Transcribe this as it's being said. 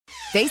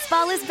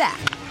Baseball is back,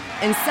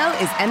 and so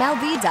is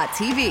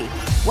MLB.tv.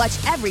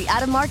 Watch every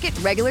out-of-market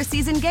regular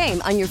season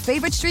game on your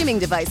favorite streaming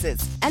devices,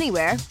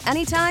 anywhere,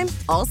 anytime,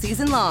 all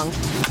season long.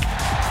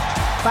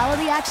 Follow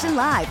the action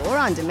live or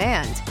on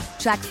demand.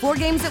 Track 4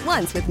 games at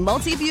once with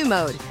multi-view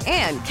mode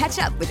and catch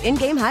up with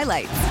in-game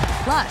highlights.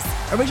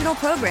 Plus, original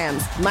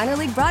programs, minor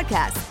league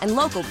broadcasts, and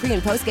local pre-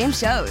 and post-game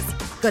shows.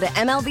 Go to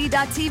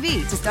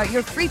MLB.tv to start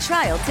your free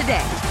trial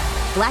today.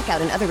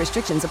 Blackout and other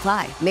restrictions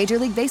apply. Major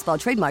League Baseball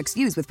trademarks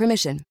used with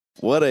permission.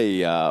 What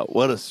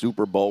a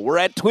Super Bowl. We're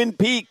at Twin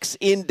Peaks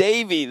in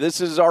Davie.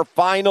 This is our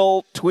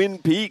final Twin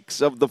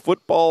Peaks of the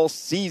football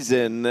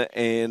season,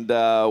 and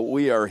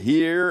we are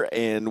here,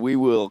 and we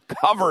will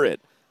cover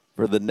it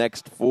for the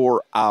next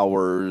 4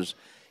 hours.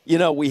 You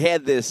know, we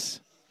had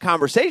this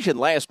conversation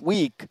last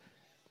week,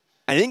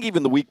 I think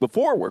even the week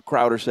before, where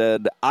Crowder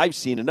said, I've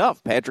seen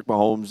enough. Patrick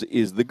Mahomes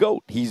is the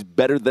GOAT. He's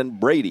better than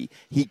Brady.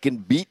 He can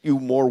beat you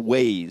more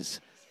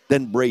ways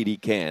than Brady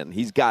can.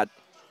 He's got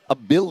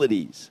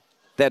abilities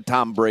that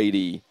Tom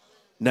Brady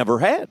never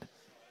had.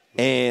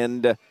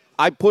 And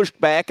I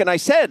pushed back and I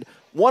said,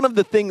 one of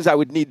the things I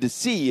would need to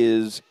see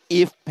is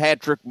if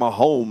Patrick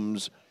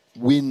Mahomes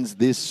wins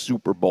this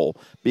Super Bowl,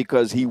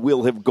 because he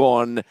will have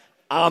gone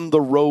on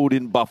the road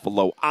in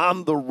Buffalo,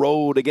 on the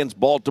road against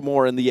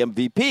Baltimore in the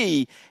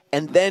MVP,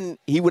 and then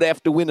he would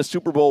have to win a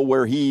Super Bowl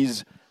where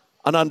he's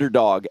an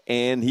underdog.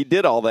 And he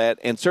did all that,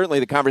 and certainly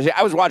the conversation.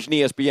 I was watching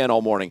ESPN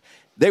all morning.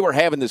 They were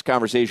having this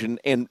conversation,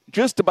 and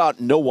just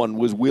about no one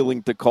was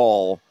willing to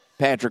call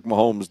Patrick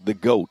Mahomes the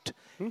GOAT.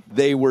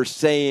 They were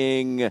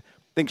saying, I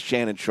think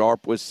Shannon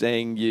Sharp was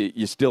saying,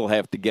 you still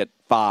have to get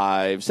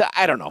 5. So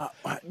I don't know.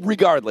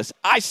 Regardless,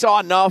 I saw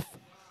enough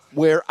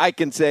where I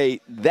can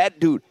say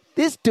that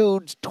this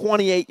dude's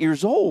 28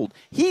 years old.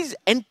 He's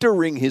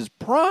entering his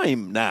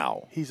prime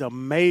now. He's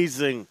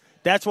amazing.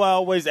 That's why I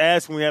always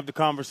ask when we have the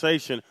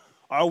conversation,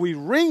 are we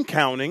ring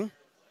counting?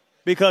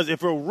 Because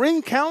if we're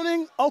ring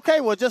counting,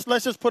 okay, well,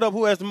 let's just put up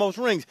who has the most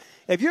rings.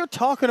 If you're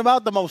talking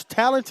about the most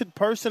talented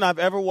person I've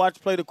ever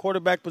watched play the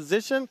quarterback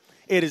position,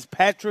 it is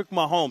Patrick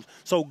Mahomes.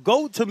 So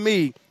GOAT to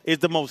me is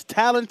the most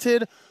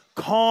talented,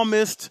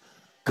 calmest,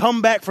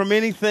 come back from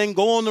anything,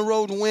 go on the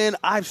road and win.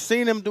 I've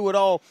seen him do it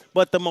all.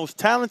 But the most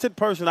talented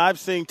person I've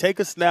seen take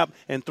a snap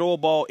and throw a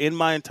ball in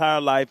my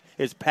entire life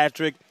is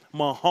Patrick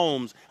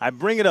Mahomes. I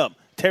bring it up.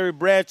 Terry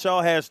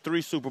Bradshaw has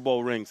 3 Super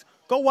Bowl rings.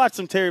 Go watch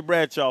some Terry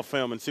Bradshaw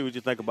film and see what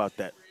you think about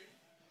that.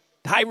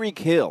 Tyreek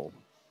Hill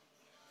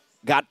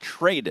got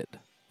traded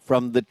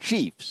from the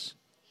Chiefs,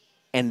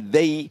 and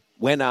they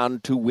went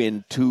on to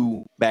win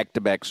 2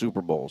 back-to-back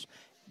Super Bowls.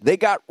 They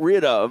got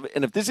rid of,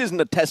 and if this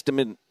isn't a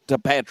testament to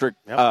Patrick,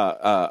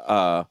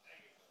 the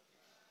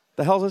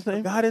hell's his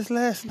name? Got his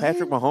last name?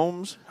 Patrick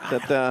Mahomes.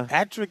 That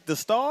Patrick the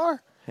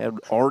Star? Had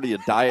already a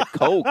Diet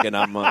Coke, and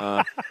I'm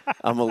a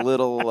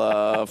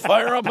little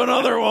fire up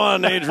another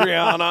one,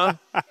 Adriana.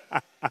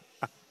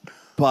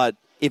 But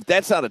if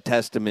that's not a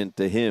testament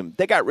to him,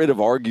 they got rid of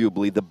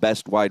arguably the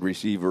best wide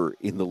receiver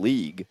in the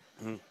league,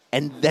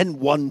 and then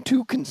won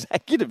 2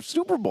 consecutive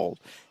Super Bowls.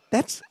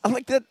 That's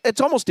like that.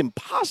 It's almost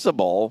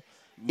impossible.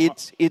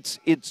 It's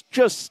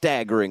just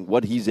staggering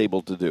what he's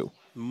able to do.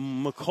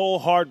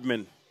 McCole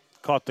Hardman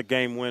caught the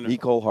game winner.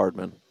 Nicole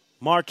Hardman.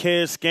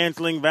 Marquez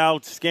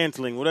Val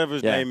Scantling, whatever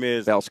his name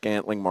is. Val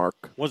Scantling,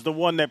 Mark. Was the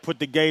one that put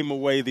the game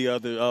away the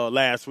other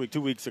last week,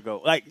 2 weeks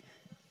ago. Like,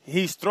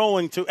 he's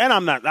throwing to, and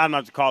I'm not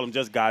to call them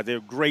just guys.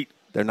 They're great.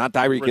 They're not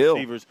Tyreek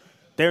Hill.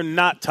 They're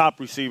not top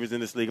receivers in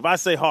this league. If I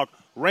say, Hawk,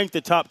 rank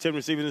the top 10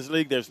 receivers in this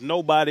league, there's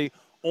nobody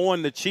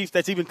on the Chiefs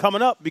that's even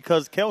coming up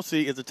because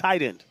Kelsey is a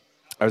tight end.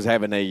 I was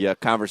having a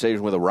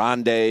conversation with a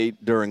Rondé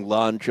during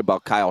lunch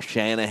about Kyle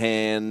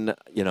Shanahan,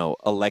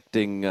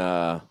 electing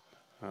so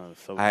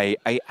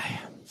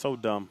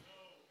dumb.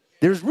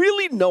 There's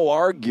really no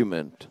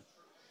argument.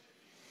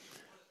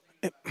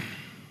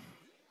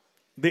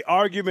 The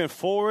argument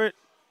for it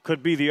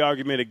could be the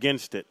argument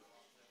against it.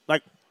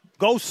 Like,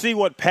 go see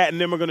what Pat and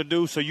them are going to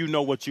do so you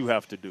know what you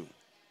have to do.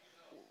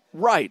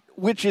 Right,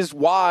 which is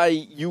why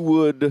you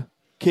would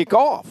kick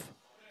off.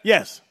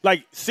 Yes,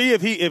 like, see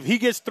if he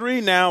gets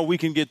 3 now, we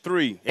can get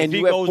 3. And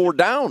you have 4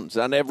 downs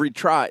on every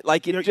try.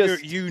 Like,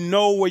 you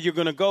know where you're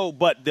going to go.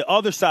 But the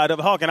other side of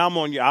it, Hawk, and I'm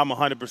on you. I'm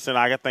 100%.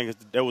 I think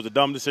there was a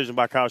dumb decision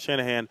by Kyle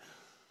Shanahan.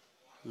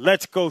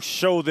 Let's go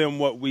show them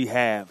what we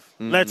have.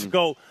 Mm-hmm.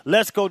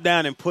 Let's go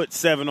down and put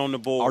 7 on the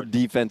board. Our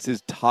defense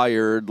is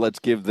tired. Let's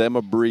give them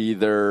a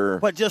breather.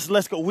 But just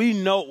let's go. We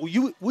know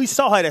we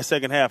saw how that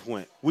second half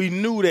went. We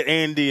knew that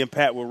Andy and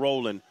Pat were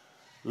rolling.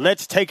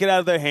 Let's take it out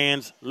of their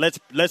hands. Let's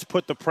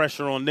put the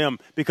pressure on them.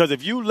 Because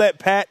if you let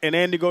Pat and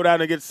Andy go down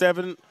and get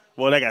 7,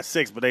 well, they got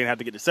 6, but they didn't have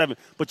to get to 7.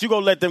 But you're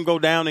going to let them go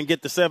down and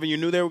get the 7 you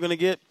knew they were going to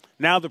get?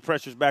 Now the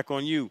pressure's back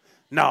on you.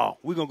 No,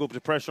 we're going to go put the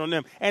pressure on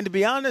them. And to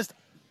be honest,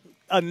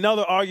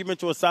 another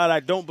argument to a side I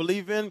don't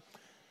believe in,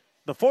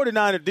 the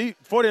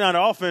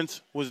 49er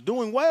offense was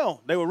doing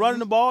well. They were running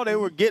the ball. They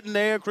were getting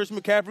there. Christian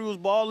McCaffrey was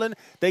balling.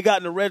 They got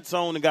in the red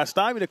zone and got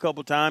stymied a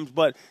couple times,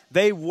 but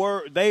they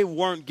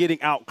weren't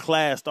getting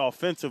outclassed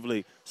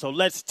offensively. So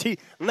let's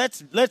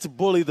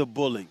bully the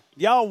bully.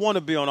 Y'all want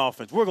to be on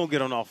offense. We're going to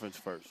get on offense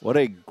first. What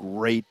a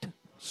great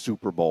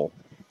Super Bowl.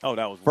 Oh,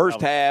 that was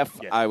First half,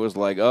 yeah. I was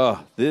like, oh,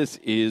 this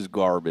is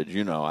garbage.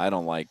 You know, I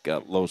don't like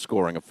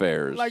low-scoring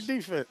affairs. I like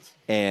defense.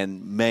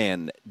 And,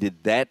 man,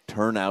 did that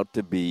turn out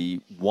to be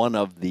one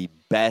of the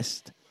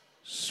best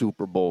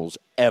Super Bowls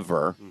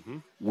ever. Mm-hmm.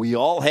 We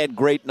all had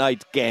great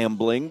nights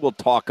gambling. We'll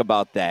talk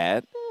about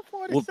that.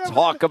 We'll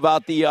talk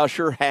about the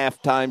Usher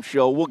halftime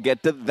show. We'll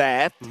get to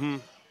that. Mm-hmm.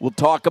 We'll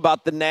talk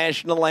about the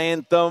national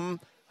anthem,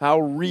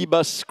 how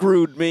Reba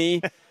screwed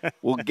me.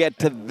 We'll get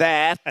to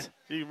that.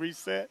 You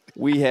reset?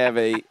 We have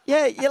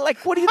yeah,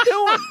 like, what are you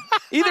doing?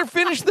 Either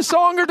finish the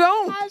song or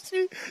don't.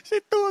 She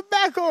threw it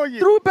back on you.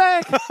 Threw it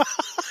back.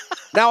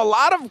 Now, a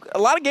lot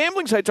of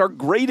gambling sites are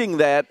grading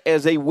that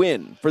as a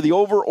win for the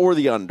over or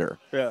the under.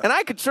 Yeah. And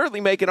I could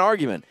certainly make an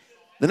argument.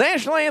 The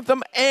national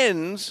anthem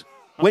ends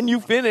when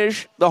you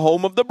finish the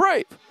home of the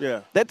brave.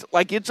 Yeah. That's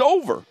like it's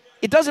over.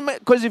 It doesn't matter,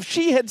 because if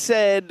she had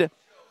said,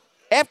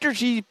 after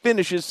she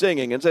finishes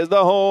singing and says,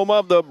 the home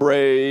of the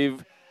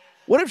brave,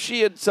 what if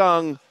she had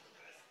sung,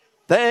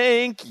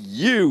 thank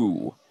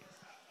you?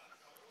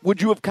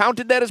 Would you have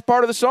counted that as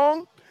part of the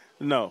song?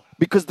 No.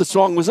 Because the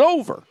song was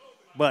over.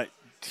 But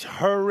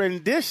her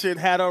rendition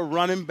had her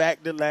running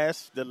back the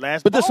last But bar.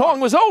 the song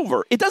was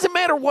over. It doesn't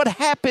matter what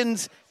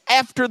happens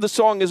after the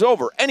song is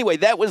over. Anyway,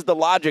 that was the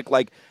logic.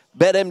 Like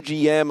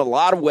BetMGM, a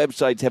lot of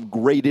websites have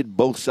graded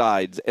both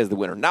sides as the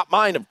winner. Not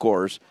mine, of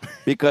course,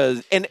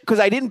 because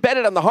I didn't bet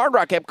it on the Hard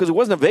Rock app because it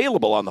wasn't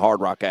available on the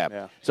Hard Rock app.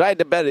 Yeah. So I had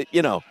to bet it,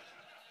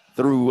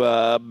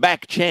 through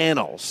back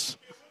channels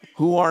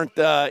who aren't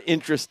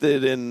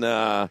interested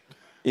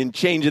in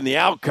changing the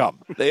outcome.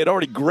 They had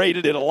already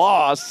graded it a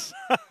loss.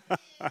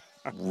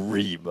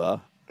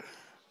 Reba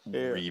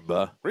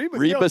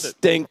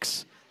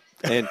stinks,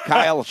 and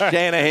Kyle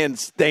Shanahan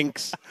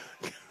stinks.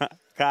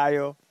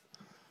 Kyle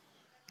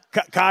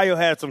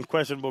had some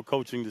questionable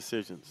coaching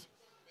decisions.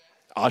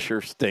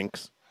 Usher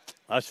stinks.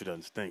 Usher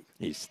doesn't stink.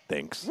 He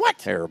stinks. What?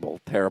 Terrible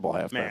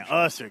halftime. Man,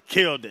 Usher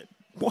killed it.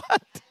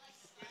 What?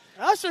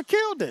 Usher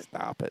killed it.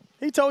 Stop it.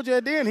 He told you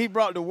at the end he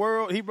brought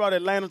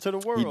Atlanta to the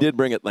world. He did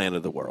bring Atlanta to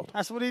the world.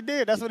 That's what he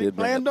did. That's what he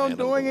planned on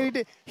doing, and he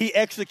did. He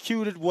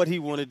executed what he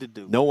wanted to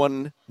do. No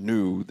one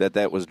knew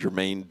that was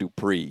Jermaine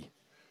Dupri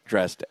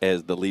dressed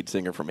as the lead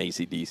singer from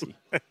AC/DC.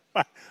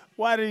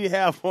 Why did he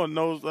have on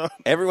those?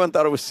 Everyone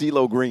thought it was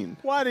CeeLo Green.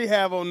 Why did he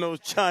have on those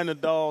China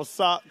doll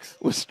socks?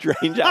 It was a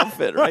strange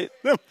outfit, right?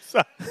 Them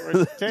socks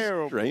were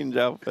terrible. Strange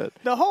outfit.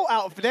 The whole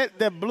outfit,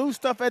 that blue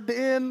stuff at the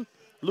end.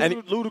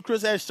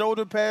 Ludacris had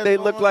shoulder pads. They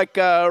look like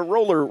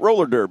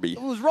roller derby.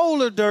 It was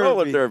roller derby.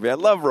 Roller derby. I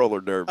love roller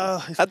derby.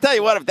 I'll tell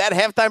you what, if that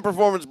halftime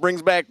performance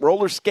brings back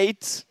roller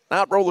skates,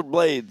 not roller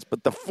blades,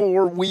 but the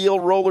 4-wheel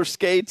roller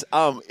skates,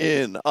 I'm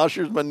in.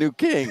 Usher's my new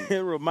king. It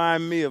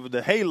reminds me of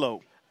the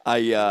Halo.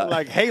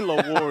 Like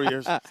Halo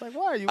Warriors. It's like,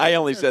 why are you? I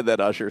only said that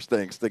Usher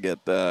stinks to get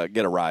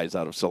a rise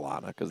out of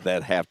Solana because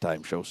that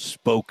halftime show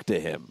spoke to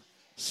him.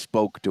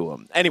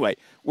 Anyway,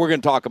 we're going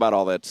to talk about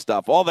all that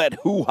stuff, all that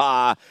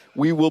hoo-ha.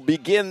 We will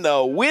begin,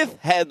 though, with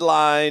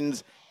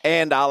headlines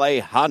and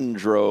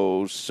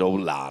Alejandro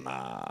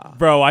Solana.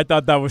 Bro, I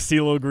thought that was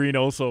CeeLo Green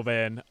also,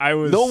 man. I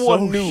was No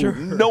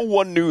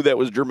one knew that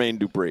was Jermaine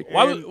Dupri.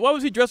 Why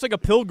was he dressed like a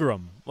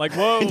pilgrim? Like,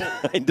 whoa.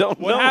 I don't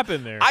know. What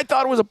happened there? I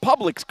thought it was a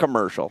Publix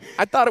commercial.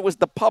 I thought it was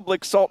the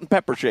Publix salt and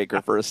pepper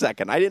shaker for a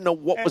second. I didn't know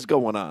what was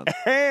going on.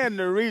 And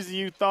the reason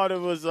you thought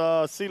it was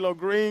CeeLo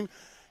Green,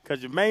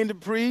 because Jermaine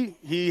Dupri,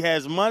 he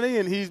has money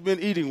and he's been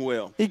eating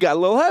well. He got a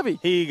little heavy.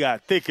 He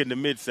got thick in the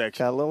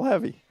midsection. Got a little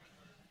heavy.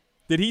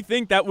 Did he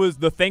think that was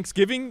the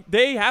Thanksgiving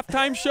Day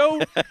halftime show?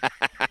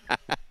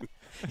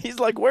 He's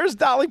like, where's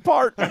Dolly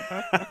Parton?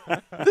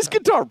 This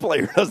guitar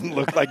player doesn't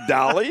look like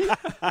Dolly.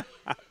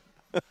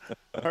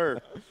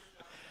 Her.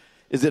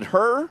 Is it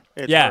her?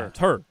 It's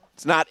her.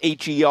 It's not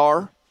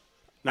H-E-R?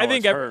 No, I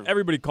think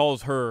everybody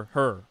calls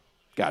her.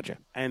 Gotcha.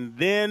 And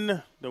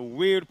then the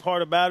weird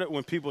part about it,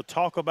 when people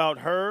talk about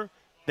her,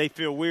 they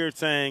feel weird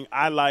saying,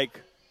 I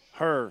like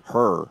her.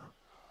 Her.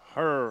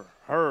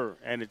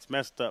 And it's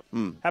messed up.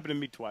 Happened to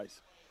me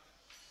twice.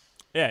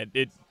 Yeah,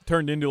 it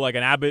turned into like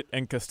an Abbott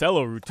and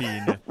Costello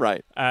routine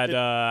right.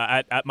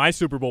 at my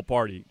Super Bowl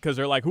party. Because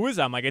they're like, who is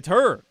that? I'm like, it's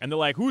her. And they're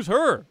like, who's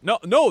her?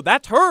 No,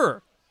 that's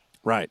her.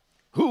 Right.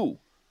 Who?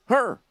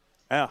 Her.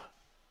 Yeah.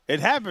 It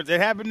happens. It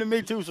happened to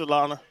me too,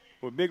 Solana,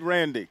 with Big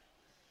Randy.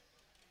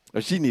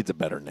 She needs a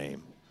better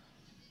name.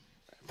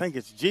 I think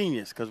it's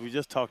Genius because we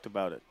just talked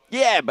about it.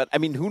 Yeah, but, I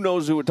mean, who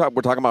knows who we're talking?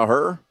 We're talking about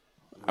her?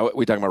 Are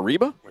we talking about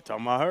Reba? We're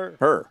talking about her.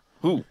 Her.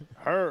 Who?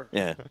 Her.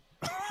 Yeah.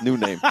 New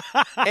name.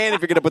 And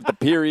if you're going to put the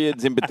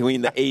periods in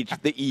between the H,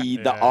 the E,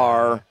 the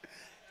R,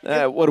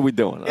 what are we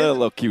doing? A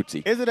little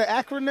cutesy. Is it an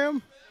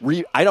acronym?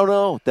 I don't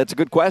know. That's a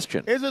good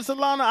question. Is it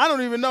Solana? I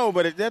don't even know,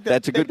 but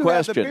that's a good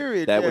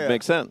question. That would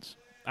make sense.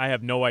 I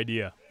have no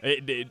idea.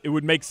 It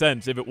would make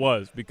sense if it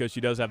was because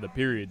she does have the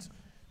periods.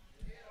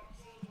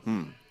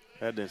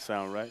 That didn't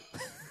sound right.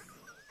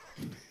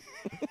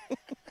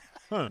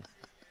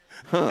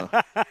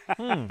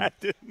 That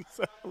didn't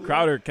sound right.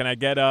 Crowder, can I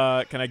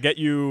get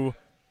you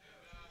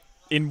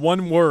in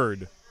one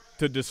word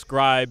to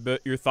describe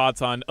your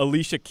thoughts on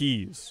Alicia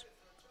Keys?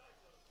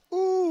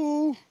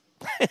 Ooh.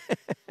 I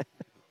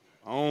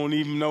don't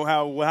even know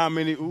how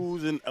many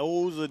oohs and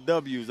O's or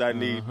W's I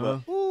need,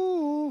 but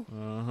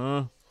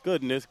ooh.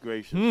 Goodness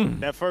gracious.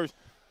 That first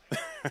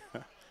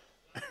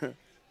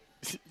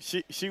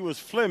she was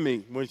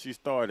Fleming when she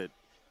started.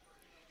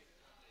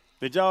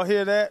 Did y'all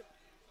hear that?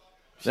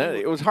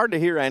 It was hard to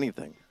hear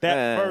anything.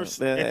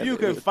 If you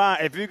can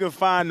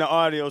find the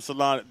audio,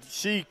 Solana,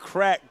 she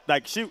cracked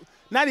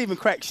not even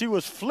cracked. She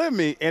was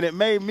Flemmy, and it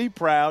made me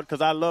proud because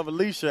I love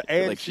Alicia.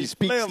 And like she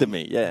speaks to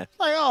me, yeah.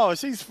 Like, oh,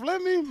 she's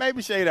Flemmy?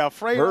 Maybe she ain't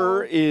Alfredo.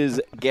 Her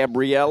is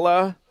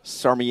Gabriela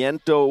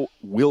Sarmiento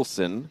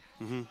Wilson,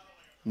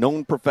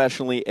 known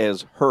professionally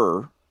as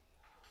Her.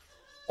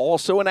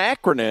 Also an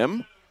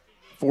acronym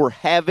for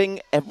having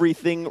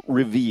everything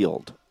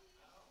revealed.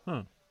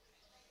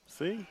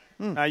 See?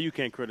 Now you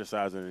can't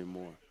criticize it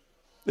anymore.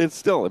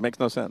 It makes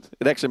no sense.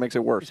 It actually makes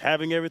it worse. She's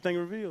having everything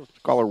revealed.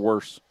 Call her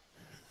worse.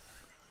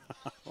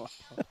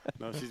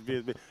 No, she's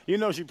busy. You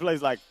know she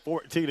plays like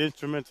 14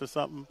 instruments or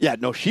something. Yeah,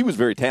 no, she was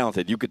very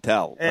talented. You could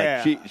tell.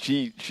 Yeah. Like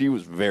she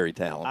was very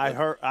talented.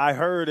 I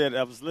heard it.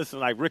 I was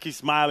listening like Ricky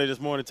Smiley this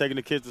morning taking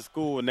the kids to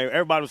school, and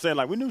everybody was saying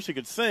like we knew she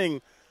could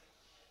sing.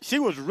 She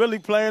was really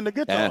playing the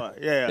guitar.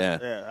 Yeah.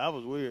 That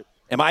was weird.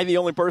 Am I the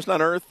only person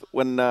on earth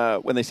when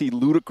they see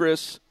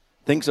Ludacris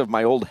thinks of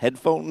my old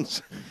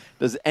headphones?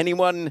 Does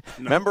anyone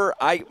remember?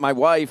 My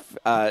wife,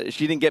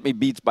 she didn't get me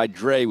Beats by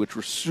Dre, which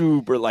were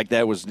super like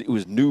that. It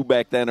was new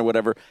back then or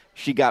whatever.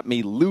 She got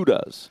me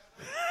Ludas.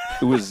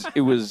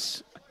 It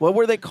was what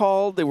were they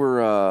called? They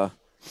were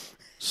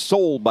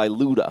Soul by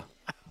Luda.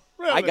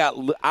 Really?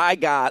 I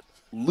got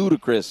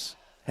Ludacris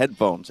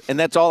headphones, and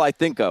that's all I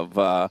think of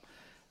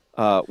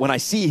when I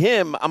see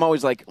him. I'm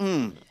always like,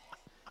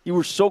 you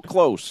were so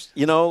close,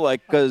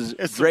 because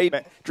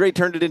Dre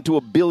turned it into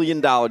 $1 billion.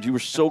 You were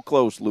so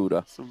close,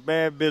 Luda. Some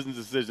bad business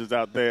decisions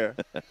out there.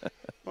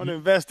 Want to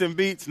invest in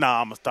Beats? Nah,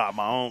 I'm going to start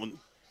my own.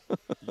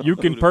 You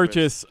can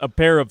purchase a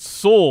pair of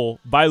Soul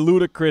by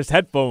Ludacris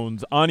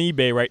headphones on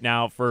eBay right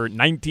now for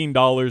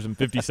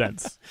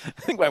 $19.50. I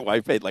think my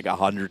wife paid like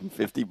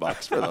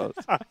 $150 for those.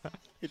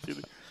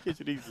 Get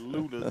you these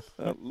Ludas.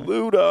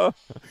 Luda.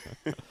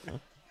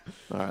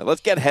 All right,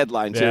 let's get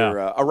headlines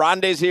here.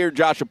 Arande's here.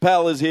 Josh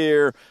Appel is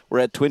here. We're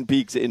at Twin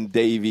Peaks in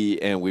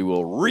Davie, and we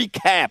will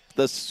recap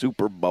the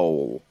Super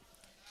Bowl.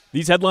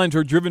 These headlines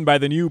are driven by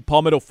the new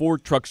Palmetto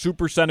Ford Truck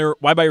Supercenter.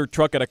 Why buy your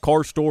truck at a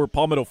car store?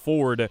 Palmetto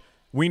Ford.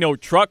 We know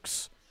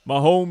trucks.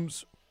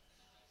 Mahomes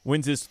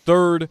wins his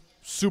third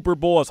Super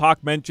Bowl, as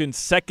Hawk mentioned,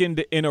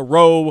 second in a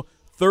row,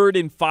 third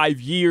in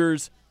 5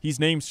 years. He's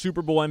named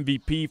Super Bowl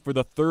MVP for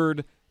the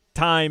third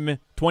time,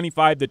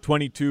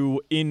 25-22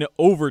 in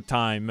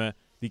overtime.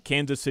 The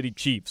Kansas City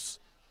Chiefs.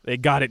 They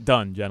got it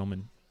done,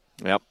 gentlemen.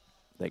 Yep,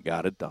 they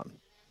got it done.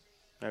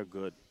 They're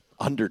good.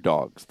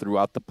 Underdogs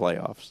throughout the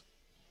playoffs.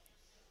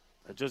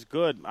 They're just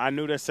good. I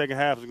knew that second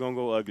half was going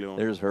to go ugly on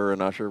them. There's Her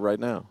and Usher right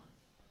now.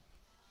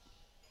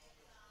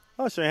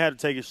 Usher had to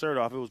take his shirt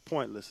off. It was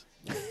pointless.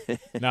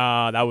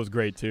 Nah, that was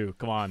great, too.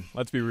 Come on,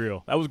 let's be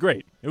real. That was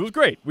great. It was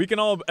great. We can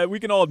all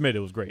admit it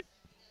was great.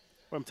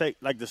 The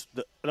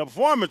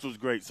performance was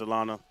great,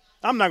 Solana.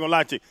 I'm not going to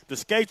lie to you. The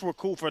skates were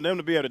cool for them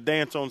to be able to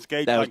dance on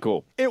skates. That was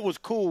cool. It was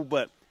cool,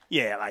 but,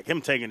 yeah, like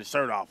him taking his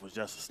shirt off was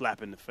just a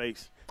slap in the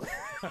face.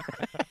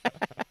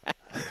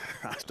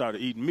 I started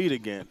eating meat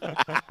again.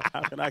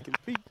 How can I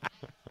compete?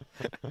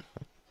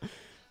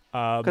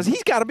 Because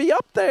he's got to be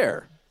up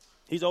there.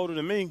 He's older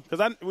than me.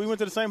 Because we went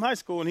to the same high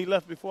school, and he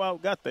left before I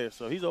got there,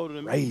 so he's older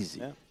than me.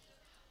 Crazy. Yeah.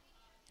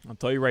 I'll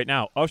tell you right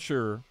now,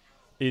 Usher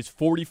is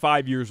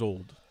 45 years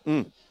old.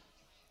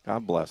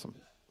 God bless him.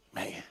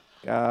 Man.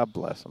 God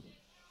bless him.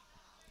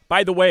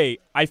 By the way,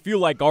 I feel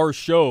like our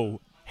show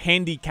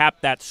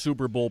handicapped that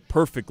Super Bowl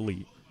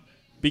perfectly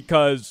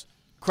because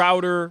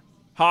Crowder,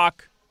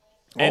 Hawk,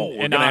 and we're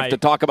going to have to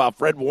talk about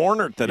Fred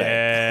Warner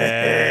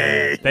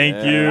today. Yeah.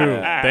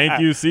 Thank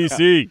you,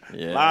 CC.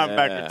 Yeah.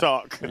 Linebacker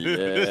talk.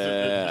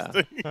 Yeah.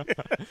 This is interesting.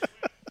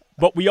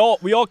 But we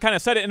all kind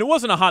of said it, and it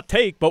wasn't a hot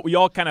take, but we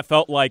all kind of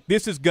felt like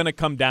this is going to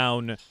come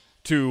down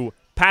to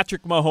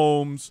Patrick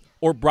Mahomes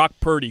or Brock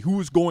Purdy,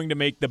 who's going to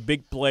make the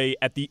big play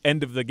at the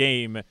end of the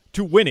game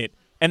to win it.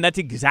 And that's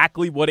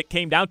exactly what it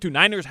came down to.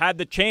 Niners had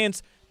the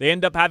chance. They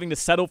end up having to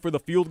settle for the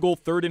field goal,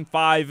 3rd and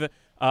 5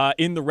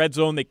 in the red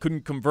zone. They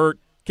couldn't convert.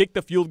 Kick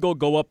the field goal,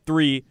 go up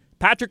 3.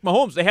 Patrick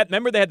Mahomes, they had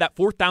that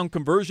 4th down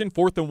conversion,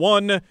 4th and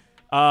 1.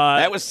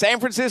 That was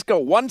San Francisco.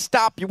 One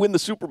stop, you win the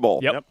Super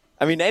Bowl. Yep.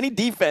 I mean, any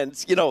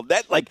defense,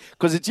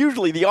 because it's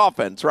usually the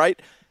offense, right?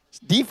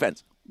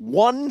 Defense.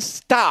 One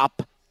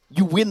stop,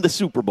 you win the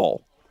Super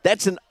Bowl.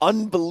 That's an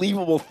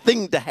unbelievable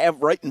thing to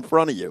have right in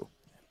front of you.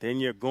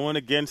 Then you're going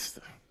against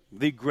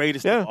the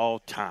greatest of all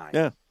time.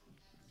 Yeah.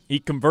 He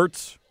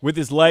converts with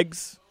his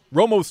legs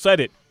Romo said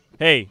it.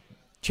 Hey,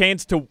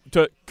 chance to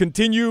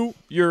continue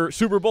your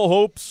Super Bowl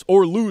hopes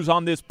or lose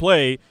on this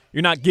play.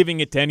 You're not giving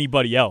it to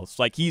anybody else.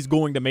 Like, he's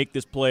going to make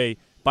this play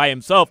by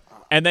himself.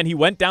 And then he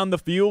went down the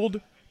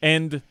field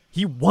and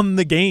he won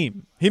the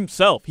game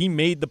himself. He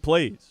made the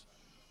plays.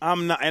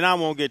 I'm not, and I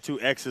won't get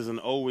too X's and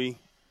O's,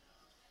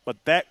 but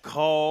that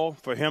call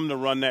for him to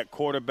run that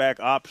quarterback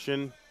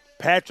option,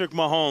 Patrick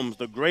Mahomes,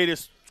 the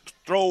greatest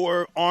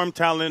thrower, arm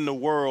talent in the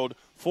world,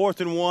 4th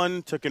and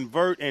 1 to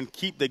convert and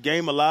keep the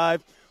game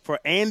alive, for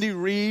Andy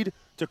Reid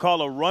to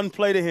call a run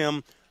play to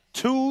him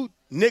to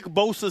Nick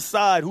Bosa's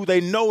side, who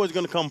they know is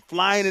going to come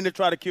flying in to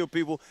try to kill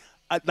people.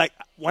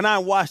 When I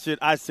watched it,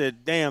 I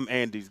said, damn,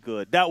 Andy's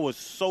good. That was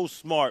so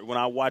smart when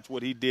I watched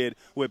what he did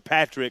with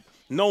Patrick,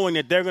 knowing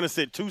that they're going to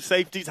sit 2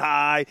 safeties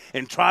high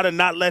and try to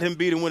not let him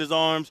beat him with his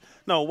arms.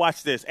 No,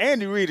 watch this.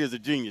 Andy Reid is a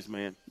genius,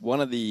 man.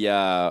 One of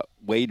the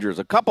wagers,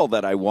 a couple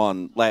that I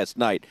won last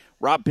night,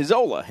 Rob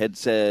Pizzola had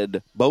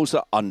said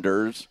Bosa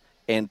unders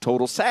and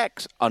total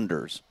sacks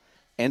unders.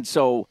 And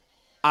so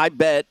I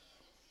bet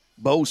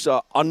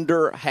Bosa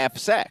under half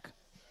sack.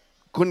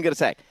 Couldn't get a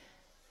sack.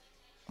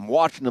 I'm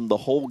watching him the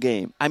whole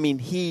game. I mean,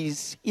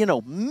 he's,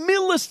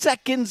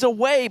 milliseconds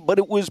away, but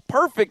it was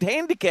perfect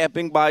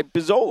handicapping by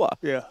Pizzola.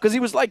 Yeah. Because he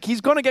was like, he's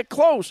going to get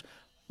close.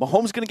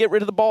 Mahomes going to get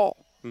rid of the ball.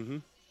 Mm-hmm.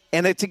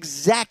 And it's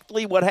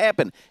exactly what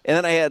happened. And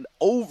then I had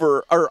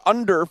under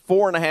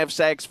 4.5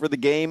 sacks for the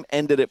game,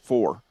 ended at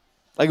 4.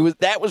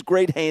 That was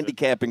great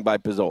handicapping by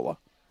Pizzola.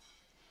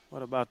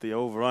 What about the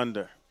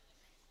over-under?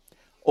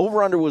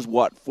 Over-under was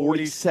what,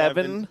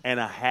 47? and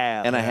a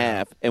half. And a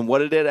half. And what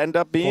did it end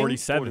up being?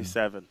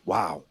 47.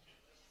 Wow.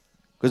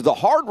 Because the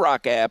Hard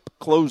Rock app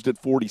closed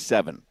at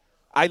 47.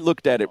 I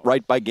looked at it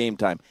right by game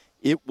time.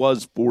 It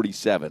was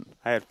 47.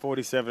 I had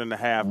 47 and a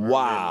half.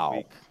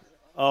 Wow.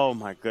 Oh,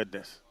 my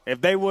goodness. If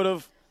they would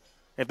have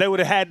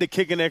had to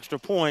kick an extra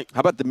point.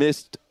 How about the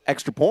missed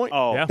extra point?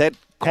 Oh. Yeah. That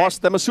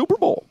cost them a Super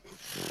Bowl.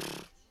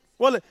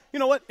 Well, you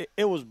know what?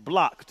 It was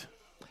blocked.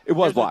 It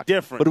was blocked.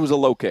 Different. But it was a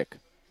low kick.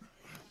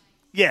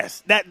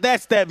 Yes,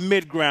 that's that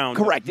mid-ground.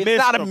 Correct. It's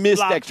not a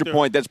missed extra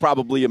point. That's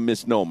probably a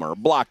misnomer, a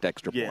blocked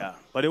extra point. Yeah,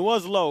 but it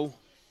was low.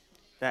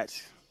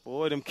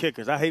 Boy, them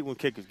kickers. I hate when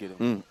kickers get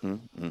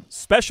in.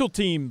 Special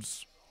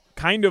teams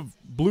kind of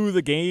blew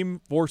the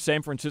game for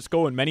San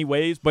Francisco in many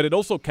ways, but it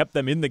also kept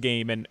them in the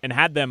game and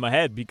had them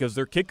ahead because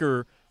their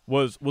kicker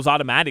was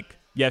automatic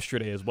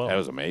yesterday as well. That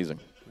was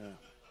amazing. Yeah.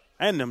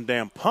 And them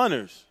damn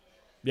punters.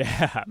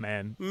 Yeah,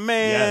 man.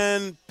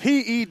 Man,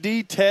 yes.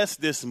 PED test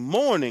this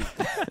morning.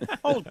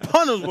 Those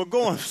punters were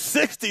going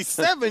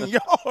 67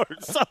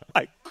 yards. Oh,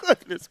 my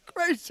goodness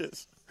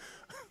gracious.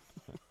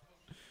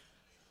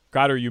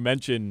 Crowder, you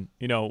mentioned,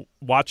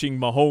 watching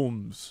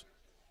Mahomes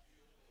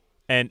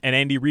and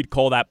Andy Reid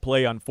call that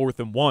play on 4th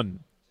and 1.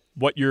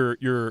 What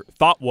your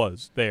thought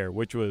was there,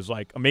 which was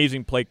like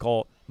amazing play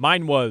call.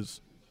 Mine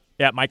was,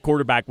 my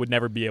quarterback would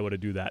never be able to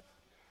do that.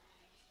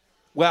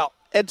 Well,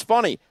 it's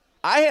funny.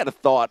 I had a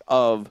thought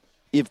of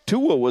if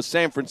Tua was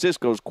San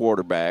Francisco's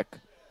quarterback,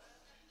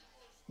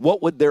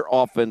 what would their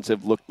offense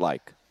have looked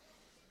like?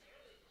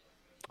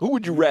 Who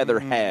would you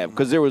rather have?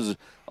 Because there was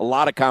a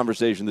lot of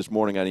conversation this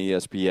morning on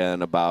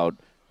ESPN about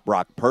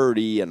Brock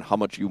Purdy and how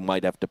much you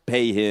might have to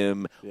pay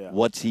him. Yeah.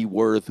 What's he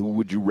worth? Who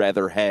would you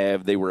rather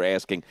have? They were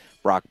asking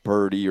Brock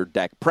Purdy or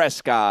Dak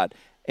Prescott.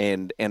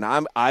 And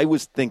I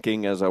was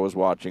thinking as I was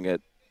watching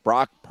it,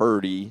 Brock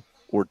Purdy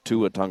or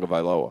Tua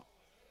Tagovailoa.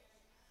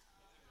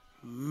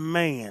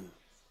 Man,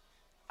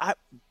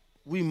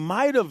 we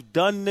might have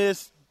done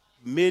this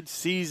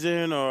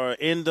mid-season or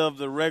end of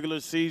the regular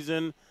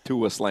season.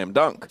 To a slam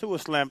dunk.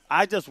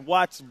 I just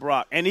watched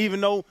Brock, and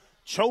even though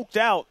choked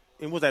out,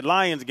 it was that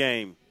Lions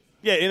game.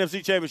 Yeah,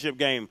 NFC Championship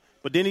game.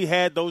 But then he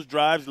had those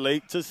drives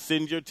late to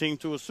send your team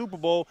to a Super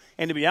Bowl.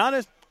 And to be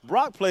honest,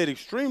 Brock played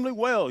extremely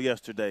well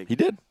yesterday. He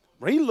did.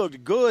 He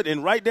looked good,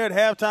 and right there at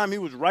halftime, he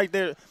was right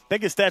there. I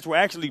think his stats were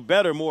actually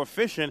better, more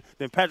efficient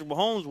than Patrick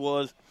Mahomes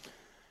was.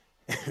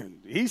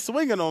 He's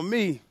swinging on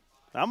me.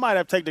 I might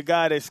have to take the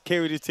guy that's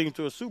carried his team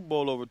to a Super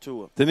Bowl over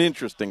to him. It's an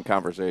interesting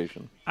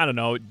conversation. I don't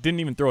know. Didn't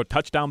even throw a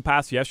touchdown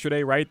pass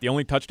yesterday, right? The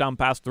only touchdown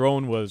pass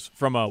thrown was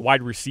from a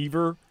wide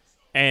receiver.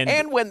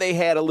 And when they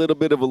had a little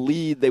bit of a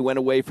lead, they went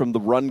away from the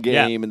run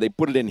game, and they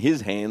put it in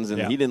his hands,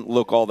 and he didn't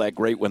look all that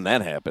great when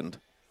that happened.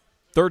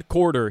 Third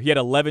quarter, he had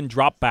 11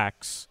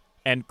 dropbacks,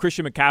 and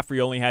Christian McCaffrey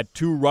only had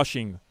 2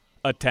 rushing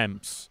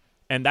attempts.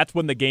 And that's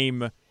when the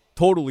game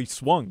totally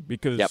swung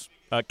because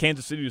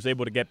Kansas City was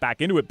able to get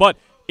back into it. But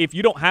if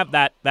you don't have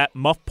that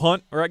muff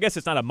punt, or I guess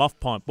it's not a muff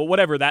punt, but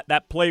whatever,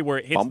 that play where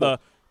it hits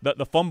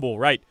the fumble,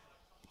 right,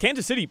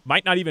 Kansas City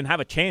might not even have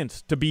a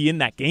chance to be in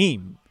that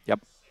game. Yep.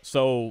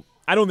 So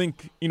I don't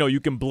think you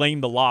can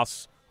blame the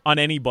loss on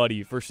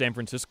anybody for San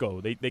Francisco.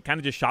 They kind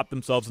of just shot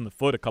themselves in the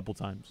foot a couple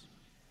times.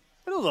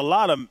 It was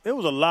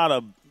a lot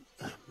of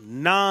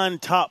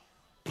non-top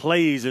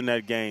plays in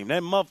that game.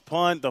 That muff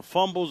punt, the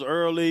fumbles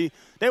early.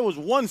 There was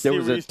one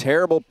series. There was a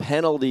terrible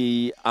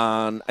penalty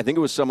on, I think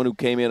it was someone who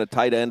came in, a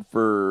tight end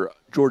for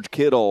George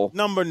Kittle.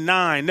 Number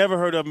 9. Never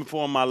heard of him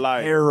before in my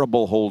life.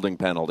 Terrible holding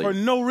penalty. For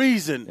no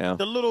reason. Yeah.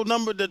 The little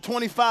number, the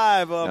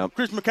 25,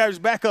 Chris McCaffrey's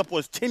backup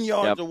was 10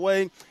 yards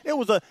away. There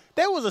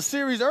was a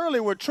series early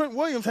where Trent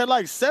Williams had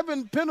like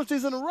 7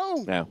 penalties in a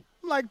row. Yeah.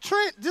 I'm like,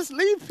 Trent, just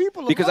leave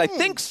people alone. Because I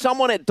think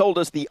someone had told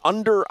us the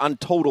under on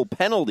total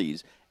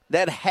penalties,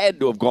 that had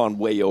to have gone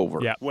way over.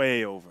 Yeah.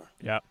 Way over.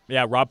 Yeah.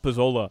 Yeah, Rob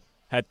Pizzola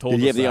had told us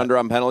Did he have the that. under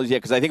on penalties? Yeah,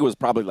 because I think it was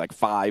probably like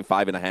 5,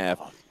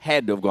 5.5.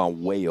 Had to have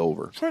gone way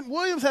over. Trent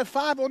Williams had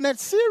 5 on that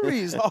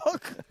series,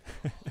 Hawk.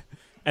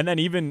 And then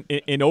even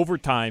in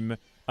overtime,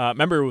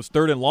 remember it was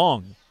 3rd and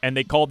long, and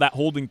they called that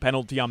holding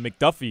penalty on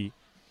McDuffie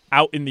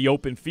out in the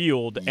open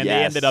field, and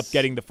they ended up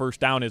getting the first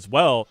down as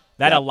well.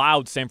 That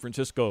allowed San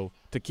Francisco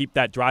to keep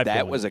that drive going.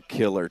 That was a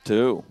killer,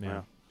 too.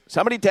 Yeah.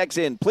 Somebody texts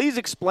in, please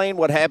explain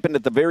what happened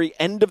at the very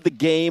end of the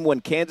game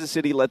when Kansas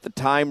City let the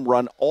time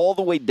run all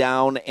the way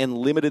down and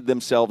limited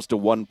themselves to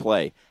one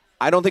play.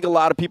 I don't think a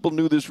lot of people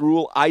knew this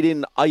rule. I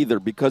didn't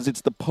either, because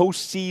it's the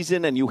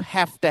postseason and you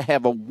have to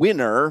have a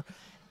winner.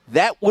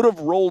 That would have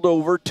rolled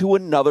over to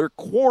another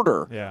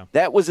quarter. Yeah.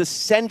 That was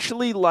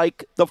essentially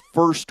like the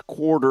first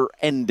quarter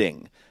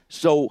ending.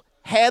 So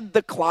had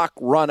the clock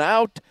run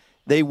out,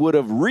 they would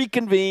have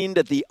reconvened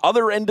at the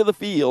other end of the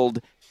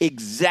field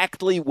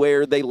exactly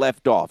where they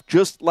left off,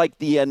 just like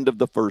the end of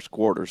the first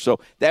quarter. So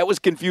that was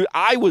confused.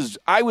 I was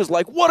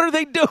like, what are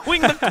they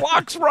doing? The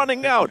clock's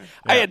running out.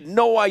 Yeah. I had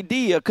no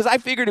idea because I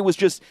figured it was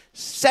just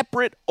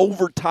separate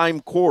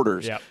overtime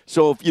quarters. Yeah.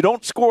 So if you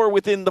don't score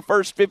within the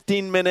first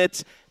 15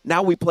 minutes,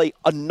 now we play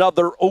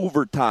another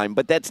overtime.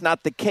 But that's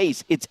not the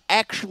case. It's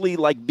actually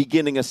like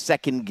beginning a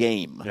second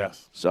game.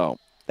 Yes. So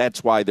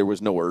that's why there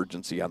was no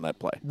urgency on that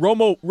play.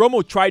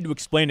 Romo tried to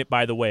explain it,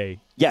 by the way.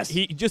 Yes.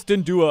 He just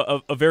didn't do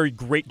a very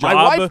great job.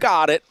 My wife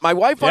got it. My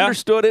wife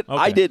understood it. Okay.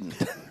 I didn't.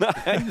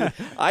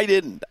 I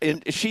didn't.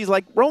 And she's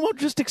like, Romo,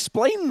 just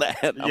explain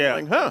that. I'm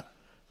like, huh.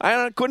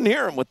 I couldn't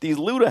hear him with these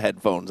Luda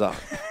headphones on.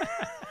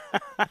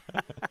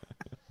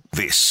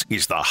 This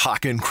is the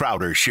Hawk and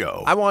Crowder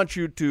Show. I want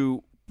you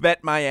to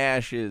bet my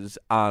ashes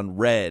on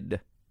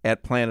red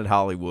at Planet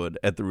Hollywood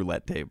at the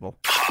roulette table.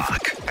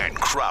 Hawk and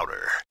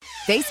Crowder.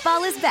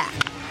 Baseball is back,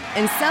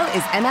 and so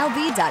is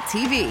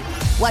MLB.tv.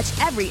 Watch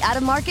every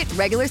out-of-market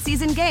regular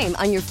season game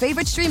on your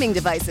favorite streaming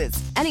devices,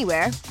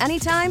 anywhere,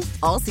 anytime,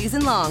 all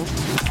season long.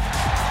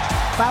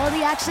 Follow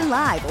the action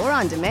live or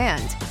on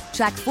demand.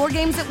 Track 4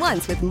 games at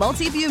once with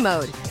multi-view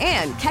mode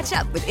and catch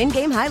up with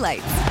in-game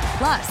highlights.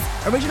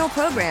 Plus, original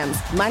programs,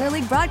 minor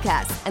league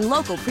broadcasts, and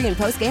local pre- and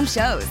post-game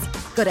shows.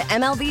 Go to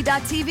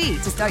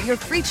MLB.tv to start your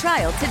free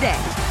trial today.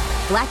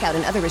 Blackout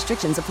and other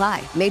restrictions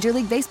apply. Major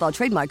League Baseball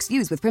trademarks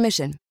used with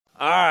permission.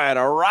 All right,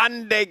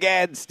 Rondé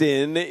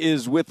Gadsden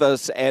is with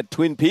us at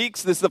Twin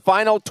Peaks. This is the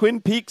final Twin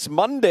Peaks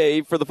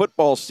Monday for the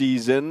football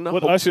season.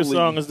 What Usher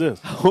song is this?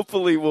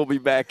 Hopefully we'll be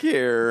back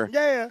here.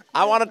 Yeah.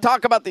 I want to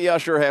talk about the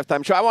Usher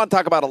halftime show. I want to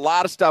talk about a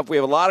lot of stuff. We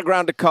have a lot of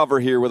ground to cover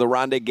here with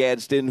Rondé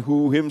Gadsden,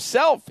 who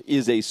himself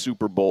is a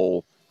Super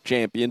Bowl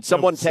champion.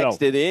 Someone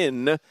texted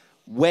in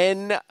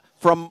when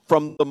from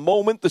the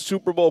moment the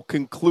Super Bowl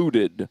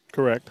concluded.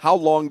 Correct. How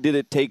long did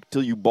it take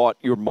till you bought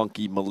your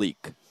monkey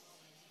Malik?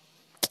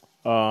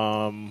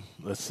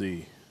 Let's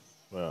see.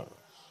 Well,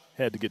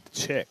 had to get the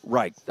check.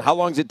 Right. How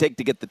long does it take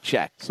to get the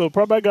check? So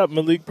probably I got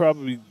Malik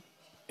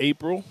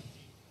April.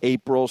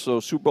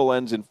 So Super Bowl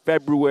ends in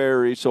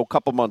February, so a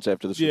couple months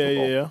after the Super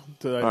Bowl. Yeah.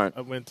 So All right.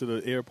 I went to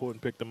the airport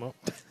and picked him up.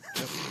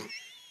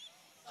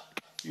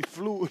 You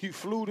flew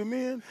them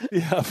in?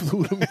 Yeah, I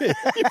flew them in.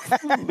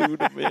 Flew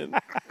them in.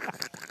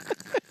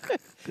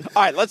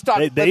 All right, let's talk.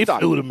 They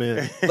flew them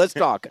in. Let's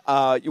talk.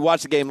 You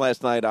watched the game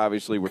last night.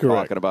 Obviously, we're Correct.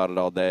 talking about it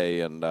all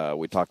day, and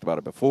we talked about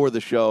it before the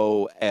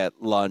show at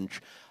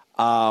lunch.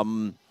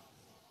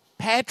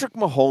 Patrick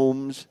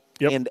Mahomes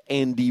and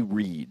Andy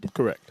Reid.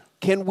 Correct.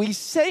 Can we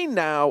say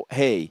now,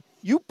 hey,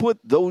 you put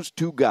those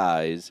two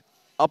guys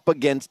up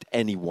against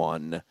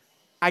anyone,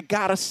 I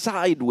got to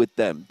side with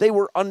them. They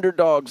were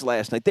underdogs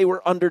last night. They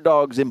were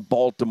underdogs in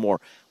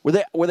Baltimore. Were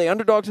they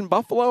underdogs in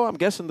Buffalo? I'm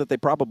guessing that they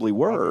probably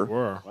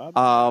were.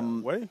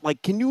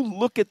 Like, can you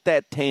look at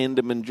that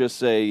tandem and just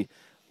say,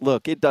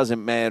 look, it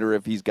doesn't matter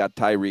if he's got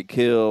Tyreek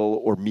Hill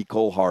or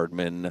Mecole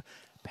Hardman.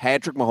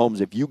 Patrick Mahomes,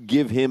 if you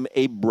give him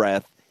a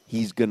breath,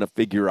 he's going to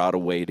figure out a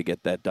way to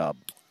get that dub.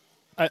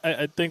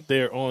 I think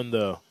they're on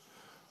the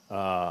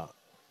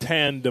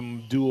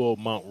tandem duo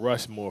Mount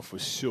Rushmore for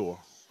sure.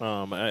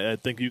 I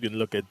think you can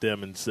look at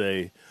them and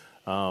say,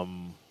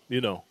 we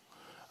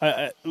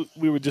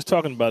were just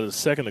talking about it a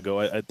second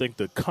ago. I think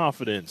the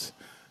confidence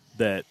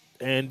that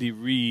Andy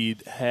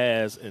Reid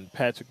has in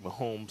Patrick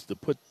Mahomes to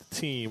put the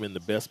team in the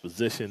best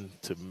position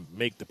to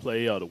make the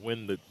play or to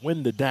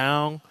win the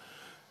down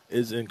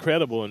is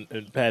incredible.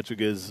 And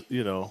Patrick is,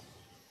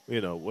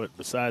 what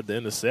beside the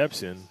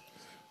interception,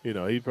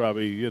 he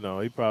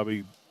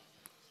probably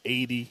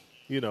 80%.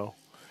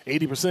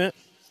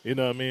 You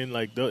know what I mean?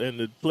 And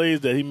the plays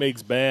that he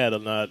makes bad are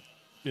not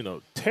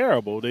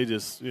terrible. They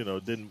just,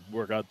 didn't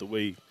work out the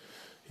way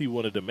he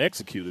wanted them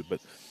executed.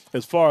 But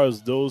as far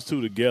as those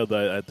two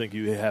together, I think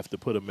you have to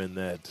put them in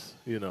that,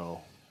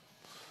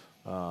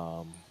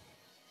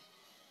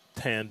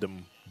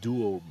 tandem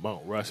duo,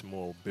 Mount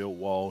Rushmore, Bill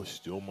Walsh,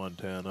 Joe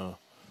Montana.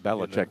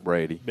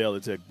 Brady.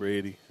 Belichick,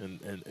 Brady,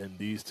 and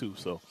these two.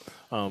 So,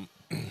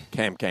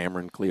 Cam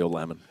Cameron, Cleo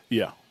Lemon.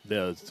 Yeah,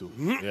 there's two.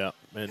 Yeah,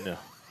 and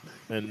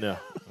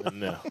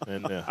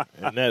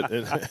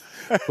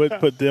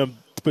put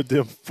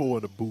them four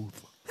in the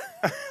booth.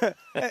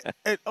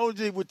 And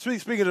OG,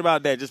 speaking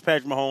about that, just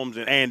Patrick Mahomes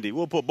and Andy,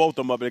 we'll put both of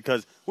them up there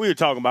because we were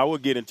talking about. We'll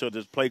get into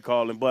this play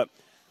calling, but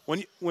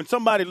when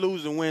somebody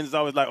loses and wins, it's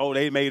always like, oh,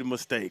 they made a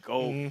mistake.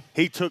 Oh,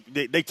 they took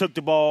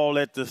the ball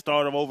at the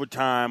start of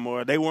overtime,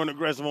 or they weren't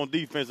aggressive on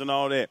defense and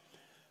all that.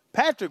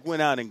 Patrick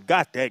went out and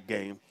got that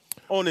game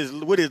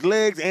with his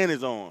legs and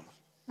his arms.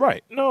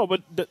 Right. No,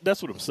 but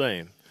that's what I'm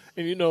saying.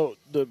 And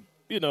the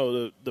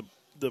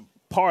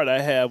part I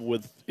have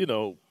with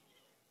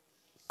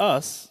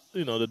us,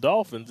 the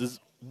Dolphins, is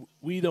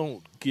we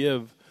don't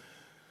give.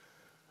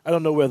 I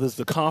don't know whether it's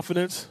the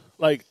confidence,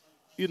 like.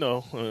 I'm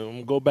going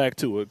to go back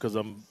to it because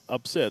I'm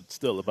upset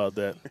still about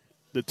that.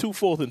 The 2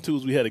 4th and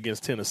 2s we had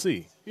against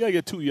Tennessee, you got to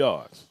get 2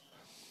 yards.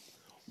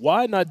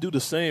 Why not do the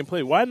same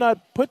play? Why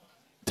not put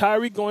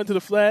Tyreek going to the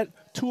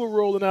flat, Tua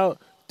rolling out?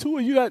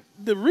 Tua, you got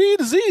the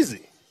read is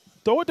easy.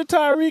 Throw it to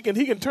Tyreek and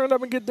he can turn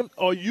up and get them,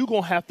 or you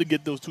going to have to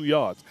get those 2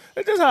 yards.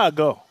 That's just how I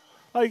go.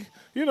 Like,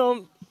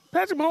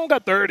 Patrick Mahomes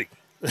got 30.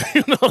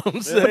 You know what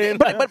I'm saying?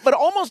 But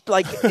almost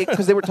like,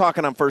 because they were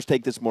talking on First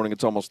Take this morning,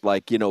 it's almost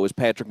like, is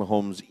Patrick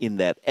Mahomes in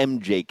that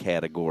MJ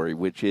category,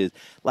 which is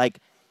like,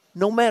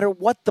 no matter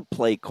what the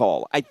play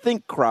call, I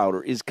think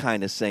Crowder is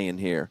kind of saying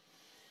here,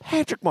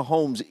 Patrick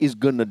Mahomes is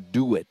going to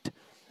do it.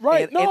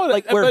 Right.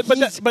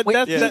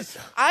 That's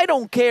I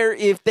don't care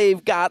if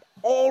they've got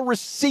all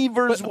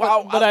receivers.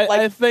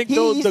 I think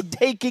he's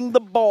taking the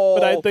ball.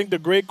 But I think the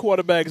great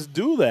quarterbacks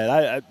do that.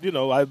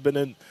 I've been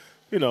in,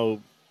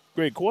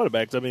 great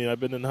quarterbacks. I mean,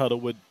 I've been in the huddle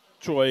with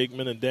Troy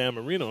Aikman and Dan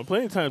Marino, and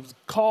plenty of times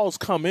calls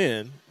come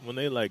in when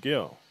they like,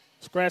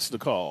 scratch the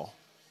call.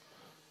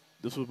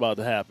 This was about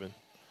to happen.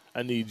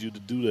 I need you to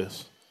do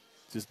this.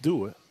 Just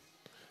do it,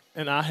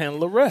 and I'll handle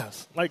the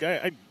rest. Like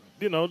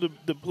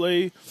the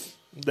play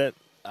that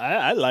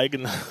I like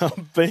and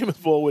I'm famous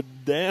for with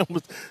Dan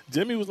was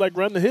Jimmy was like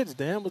run the hitch.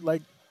 Dan was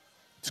like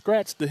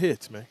scratch the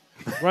hitch, man.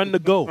 Run the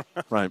go.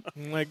 Right.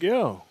 I'm like,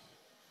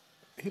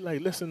 he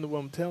like listen to what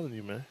I'm telling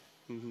you, man.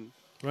 Mm-hmm.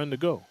 Run the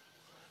go.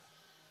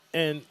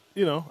 And,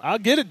 I'll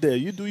get it there.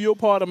 You do your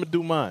part, I'm going to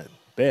do mine.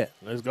 Bet.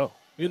 Let's go.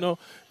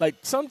 Like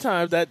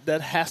sometimes that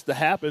has to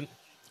happen,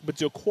 but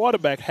your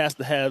quarterback has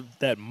to have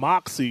that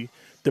moxie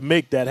to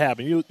make that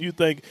happen. You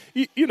think,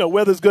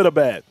 whether it's good or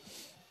bad.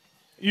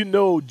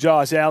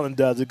 Josh Allen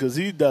does it because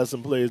he does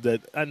some plays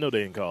that I know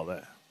they didn't call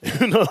that.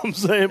 You know what I'm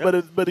saying?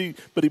 Yep. But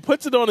he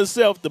puts it on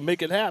himself to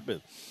make it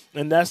happen.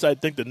 And that's, I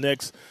think, the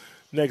next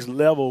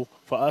level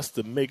for us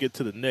to make it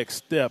to the next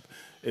step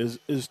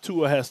is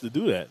Tua has to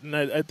do that. And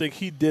I think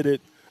he did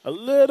it a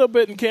little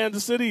bit in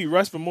Kansas City. He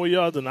rushed for more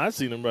yards than I've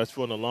seen him rush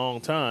for in a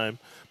long time.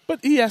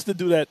 But he has to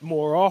do that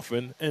more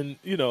often. And,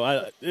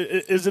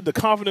 is it the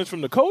confidence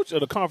from the coach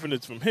or the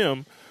confidence from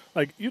him?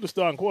 Like, you're the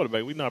starting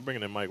quarterback. We're not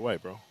bringing in Mike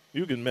White, bro.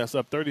 You can mess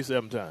up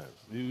 37 times.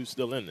 You're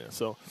still in there.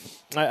 So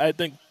I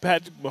think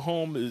Patrick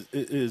Mahomes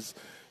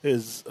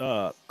is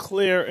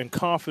clear and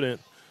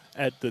confident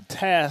at the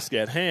task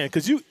at hand,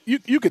 because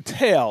you could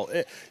tell,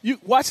 you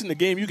watching the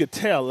game, you could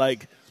tell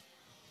like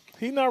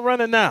he's not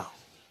running now,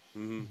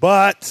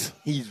 but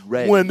he's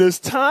ready. When it's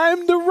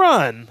time to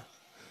run,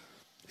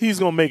 he's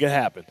gonna make it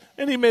happen,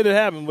 and he made it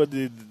happen. But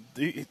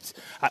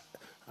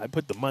I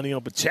put the money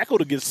on Pacheco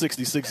to get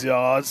 66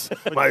 yards.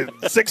 My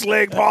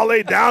 6-leg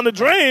parlay down the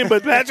drain,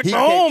 but Patrick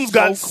Mahomes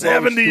got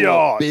 70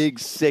 yards. Big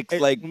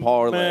 6-leg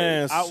parlay.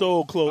 Man,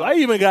 so close. I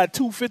even got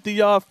 2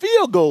 50-yard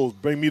field goals.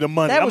 Bring me the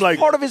money. That was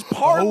part of his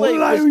parlay.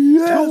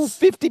 Was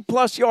 2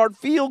 50-plus yard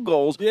field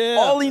goals. Yeah.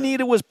 All he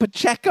needed was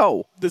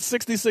Pacheco. The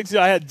 66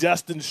 yard, I had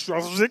Justin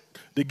Struzzik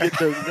to get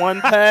the one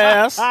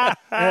pass. I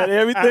had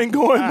everything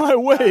going my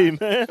way,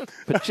 man.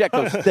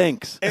 Pacheco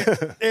stinks.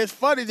 It's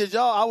funny that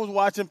I was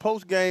watching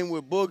post game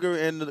with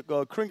Booger and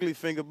the crinkly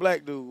finger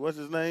black dude. What's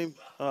his name?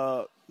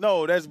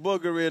 No, that's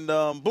Booger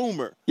and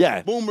Boomer.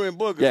 Yeah. Boomer and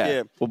Booger.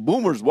 Yeah. Well,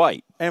 Boomer's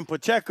white. And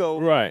Pacheco.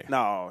 Right.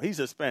 No, he's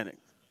Hispanic.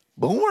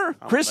 Boomer?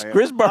 Chris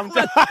Berman.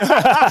 Chris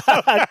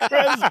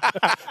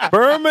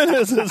Berman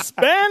is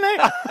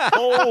Hispanic?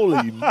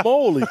 Holy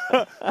moly.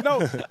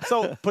 No,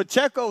 so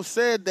Pacheco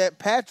said that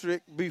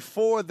Patrick,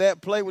 before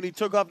that play when he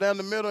took off down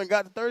the middle and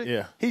got to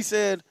 30, he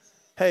said,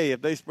 hey,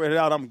 if they spread it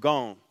out, I'm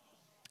gone.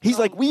 He's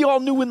like, we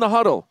all knew in the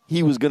huddle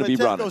he was going to be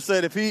running. Pacheco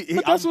said if he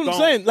but that's what I'm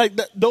saying. Like,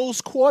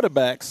 those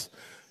quarterbacks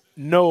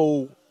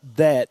know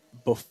that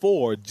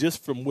before,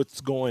 just from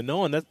what's going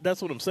on.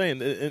 That's what I'm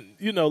saying.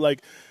 And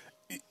like,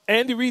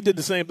 Andy Reid did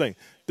the same thing.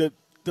 The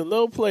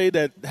little play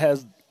that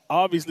has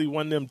obviously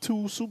won them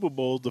 2 Super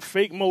Bowls, the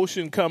fake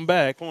motion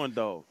comeback. Corn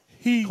dog.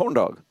 He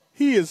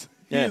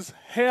has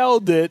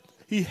held it.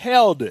 He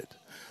held it.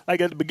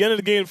 Like at the beginning of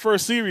the game,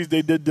 first series,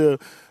 they did the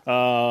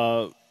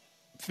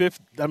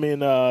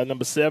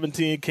number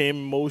 17 came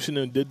in motion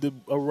and did the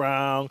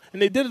around,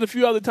 and they did it a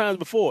few other times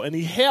before, and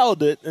he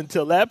held it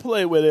until that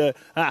play where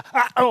they're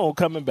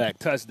coming back,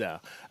 touchdown.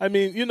 I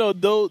mean,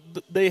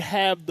 they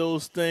have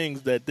those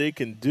things that they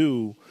can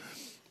do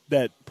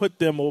that put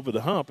them over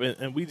the hump,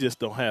 and we just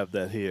don't have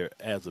that here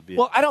as of yet.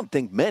 Well, I don't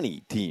think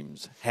many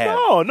teams have.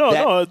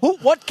 No.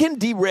 What can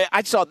derail?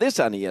 I saw this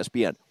on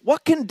ESPN.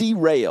 What can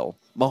derail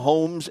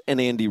Mahomes and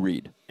Andy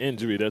Reid?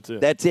 Injury, that's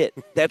it. That's it.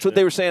 That's what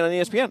they were saying on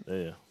ESPN.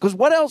 Yeah. Because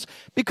what else?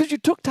 Because you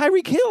took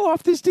Tyreek Hill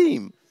off this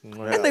team,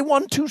 and they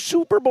won 2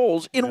 Super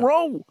Bowls in a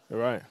row.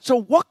 Right.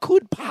 So what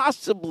could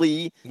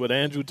possibly with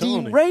Andrew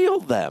Toney derail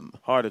them?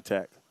 Heart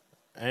attack.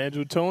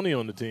 Andrew Toney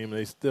on the team, and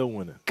they still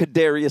winning.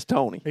 Kadarius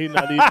Toney. He's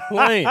not even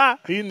playing.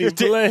 He didn't even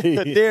play.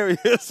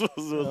 Kadarius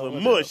was a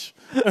mush.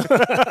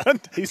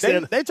 He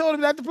said they told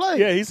him not to play.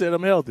 Yeah, he said,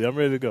 I'm healthy. I'm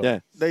ready to go.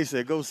 Yeah. They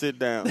said, go sit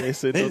down. They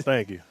said, no,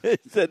 thank you. He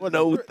said,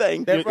 no,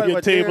 thank you. Your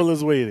table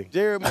is waiting.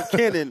 Jared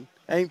McKinnon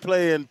ain't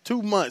playing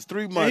 2 months,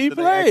 3 months. He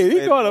played.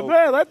 He caught a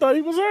pass. I thought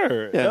he was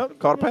hurt. Yeah,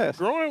 caught a pass.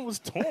 Groin was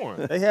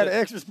torn. They had an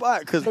extra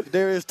spot because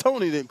Kadarius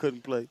Toney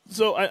couldn't play.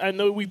 So I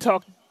know we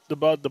talked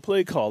about the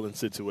play calling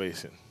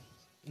situation.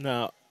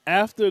 Now,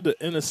 after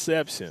the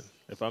interception,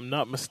 if I'm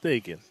not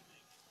mistaken,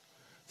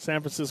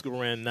 San Francisco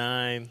ran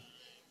 9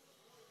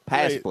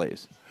 pass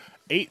plays.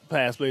 8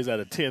 pass plays out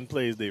of 10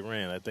 plays they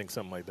ran. I think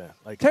something like that.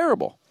 Like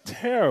terrible,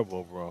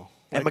 bro.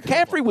 And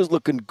McCaffrey was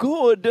looking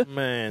good.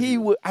 Man, he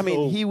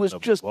was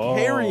just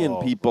carrying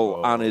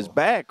people on his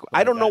back.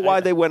 I don't know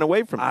why they went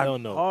away from him. I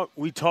don't know.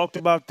 We talked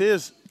about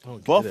this.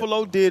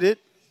 Buffalo did it.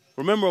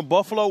 Remember,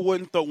 Buffalo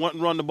wouldn't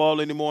run the ball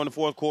anymore in the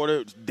fourth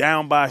quarter. It was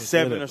down by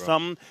 7 or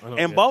something.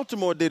 And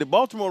Baltimore did it.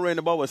 Baltimore ran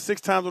the ball with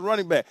 6 times with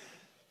running back.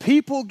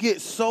 People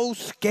get so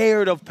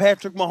scared of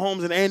Patrick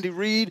Mahomes and Andy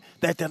Reid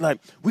that they're like,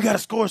 we got to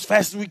score as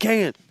fast as we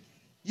can.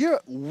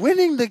 You're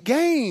winning the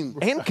game.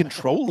 And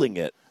controlling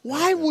it.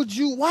 Why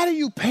do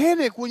you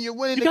panic when you're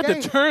winning the game? You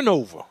got the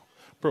turnover.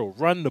 Bro,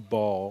 run the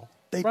ball.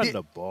 They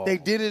They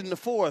did it in the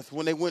fourth.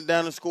 When they went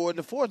down and scored in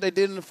the fourth, they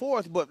did it in the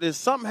fourth. But there's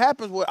something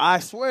happens where I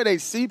swear they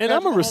see and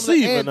I'm a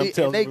receiver, and I'm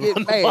telling they get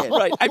mad.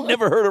 Right. I've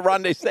never heard of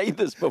Rondé say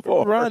this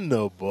before. Run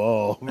the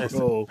ball,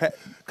 bro.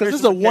 Because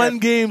it's a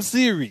one-game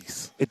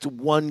series. It's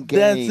one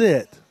game.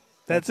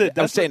 That's it.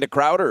 I was saying to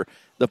Crowder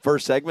the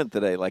first segment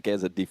today, like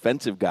as a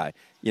defensive guy,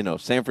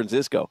 San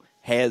Francisco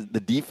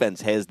the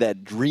defense has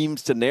that dream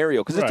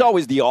scenario because it's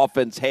always the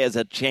offense has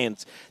a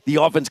chance. The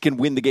offense can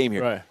win the game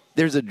here. Right.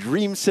 There's a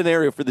dream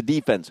scenario for the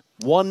defense.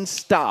 One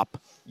stop,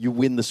 you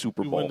win the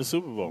Super Bowl.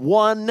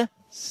 One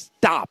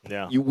stop,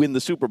 you win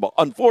the Super Bowl.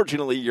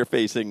 Unfortunately, you're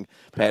facing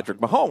Patrick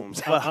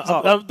Mahomes.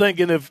 I'm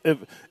thinking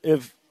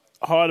if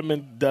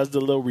Hardeman does the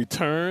little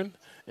return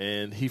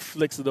and he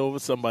flicks it over,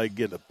 somebody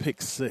get a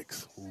pick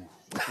 6. Ooh.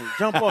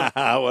 Jump on.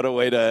 What a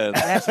way to end.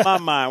 That's my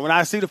mind. When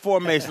I see the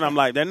formation, I'm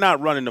like, they're not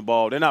running the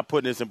ball. They're not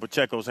putting this in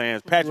Pacheco's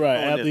hands.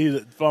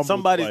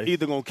 Somebody's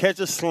either going to catch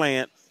a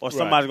slant or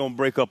somebody's going to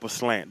break up a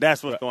slant.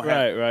 That's what's going to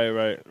happen.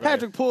 Right.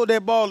 Patrick pulled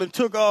that ball and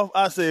took off.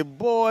 I said,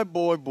 boy,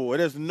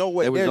 there's no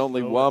way. There was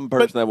only one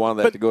person that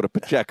wanted that to go to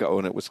Pacheco,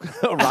 and it was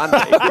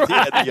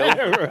Rondé. He had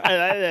the over. I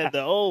had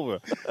the over.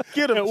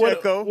 Get him,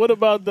 Pacheco. What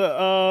about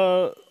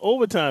the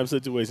overtime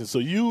situation? So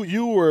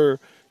you were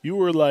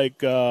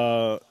like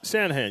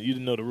Shanahan. You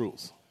didn't know the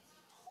rules.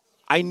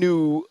 I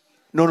knew.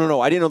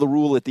 No. I didn't know the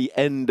rule at the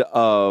end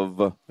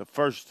of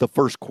the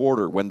first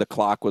quarter when the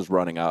clock was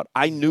running out.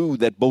 I knew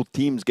that both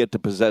teams get to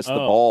possess the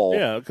ball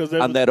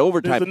on that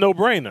overtime. It's a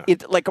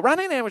no-brainer. Like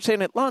Ronnie and I were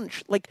saying at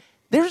lunch, like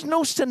there's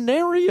no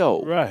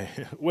scenario. Right.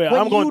 Well,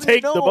 I'm going to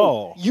take the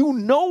ball.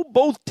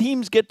 Both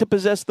teams get to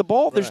possess the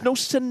ball. There's no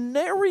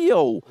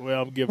scenario.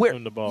 Well, I'm giving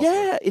him the ball.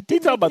 Yeah, it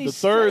didn't talk about make the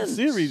third sense.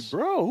 series,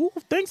 bro. Who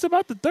thinks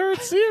about the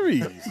third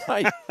series?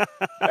 Right.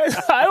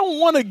 I don't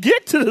want to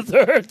get to the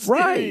third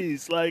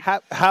series. Like,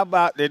 how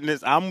about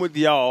this? I'm with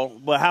y'all,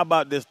 but how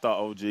about this thought,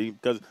 OG?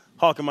 Because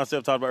Hawk and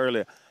myself talked about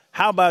earlier.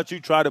 How about you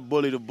try to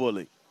bully the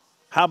bully?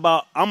 How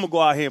about I'm going to go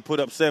out here and put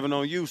up 7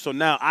 on you, so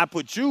now I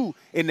put you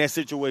in that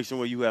situation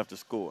where you have to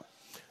score.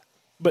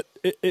 But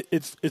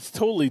it's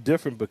totally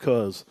different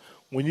because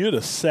when you're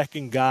the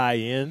second guy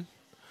in,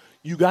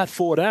 you got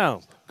 4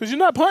 downs because you're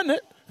not punting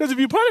it. Because if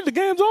you punt it, the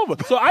game's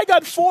over. So I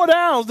got 4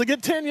 downs to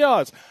get 10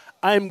 yards.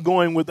 I'm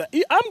going with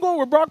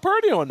Brock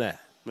Purdy on that.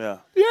 Yeah,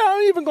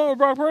 I'm even going with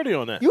Brock Purdy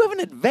on that. You have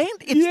an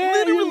advantage. It's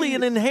literally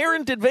an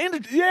inherent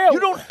advantage. Yeah. You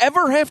don't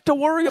ever have to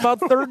worry about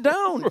third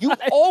down. You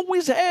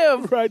always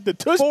have the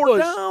tush 4 push.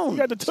 down. You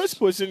got the tush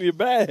push in your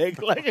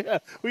bag. Like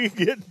we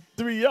can get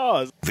 3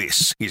 yards.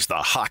 This is the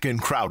Hawk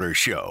and Crowder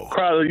Show.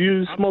 Crowder,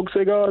 you smoke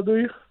cigars, do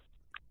you?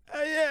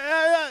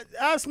 Yeah,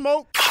 I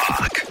smoke.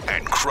 Hawk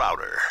and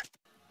Crowder.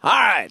 All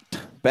right,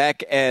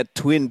 back at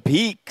Twin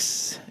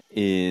Peaks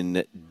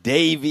in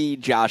Davie.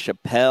 Josh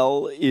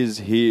Appel is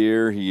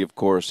here. He, of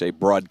course, a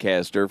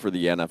broadcaster for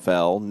the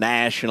NFL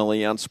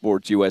nationally on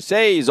Sports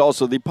USA. He's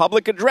also the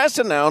public address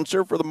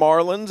announcer for the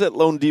Marlins at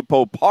Lone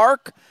Depot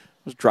Park. I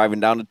was driving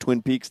down to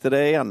Twin Peaks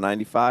today on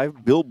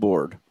 95.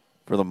 Billboard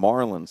for the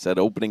Marlins. Said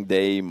opening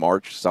day,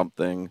 March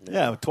something.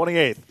 Yeah,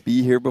 28th.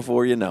 Be here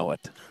before you know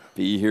it.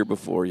 Be here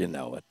before you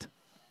know it.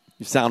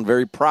 You sound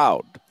very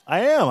proud.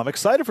 I am. I'm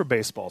excited for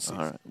baseball season.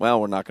 All right. Well,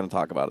 we're not going to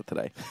talk about it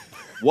today.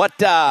 What?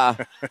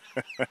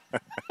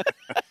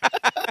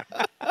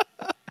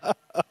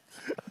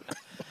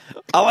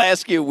 I'll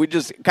ask you. We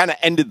just kind of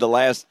ended the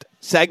last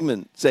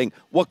segment saying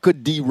what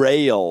could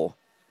derail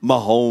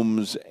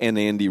Mahomes and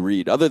Andy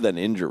Reid other than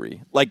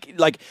injury.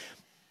 Like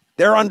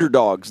they're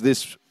underdogs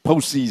this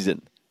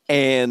postseason,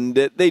 and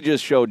they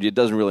just showed you it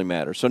doesn't really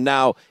matter. So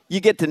now you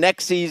get to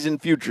next season,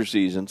 future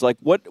seasons. Like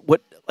what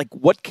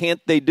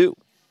can't they do?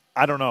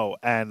 I don't know.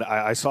 And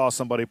I saw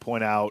somebody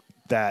point out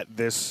that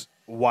this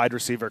wide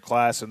receiver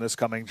class in this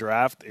coming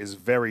draft is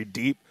very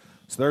deep.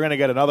 So they're going to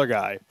get another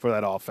guy for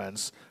that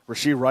offense.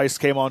 Rashee Rice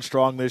came on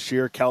strong this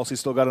year. Kelsey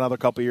still got another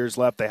couple years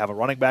left. They have a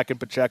running back in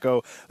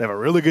Pacheco. They have a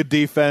really good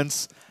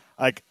defense.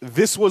 Like,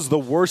 this was the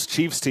worst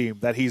Chiefs team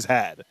that he's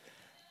had.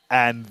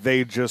 And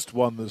they just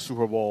won the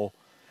Super Bowl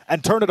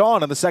and turned it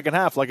on in the second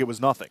half like it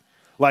was nothing.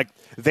 Like,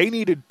 they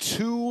needed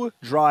 2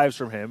 drives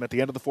from him at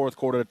the end of the fourth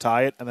quarter to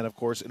tie it, and then, of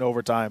course, in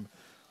overtime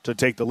to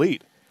take the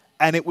lead.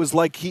 And it was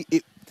like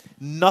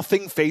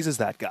nothing phases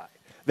that guy.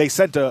 They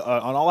sent an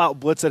all-out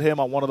blitz at him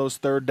on one of those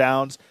third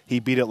downs. He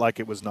beat it like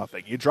it was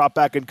nothing. You drop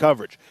back in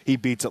coverage. He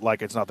beats it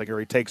like it's nothing, or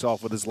he takes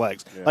off with his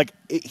legs. Yeah.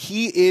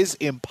 He is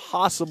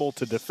impossible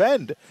to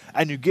defend.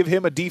 And you give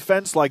him a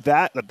defense like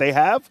that they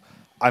have,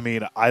 I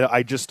mean,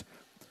 I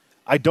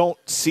don't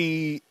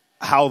see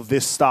how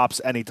this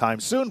stops anytime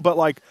soon. But,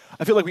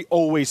 I feel like we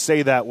always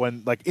say that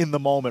when, in the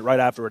moment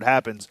right after it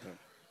happens.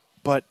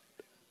 But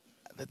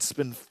it's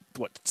been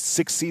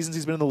 6 seasons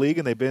he's been in the league,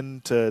 and they've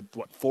been to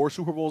 4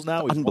 Super Bowls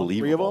now. He's won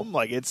 3 of them.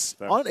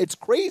 It's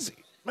crazy.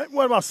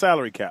 What about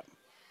salary cap?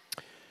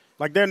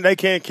 They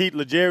can't keep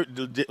but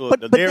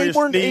they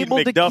weren't able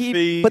McDuffie. To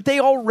keep. But they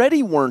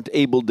already weren't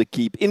able to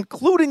keep,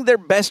 including their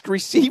best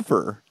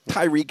receiver,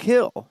 Tyreek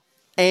Hill,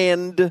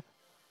 and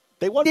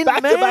they won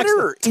back-to-back.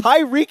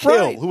 Tyreek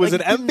Hill, who was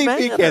an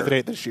MVP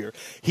candidate this year,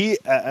 he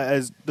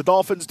as the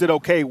Dolphins did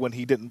okay when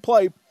he didn't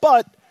play,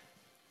 but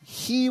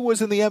he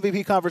was in the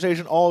MVP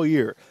conversation all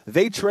year.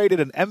 They traded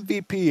an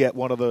MVP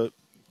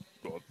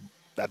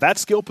at that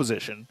skill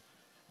position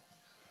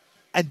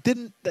and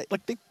didn't they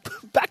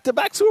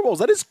back-to-back Super Bowls.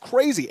 That is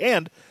crazy.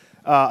 And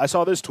I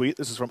saw this tweet.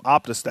 This is from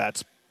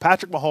OptaStats.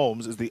 Patrick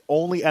Mahomes is the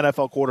only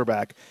NFL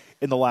quarterback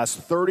in the last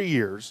 30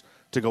 years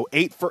to go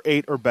 8 for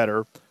 8 or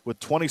better with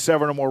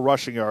 27 or more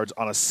rushing yards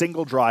on a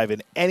single drive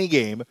in any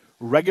game,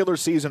 regular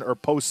season or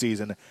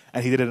postseason,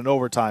 and he did it in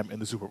overtime in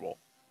the Super Bowl.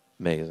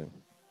 Amazing.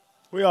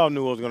 We all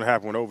knew what was going to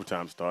happen when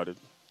overtime started.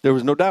 There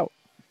was no doubt.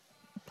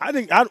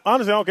 Honestly, I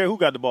don't care who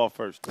got the ball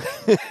first.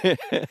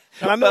 And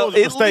I know it was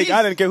a mistake.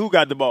 I didn't care who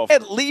got the ball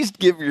first. At least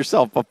give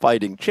yourself a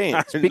fighting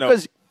chance.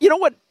 Because, you know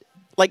what?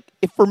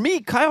 If for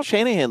me, Kyle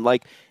Shanahan,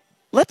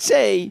 let's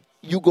say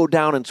you go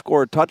down and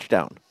score a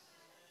touchdown.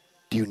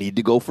 Do you need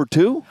to go for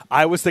 2?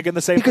 I was thinking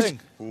the same thing.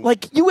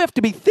 You have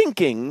to be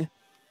thinking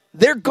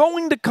they're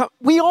going to come.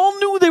 We all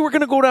knew they were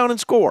going to go down and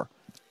score.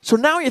 So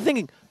now you're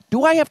thinking,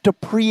 do I have to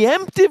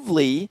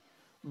preemptively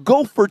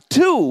go for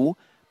 2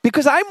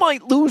 because I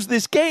might lose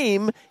this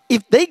game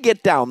if they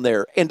get down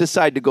there and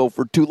decide to go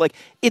for 2.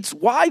 It's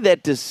why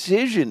that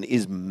decision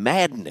is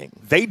maddening.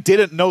 They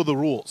didn't know the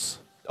rules.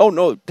 Oh,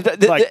 no.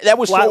 That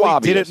was so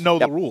obvious. Didn't know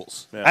the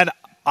rules. Yeah. And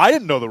I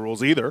didn't know the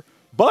rules either.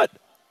 But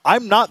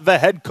I'm not the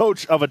head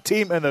coach of a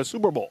team in the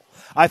Super Bowl.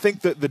 I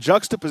think that the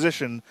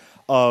juxtaposition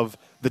of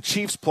the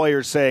Chiefs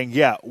players saying,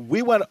 yeah,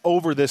 we went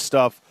over this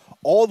stuff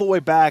all the way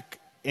back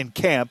in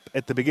camp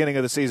at the beginning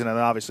of the season, and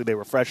obviously they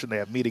were fresh and they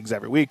have meetings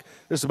every week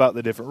just about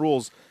the different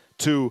rules,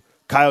 to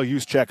Kyle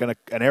Juszczyk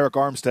and Eric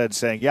Armstead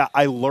saying, yeah,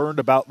 I learned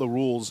about the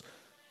rules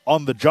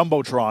on the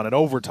Jumbotron in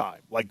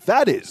overtime.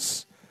 That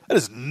is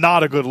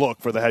not a good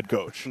look for the head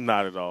coach.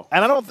 Not at all.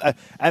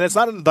 And it's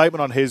not an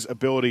indictment on his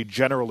ability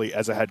generally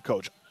as a head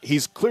coach.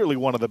 He's clearly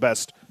one of the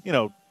best,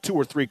 2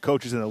 or 3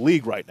 coaches in the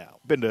league right now.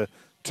 Been to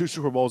 2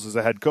 Super Bowls as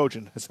a head coach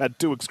and has had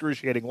 2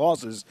 excruciating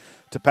losses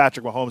to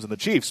Patrick Mahomes and the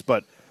Chiefs,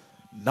 but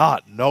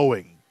not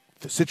knowing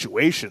the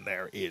situation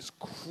there is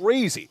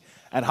crazy.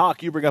 And,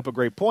 Hawk, you bring up a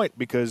great point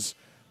because,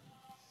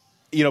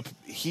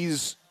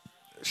 he's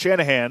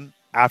Shanahan,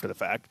 after the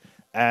fact,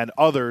 and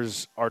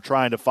others are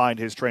trying to find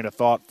his train of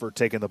thought for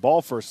taking the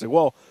ball first. Say,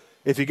 well,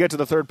 if you get to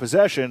the third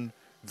possession,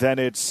 then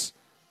it's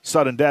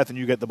sudden death and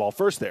you get the ball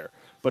first there.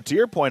 But to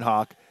your point,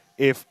 Hawk,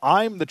 if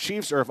I'm the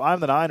Chiefs or if I'm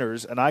the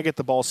Niners and I get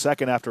the ball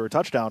second after a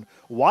touchdown,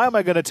 why am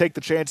I going to take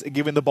the chance of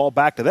giving the ball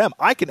back to them?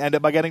 I can end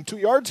up by getting 2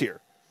 yards here.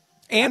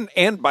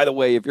 And by the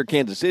way, if you're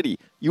Kansas City,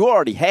 you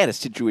already had a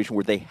situation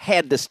where they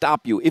had to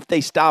stop you. If they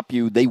stop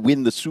you, they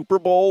win the Super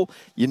Bowl.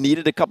 You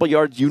needed a couple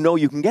yards. You know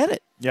you can get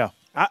it. Yeah.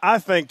 I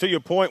think to your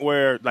point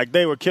where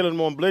they were killing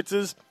them on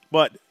blitzes,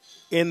 but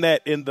in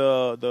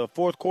the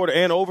fourth quarter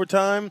and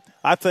overtime,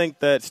 I think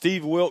that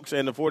Steve Wilks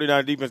and the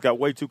 49 defense got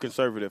way too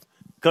conservative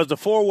because the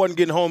 4 wasn't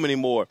getting home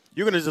anymore.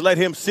 You're going to just let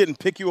him sit and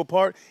pick you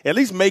apart? At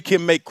least make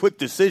him make quick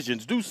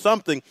decisions. Do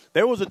something.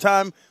 There was a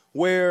time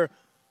where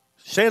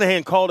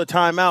Shanahan called a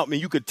timeout. I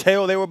mean, you could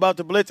tell they were about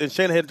to blitz, and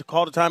Shanahan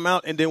called a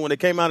timeout. And then when they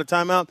came out of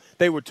timeout,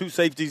 they were 2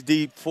 safeties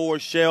deep, 4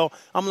 shell.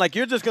 I'm like,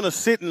 you're just going to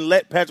sit and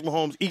let Patrick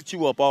Mahomes eat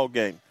you up all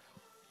game.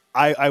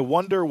 I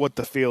wonder what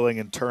the feeling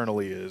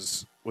internally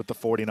is with the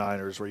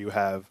 49ers, where you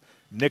have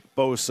Nick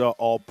Bosa,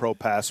 all-pro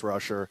pass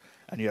rusher,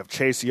 and you have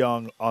Chase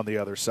Young on the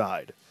other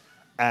side.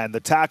 And the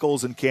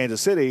tackles in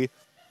Kansas City,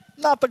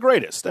 not the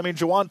greatest. I mean,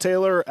 Jawan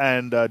Taylor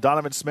and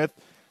Donovan Smith,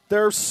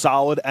 they're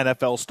solid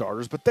NFL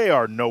starters, but they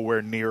are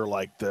nowhere near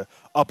like the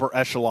upper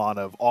echelon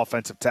of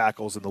offensive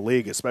tackles in the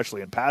league,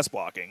 especially in pass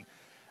blocking.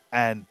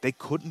 And they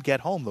couldn't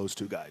get home, those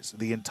 2 guys,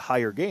 the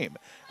entire game.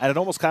 And it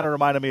almost kind of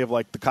reminded me of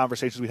like the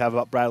conversations we have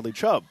about Bradley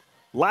Chubb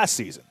last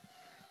season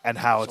and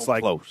how it's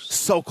like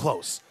so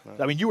close.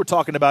 I mean, you were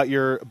talking about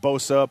your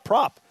Bosa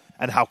prop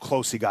and how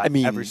close he got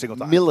every single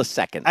time.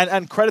 Millisecond.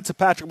 And credit to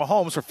Patrick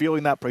Mahomes for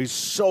feeling that. He's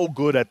so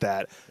good at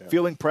that,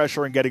 feeling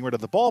pressure and getting rid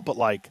of the ball. But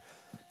like,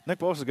 Nick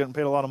Bosa is getting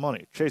paid a lot of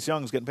money. Chase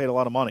Young is getting paid a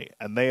lot of money.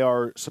 And they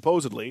are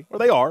supposedly, or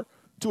they are,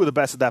 2 of the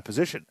best at that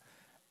position.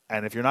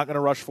 And if you're not going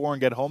to rush 4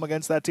 and get home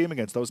against that team,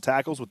 against those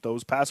tackles with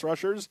those pass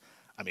rushers,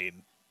 I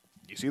mean,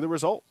 you see the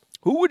result.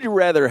 Who would you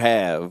rather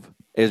have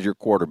as your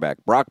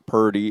quarterback, Brock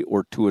Purdy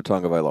or Tua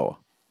Tagovailoa?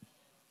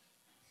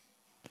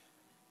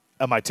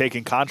 Am I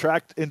taking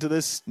contract into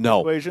this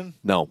equation?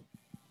 No.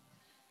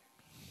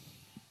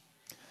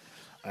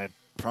 I'd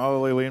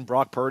probably lean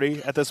Brock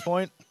Purdy at this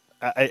point.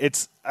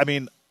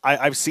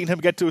 I've seen him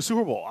get to a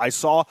Super Bowl. I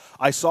saw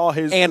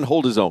his and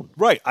hold his own.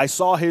 Right. I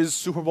saw his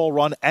Super Bowl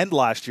run end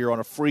last year on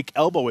a freak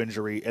elbow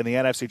injury in the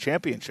NFC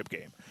Championship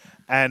game,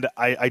 and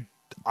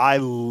I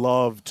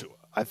love Tua.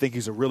 I think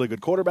he's a really good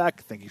quarterback.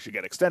 I think he should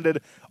get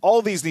extended.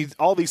 All these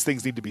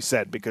things need to be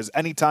said, because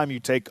anytime you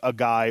take a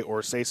guy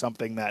or say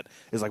something that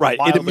is like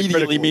it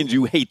immediately means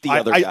you hate the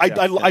other guy.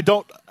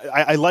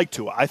 I like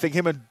Tua. I think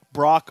him and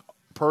Brock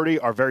Purdy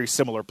are very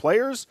similar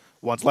players.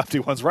 One's lefty,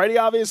 one's righty,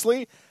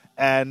 obviously,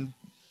 and.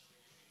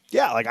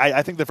 Yeah,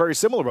 I think they're very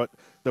similar, but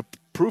the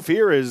proof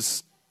here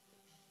is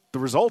the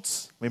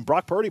results. I mean,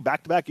 Brock Purdy,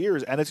 back-to-back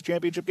years, and it's a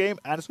championship game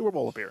and a Super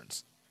Bowl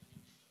appearance.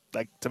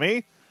 Like, to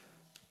me,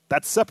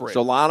 that's separated.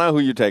 So, Lana, who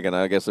you taking?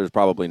 I guess there's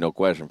probably no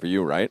question for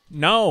you, right?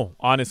 No,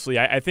 honestly.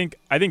 I think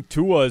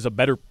Tua is a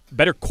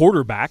better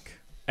quarterback,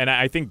 and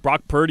I think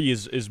Brock Purdy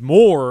is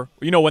more,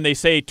 when they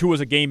say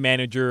Tua's a game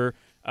manager,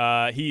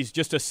 he's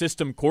just a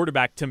system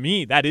quarterback. To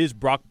me, that is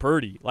Brock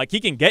Purdy. Like, he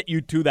can get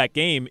you to that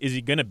game. Is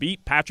he going to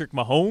beat Patrick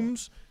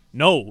Mahomes?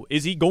 No.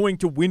 Is he going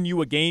to win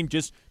you a game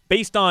just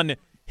based on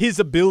his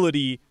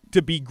ability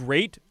to be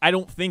great? I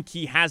don't think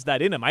he has that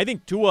in him. I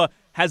think Tua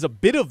has a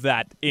bit of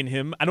that in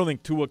him. I don't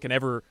think Tua can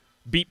ever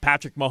beat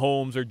Patrick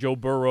Mahomes or Joe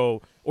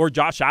Burrow or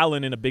Josh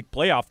Allen in a big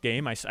playoff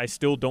game. I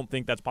still don't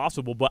think that's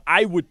possible. But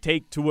I would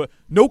take Tua,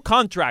 no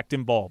contract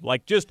involved,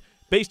 like just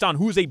based on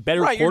who's a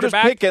better quarterback. You're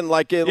just picking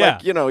like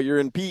you're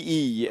in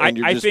PE and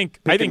you're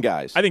picking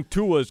guys. I think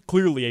Tua is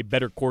clearly a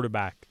better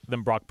quarterback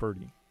than Brock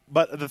Purdy.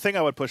 But the thing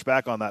I would push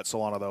back on that,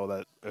 Solana,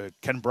 though, that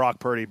can Brock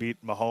Purdy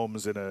beat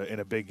Mahomes in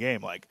a big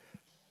game? Like,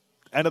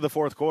 end of the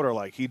fourth quarter,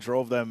 like, he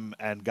drove them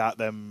and got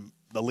them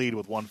the lead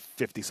with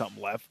 150-something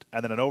left,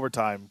 and then in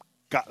overtime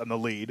got them the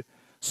lead.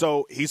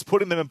 So he's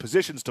putting them in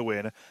positions to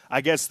win.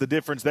 I guess the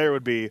difference there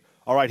would be,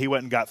 all right, he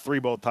went and got 3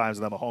 both times,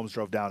 and then Mahomes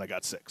drove down and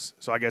got 6.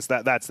 So I guess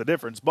that's the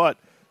difference. But,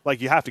 like,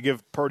 you have to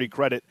give Purdy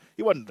credit.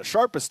 He wasn't the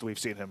sharpest we've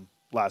seen him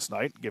last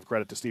night. Give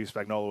credit to Steve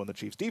Spagnuolo and the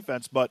Chiefs'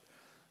 defense. But,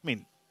 I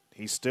mean,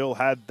 he still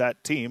had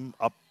that team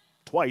up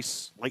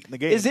twice late in the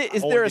game. Is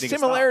there a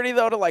similarity,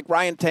 though, to like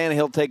Ryan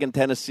Tannehill taking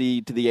Tennessee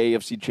to the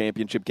AFC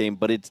Championship game,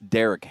 but it's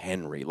Derrick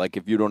Henry? Like,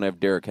 if you don't have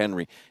Derrick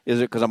Henry, is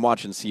it because I'm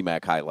watching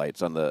CMAC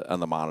highlights on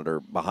the monitor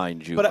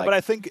behind you? But I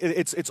think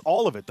it's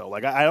all of it, though.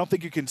 Like, I don't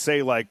think you can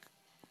say, like,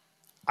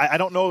 I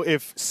don't know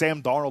if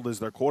Sam Darnold is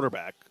their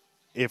quarterback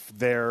if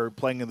they're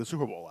playing in the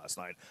Super Bowl last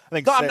night.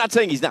 I'm not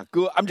saying he's not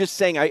good. I'm just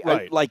saying,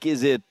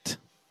 is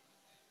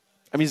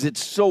it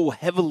so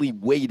heavily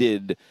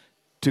weighted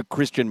to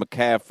Christian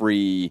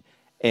McCaffrey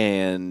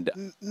and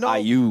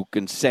Ayuk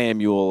and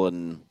Samuel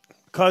and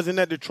because in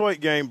that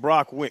Detroit game,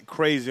 Brock went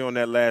crazy on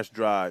that last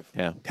drive.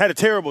 Yeah, had a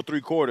terrible 3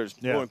 quarters,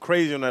 going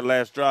crazy on that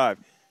last drive.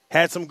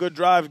 Had some good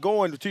drives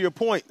going. To your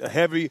point,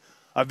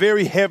 a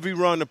very heavy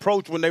run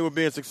approach when they were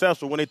being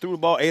successful. When they threw the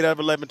ball 8 out of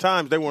 11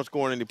 times, they weren't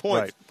scoring any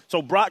points. Right.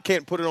 So Brock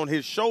can't put it on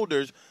his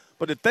shoulders.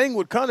 But the thing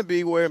would kind of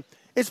be where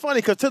it's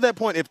funny because to that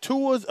point, if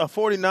Tua's a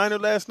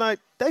 49er last night,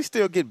 they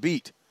still get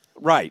beat.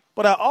 Right.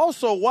 But I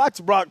also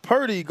watched Brock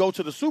Purdy go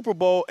to the Super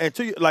Bowl, and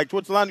like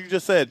what Solana, you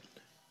just said,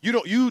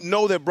 you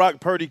know that Brock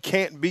Purdy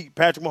can't beat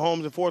Patrick Mahomes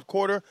in the fourth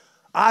quarter.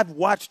 I've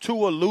watched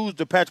Tua lose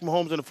to Patrick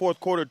Mahomes in the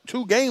fourth quarter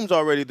 2 games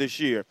already this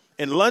year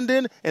in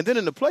London and then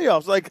in the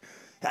playoffs. Like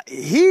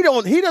he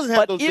doesn't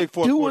have those big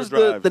fourth quarter drives. But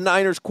if Tua was the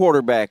Niners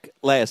quarterback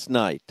last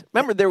night,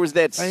 remember there was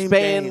that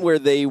span where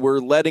they were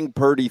letting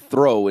Purdy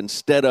throw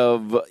instead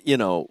of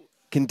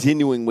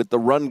continuing with the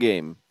run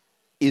game.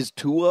 Is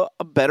Tua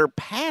a better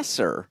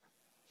passer?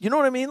 You know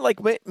what I mean? Like,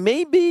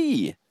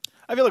 maybe.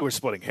 I feel like we're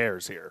splitting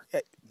hairs here.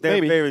 They're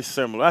very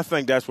similar. I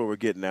think that's what we're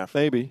getting at.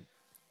 Maybe.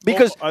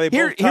 Because Are they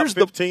both top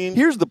 15?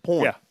 here's the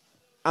point. Yeah.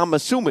 I'm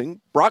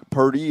assuming Brock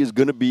Purdy is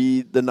going to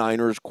be the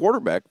Niners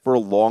quarterback for a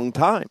long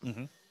time.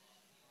 Mm-hmm.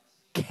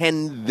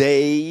 Can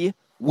they,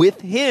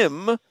 with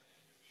him,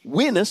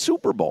 win a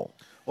Super Bowl?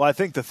 Well, I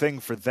think the thing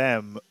for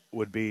them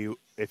would be,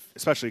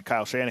 especially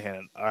Kyle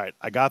Shanahan, all right,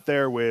 I got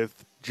there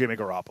with Jimmy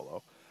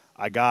Garoppolo.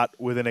 I got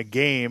within a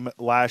game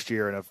last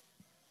year in a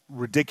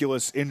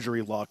ridiculous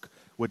injury luck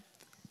with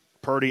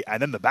Purdy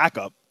and then the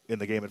backup in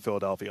the game in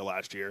Philadelphia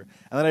last year.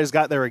 And then I just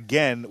got there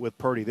again with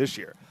Purdy this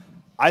year.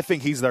 I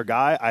think he's their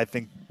guy. I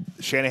think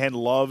Shanahan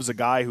loves a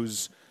guy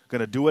who's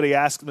going to do what he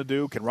asks him to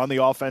do, can run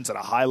the offense at a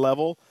high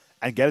level,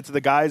 and get it to the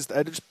guys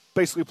that just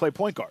basically play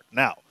point guard.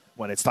 Now,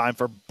 when it's time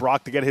for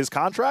Brock to get his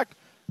contract,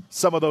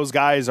 some of those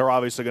guys are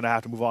obviously going to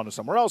have to move on to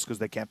somewhere else because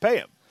they can't pay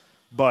him.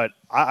 But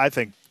I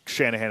think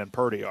Shanahan and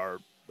Purdy are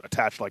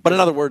attached like. But in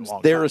other words,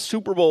 they're a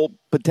Super Bowl,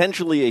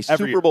 potentially a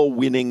Super Bowl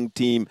winning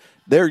team.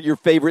 They're your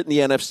favorite in the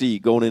NFC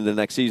going into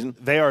next season.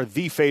 They are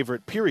the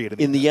favorite, period.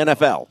 In the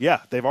NFL.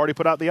 Yeah, they've already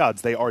put out the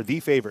odds. They are the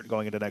favorite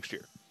going into next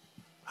year.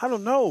 I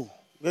don't know.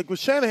 Like with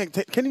Shanahan,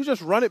 can you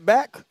just run it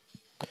back?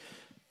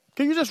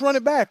 Can you just run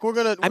it back? They're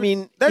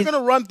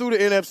gonna run through the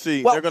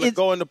NFC. Well, they're gonna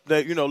go into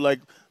like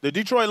the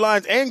Detroit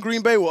Lions and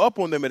Green Bay were up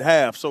on them at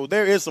half. So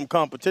there is some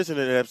competition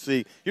in the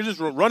NFC. You just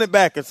run it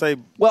back and say,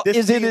 well, this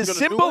is it as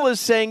simple as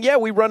saying, yeah,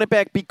 we run it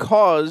back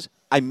because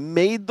I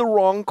made the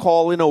wrong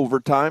call in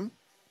overtime.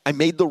 I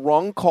made the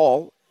wrong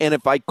call, and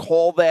if I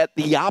call that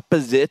the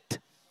opposite,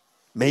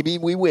 maybe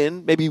we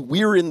win. Maybe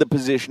we're in the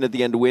position at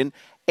the end to win,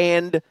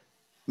 and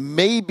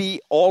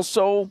maybe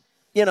also,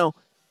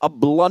 a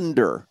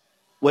blunder.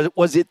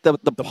 Was it the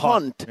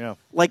punt? Yeah.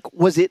 Like,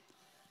 was it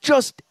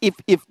just if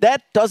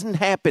that doesn't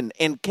happen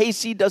and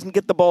KC doesn't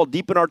get the ball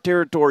deep in our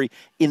territory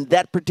in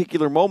that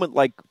particular moment,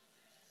 like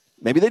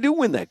maybe they do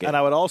win that game. And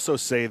I would also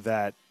say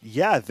that,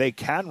 yeah, they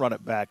can run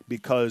it back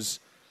because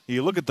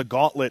you look at the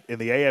gauntlet in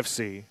the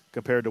AFC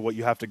compared to what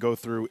you have to go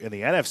through in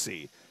the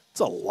NFC.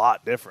 It's a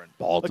lot different.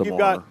 Baltimore.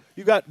 Like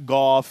you got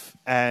Goff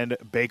and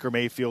Baker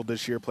Mayfield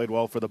this year played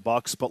well for the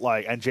Bucs, but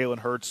and Jalen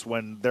Hurts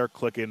when they're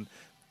clicking,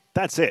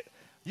 that's it.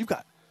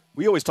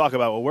 We always talk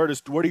about, well, where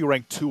do you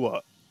rank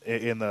Tua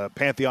in the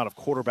pantheon of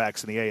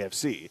quarterbacks in the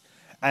AFC?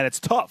 And it's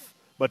tough.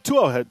 But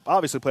Tua had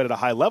obviously played at a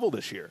high level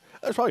this year.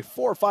 There's probably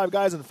 4 or 5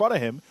 guys in front of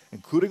him,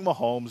 including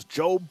Mahomes,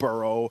 Joe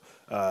Burrow,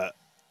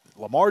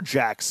 Lamar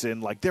Jackson.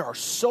 Like, there are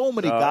so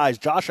many guys,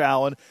 Josh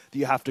Allen, that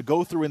you have to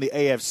go through in the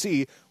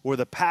AFC where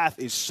the path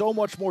is so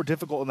much more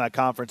difficult in that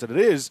conference than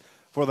it is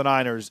for the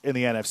Niners in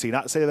the NFC.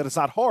 Not to say that it's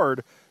not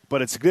hard,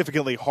 but it's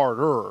significantly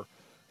harder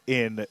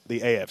in the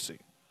AFC.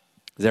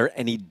 Is there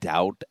any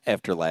doubt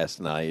after last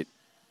night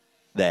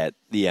that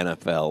the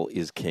NFL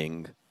is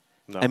king?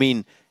 No. I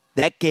mean,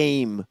 that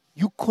game,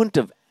 you couldn't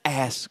have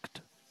asked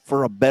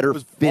for a better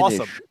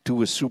finish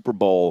to a Super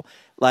Bowl.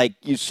 Like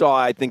you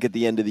saw, I think at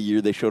the end of the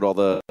year, they showed all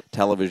the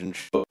television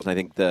shows. And I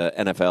think the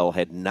NFL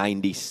had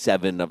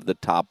 97 of the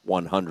top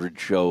 100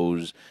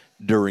 shows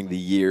during the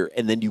year.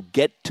 And then you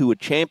get to a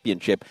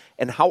championship.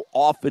 And how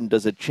often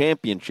does a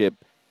championship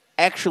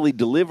actually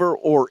deliver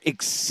or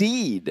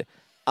exceed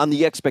on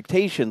the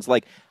expectations?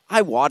 Like,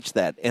 I watched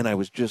that, and I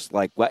was just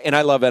like, well, and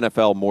I love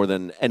NFL more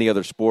than any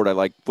other sport. I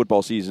like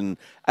football season.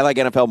 I like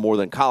NFL more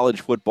than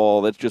college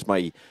football. That's just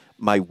my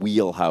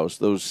wheelhouse,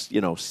 those,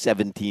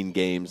 17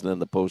 games and then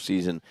the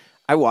postseason.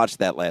 I watched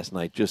that last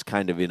night just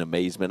kind of in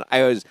amazement.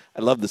 I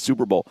love the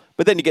Super Bowl.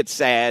 But then you get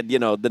sad,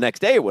 the next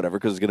day or whatever,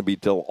 because it's going to be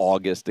till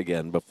August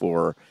again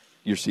before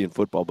you're seeing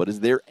football. But is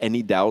there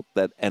any doubt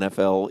that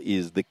NFL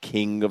is the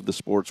king of the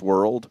sports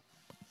world?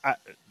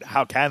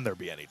 How can there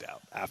be any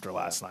doubt after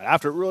last night?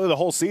 After really the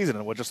whole season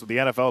and with just the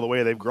NFL, the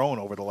way they've grown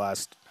over the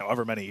last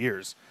however many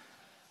years.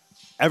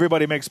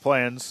 Everybody makes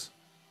plans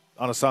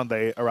on a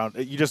Sunday around.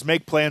 You just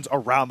make plans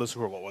around the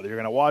Super Bowl. Whether you're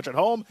going to watch at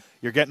home,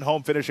 you're getting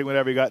home, finishing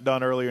whatever you got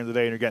done earlier in the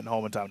day, and you're getting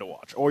home in time to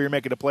watch. Or you're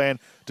making a plan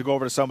to go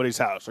over to somebody's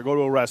house or go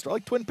to a restaurant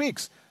like Twin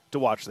Peaks to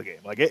watch the game.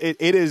 Like it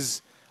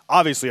is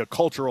obviously a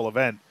cultural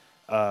event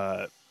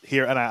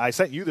here. And I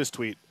sent you this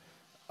tweet,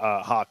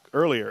 Hawk,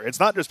 earlier. It's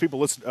not just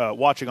people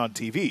watching on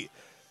TV.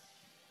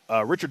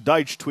 Richard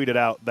Deitch tweeted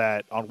out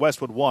that on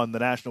Westwood One, the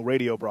national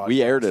radio broadcast,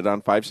 we aired it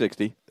on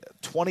 560.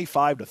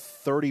 25 to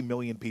 30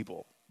 million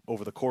people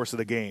over the course of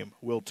the game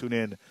will tune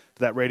in to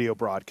that radio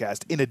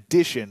broadcast, in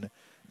addition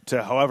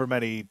to however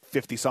many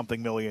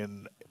 50-something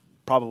million,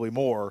 probably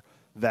more,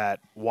 that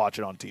watch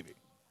it on TV.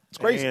 It's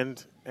crazy.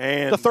 And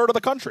a third of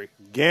the country.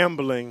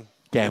 Gambling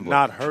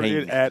not hurt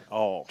it at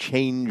all.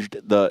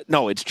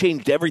 It's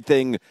changed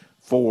everything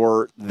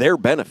for their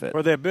benefit.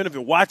 For their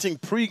benefit. Watching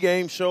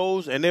pregame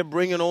shows, and they're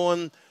bringing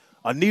on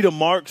Anita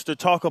Marks to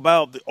talk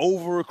about the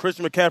over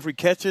Christian McCaffrey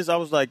catches. I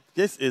was like,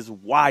 this is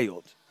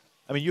wild.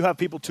 I mean, you have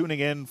people tuning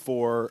in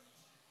for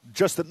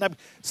just the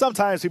 –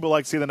 sometimes people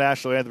like to see the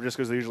national anthem just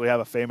because they usually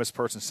have a famous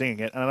person singing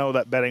it. And I know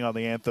that betting on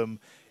the anthem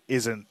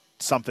isn't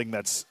something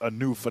that's a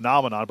new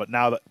phenomenon, but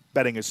now that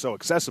betting is so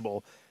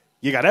accessible,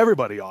 you got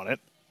everybody on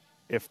it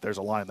if there's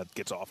a line that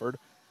gets offered.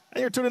 And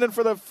you're tuning in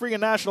for the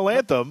freaking national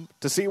anthem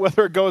to see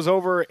whether it goes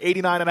over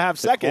 89.5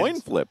 seconds. Coin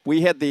flip.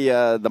 We had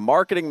the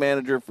marketing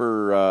manager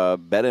for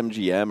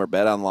BetMGM or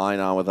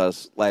BetOnline on with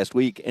us last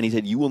week, and he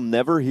said you will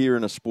never hear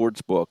in a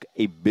sports book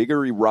a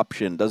bigger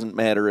eruption. Doesn't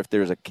matter if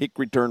there's a kick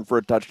return for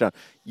a touchdown.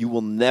 You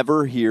will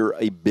never hear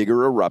a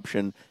bigger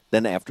eruption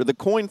than after the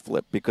coin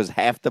flip, because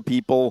half the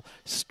people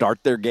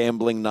start their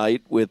gambling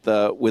night with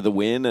a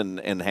win,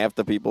 and half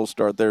the people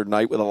start their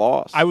night with a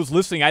loss. I was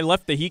listening. I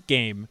left the Heat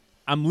game.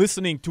 I'm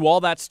listening to all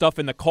that stuff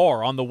in the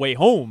car on the way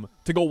home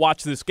to go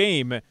watch this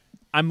game.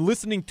 I'm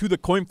listening to the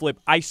coin flip.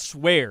 I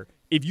swear,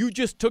 if you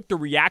just took the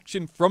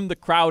reaction from the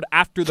crowd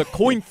after the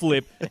coin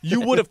flip,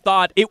 you would have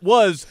thought it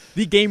was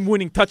the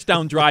game-winning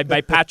touchdown drive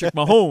by Patrick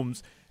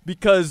Mahomes,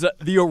 because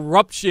the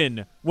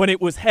eruption when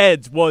it was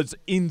heads was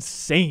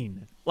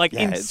insane.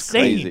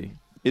 Insane.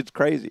 It's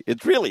crazy.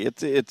 It's really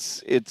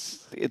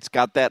it's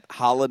got that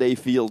holiday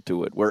feel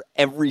to it where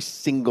every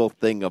single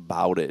thing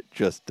about it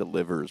just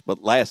delivers.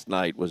 But last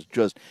night was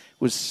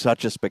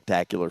such a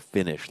spectacular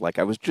finish. Like,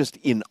 I was just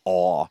in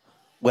awe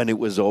when it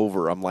was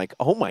over. I'm like,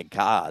 oh my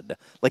God.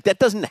 Like, that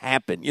doesn't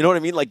happen. You know what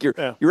I mean? Like,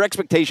 your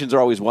expectations are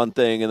always one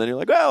thing, and then you're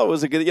like, well, it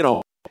was a good,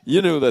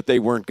 you knew that they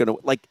weren't going to,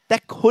 like,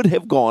 that could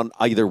have gone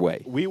either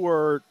way. We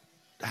were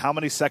how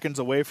many seconds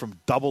away from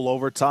double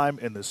overtime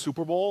in the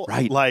Super Bowl?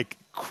 Right. Like,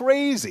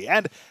 crazy.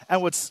 And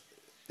what's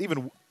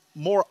even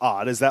more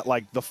odd is that,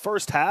 like, the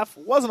first half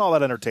wasn't all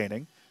that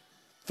entertaining.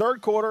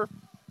 Third quarter,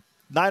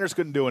 Niners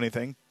couldn't do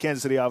anything.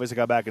 Kansas City obviously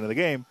got back into the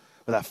game.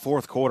 But that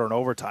fourth quarter and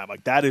overtime,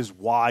 like, that is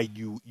why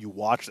you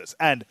watch this.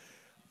 And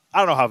I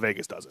don't know how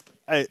Vegas does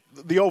it.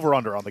 The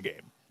over-under on the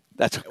game.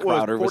 That's what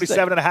Crowder was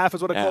saying. 47.5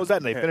 is what it closed at,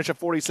 and they finish at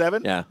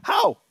 47? Yeah.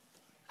 How?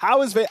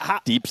 How is Vegas?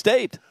 Deep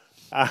state.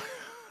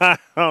 I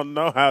don't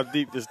know how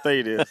deep the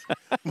state is,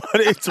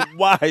 but it's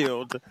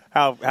wild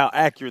how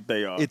accurate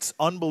they are. It's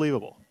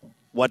unbelievable.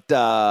 What?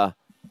 Well,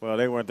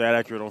 they weren't that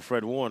accurate on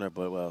Fred Warner,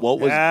 but what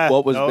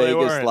was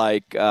Vegas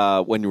like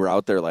when you were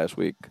out there last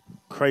week?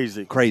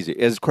 Crazy.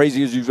 As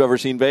crazy as you've ever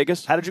seen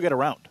Vegas. How did you get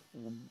around?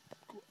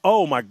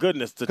 Oh my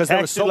goodness! The taxi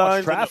there was so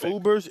lines much and traffic. the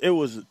Ubers. It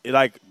was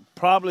like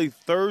probably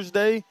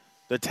Thursday.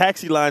 The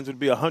taxi lines would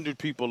be 100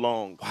 people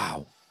long.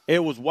 Wow.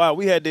 It was wild.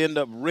 We had to end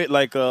up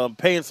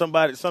paying some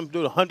dude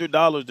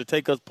 $100 to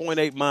take us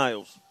 0.8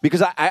 miles.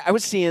 Because I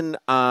was seeing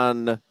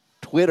on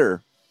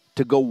Twitter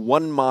to go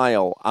 1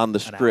 mile on the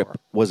strip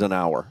was an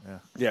hour. Yeah.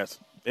 Yes,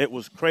 it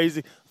was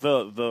crazy.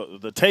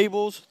 The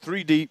tables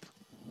 3 deep.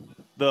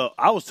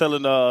 I was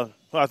telling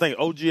I think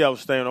OG I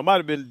was staying on, might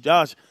have been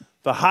Josh.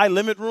 The high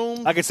limit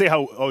room. I can see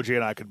how OG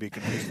and I could be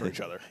confused for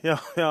each other. Yeah,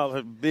 y'all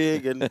are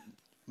big and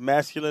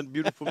masculine,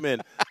 beautiful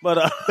men.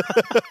 But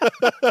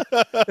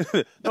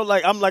no,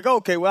 like I'm like,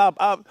 okay, well,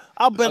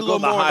 I'll bet a little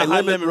more in the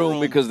high limit room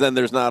because then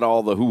there's not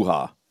all the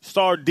hoo-ha.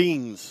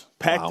 Sardines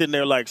packed in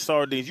there like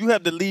sardines. You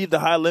have to leave the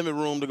high limit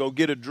room to go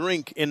get a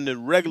drink in the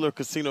regular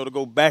casino to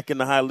go back in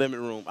the high limit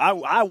room.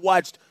 I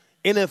watched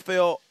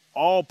NFL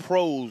All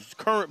Pros,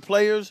 current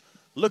players,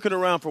 looking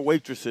around for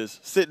waitresses,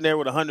 sitting there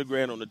with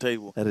 $100,000 on the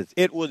table.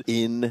 It was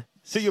insane.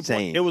 To your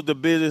point, it was the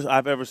busiest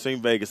I've ever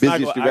seen Vegas.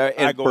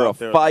 I go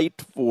for a fight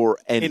for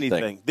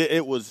anything.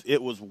 It was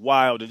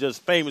wild. And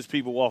just famous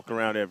people walking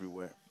around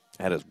everywhere.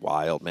 That is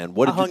wild, man.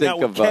 What did you think I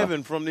hung out with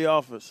Kevin from The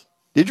Office.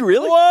 Did you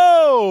really?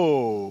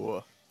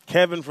 Whoa!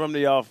 Kevin from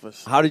The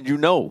Office. How did you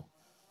know?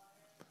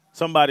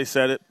 Somebody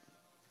said it.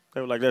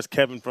 They were like, that's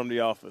Kevin from The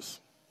Office.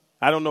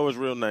 I don't know his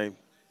real name.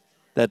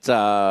 That's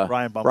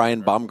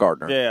Brian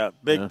Baumgartner. Yeah,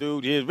 big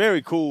dude. He is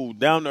very cool,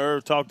 down to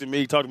earth. Talked to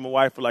me, talked to my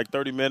wife for like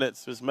 30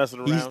 minutes, just messing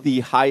around. He's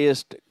the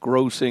highest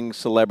grossing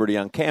celebrity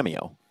on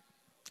Cameo.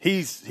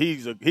 He's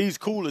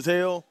cool as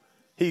hell.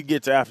 He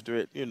gets after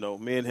it. You know,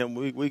 me and him,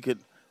 we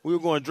were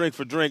going drink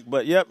for drink,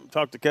 but yep,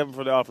 talked to Kevin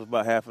from The Office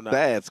about half an hour.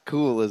 That's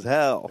cool as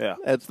hell. Yeah.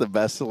 That's the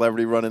best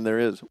celebrity running there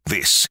is.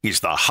 This is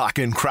the Hawk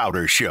and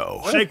Crowder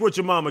Show. Shake what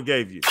your mama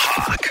gave you.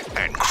 Hawk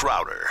and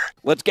Crowder.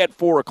 Let's get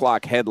 4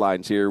 o'clock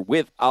headlines here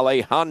with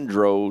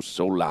Alejandro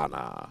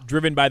Solana.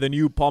 Driven by the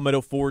new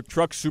Palmetto Ford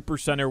Truck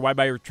Supercenter. Why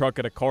buy your truck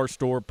at a car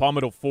store?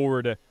 Palmetto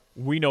Ford,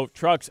 we know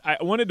trucks. I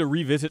wanted to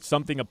revisit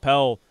something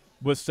Appel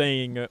was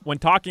saying when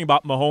talking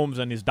about Mahomes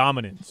and his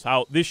dominance.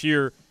 How this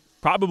year,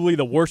 probably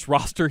the worst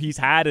roster he's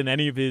had in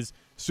any of his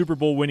Super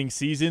Bowl winning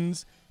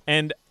seasons.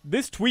 And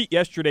this tweet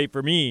yesterday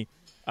for me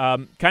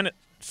kind of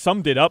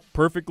summed it up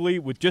perfectly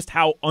with just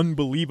how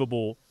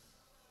unbelievable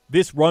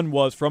this run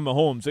was from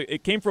Mahomes.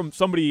 It came from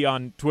somebody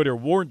on Twitter,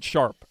 Warren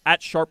Sharp,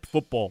 at Sharp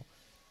Football.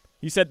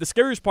 He said, the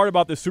scariest part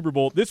about this Super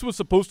Bowl, this was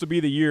supposed to be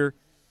the year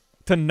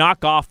to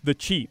knock off the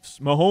Chiefs.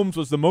 Mahomes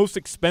was the most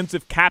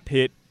expensive cap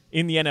hit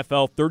in the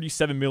NFL,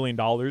 $37 million.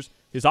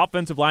 His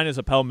offensive line, as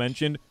Appel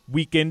mentioned,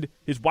 weakened.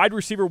 His wide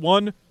receiver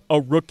one,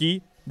 a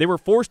rookie. They were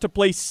forced to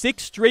play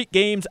 6 straight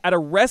games at a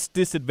rest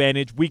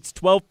disadvantage, weeks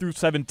 12 through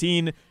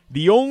 17.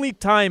 The only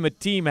time a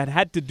team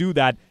had to do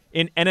that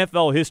in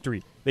NFL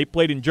history. They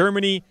played in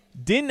Germany,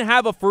 didn't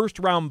have a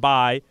first-round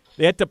bye.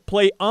 They had to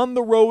play on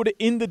the road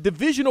in the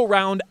divisional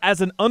round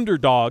as an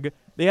underdog.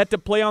 They had to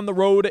play on the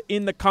road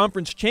in the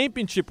conference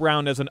championship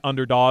round as an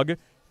underdog.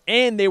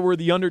 and they were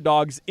the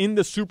underdogs in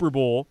the Super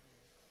Bowl.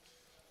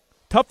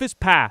 Toughest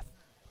path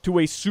to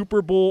a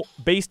Super Bowl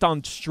based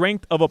on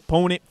strength of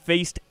opponent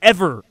faced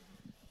ever,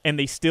 and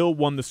they still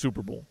won the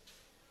Super Bowl.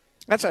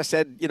 That's what I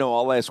said,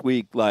 all last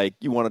week, like,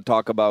 you want to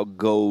talk about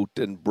GOAT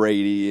and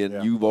Brady,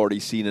 and you've already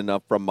seen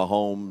enough from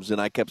Mahomes.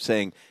 And I kept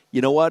saying,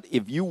 you know what?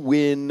 If you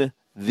win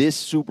this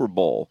Super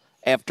Bowl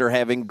after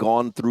having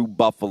gone through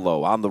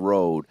Buffalo on the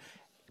road,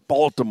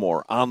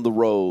 Baltimore on the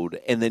road,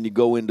 and then you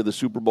go into the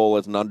Super Bowl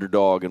as an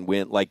underdog and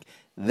win, like,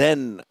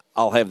 then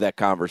I'll have that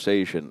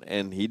conversation.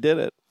 And he did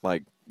it.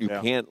 Like, you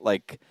can't,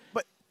 like,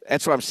 but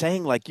that's what I'm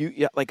saying. Like,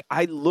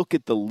 I look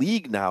at the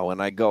league now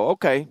and I go,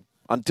 okay,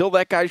 until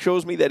that guy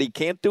shows me that he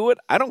can't do it,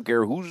 I don't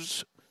care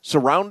who's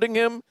surrounding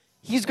him.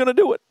 He's going to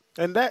do it.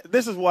 And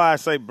this is why I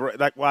say,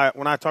 why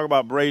when I talk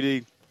about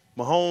Brady,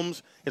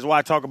 Mahomes, is why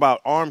I talk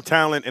about arm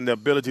talent and the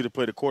ability to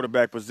play the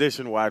quarterback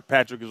position, why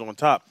Patrick is on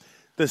top.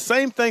 The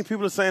same thing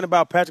people are saying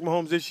about Patrick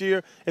Mahomes this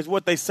year is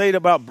what they say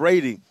about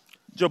Brady.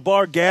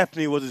 Jabbar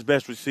Gaffney was his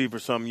best receiver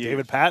some years.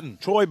 David Patton.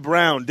 Troy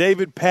Brown,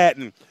 David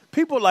Patton.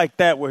 People like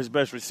that were his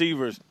best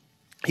receivers.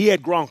 He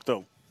had Gronk,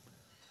 though.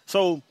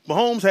 So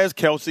Mahomes has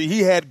Kelsey. He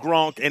had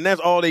Gronk, and that's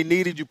all they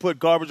needed. You put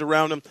garbage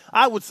around him.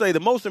 I would say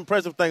the most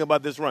impressive thing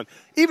about this run,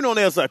 even on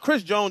the other side,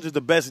 Chris Jones is the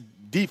best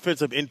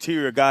defensive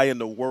interior guy in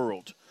the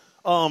world.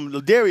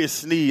 Darius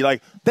Sneed,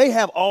 like, they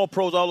have all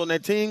pros all on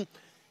that team.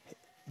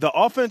 The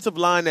offensive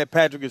line that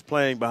Patrick is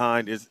playing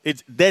behind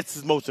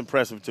that's most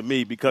impressive to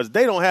me because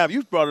they don't have,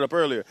 you brought it up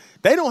earlier,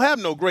 they don't have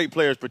no great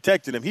players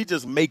protecting him. He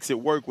just makes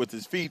it work with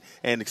his feet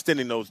and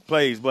extending those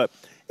plays. But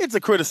it's a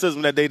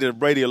criticism that they did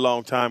Brady a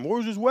long time.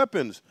 Where's his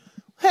weapons?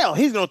 Hell,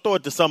 he's going to throw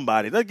it to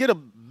somebody. Let's get a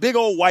big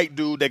old white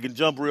dude that can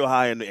jump real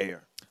high in the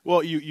air.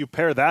 Well, you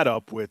pair that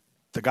up with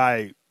the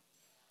guy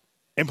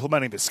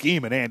implementing the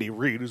scheme in Andy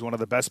Reid, who's one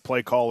of the best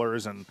play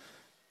callers and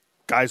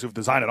guys who've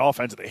designed an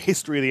offense in the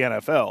history of the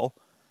NFL.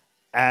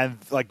 And,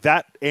 like,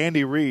 that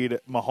Andy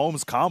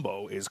Reid-Mahomes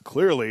combo is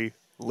clearly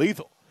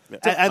lethal.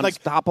 And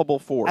unstoppable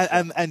force.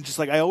 And just,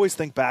 like, I always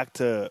think back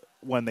to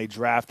when they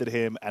drafted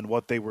him and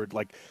what they were,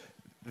 like,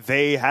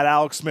 they had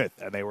Alex Smith,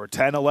 and they were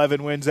 10,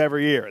 11 wins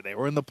every year. They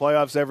were in the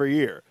playoffs every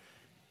year.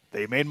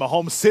 They made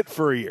Mahomes sit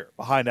for a year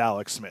behind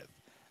Alex Smith.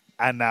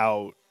 And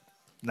now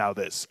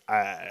this.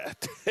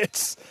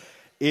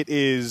 It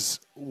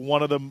is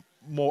one of the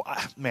more,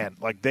 man,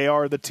 like, they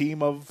are the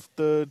team of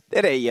the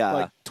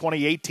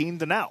 2018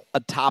 to now. A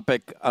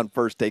topic on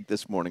First Take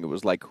this morning, it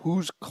was like,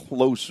 who's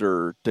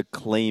closer to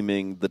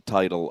claiming the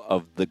title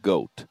of the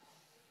GOAT?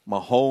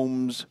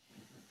 Mahomes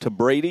to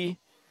Brady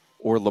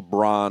or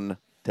LeBron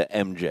to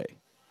MJ?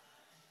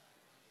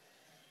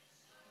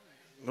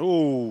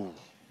 Ooh.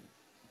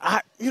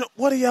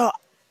 What are y'all?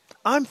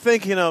 I'm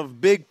thinking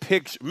of big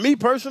picture. Me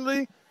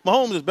personally,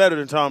 Mahomes is better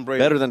than Tom Brady.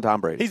 Better than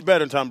Tom Brady. He's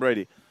better than Tom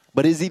Brady.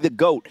 But is he the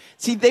GOAT?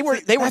 See, they were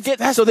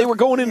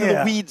going into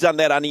the weeds on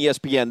that on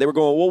ESPN. They were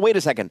going, well, wait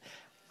a second.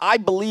 I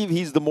believe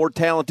he's the more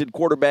talented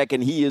quarterback,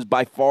 and he is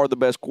by far the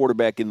best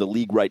quarterback in the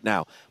league right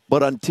now.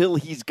 But until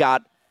he's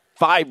got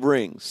 5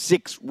 rings,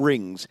 6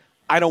 rings,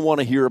 I don't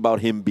want to hear about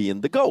him being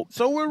the GOAT.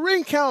 So we're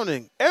ring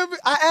counting. I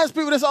ask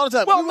people this all the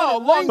time. Well, no,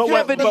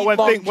 longevity. But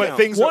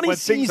when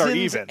things are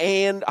even.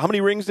 And how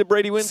many rings did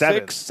Brady win?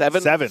 7. 6?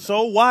 7? 7.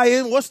 So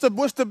what's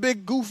the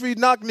big goofy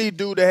knock-knee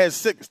dude that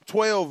has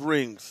 12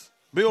 rings?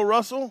 Bill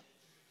Russell?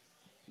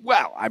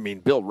 Well, I mean,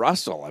 Bill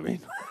Russell,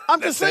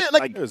 I'm just saying,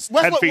 like, he was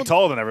 10 feet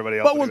taller than everybody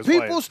else. But when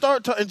people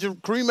start and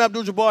Kareem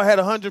Abdul-Jabbar had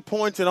 100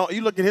 points, and all,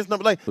 you look at his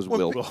number, like, it was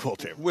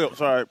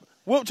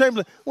Wilt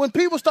Chamberlain. When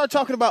people start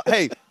talking about,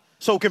 hey,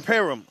 so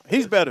compare him,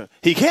 he's better.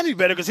 He can be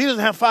better because he doesn't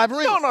have 5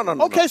 rings.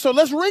 No. Okay, so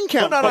let's ring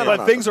count.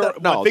 When things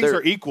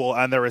are equal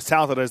and they're as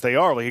talented as they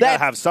are, like, you got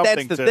to have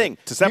something to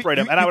separate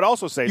them. And I would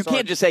also say, you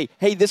can't just say,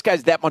 hey, this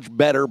guy's that much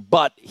better,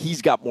 but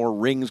he's got more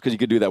rings, because you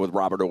could do that with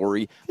Robert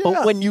Horry. Yeah.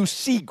 But when you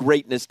see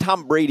greatness,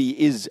 Tom Brady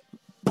is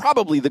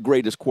probably the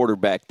greatest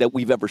quarterback that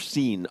we've ever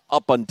seen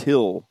up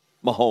until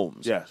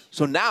Mahomes. Yes.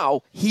 So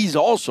now he's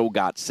also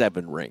got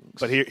 7 rings.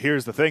 But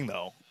here's the thing,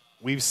 though.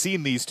 We've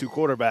seen these two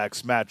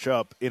quarterbacks match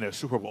up in a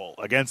Super Bowl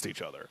against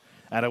each other.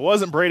 And it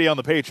wasn't Brady on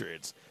the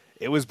Patriots.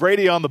 It was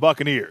Brady on the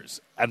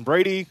Buccaneers. And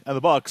Brady and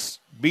the Bucs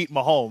beat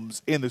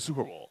Mahomes in the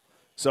Super Bowl.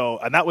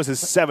 And that was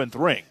his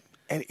 7th ring.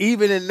 And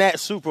even in that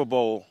Super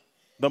Bowl,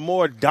 the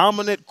more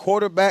dominant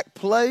quarterback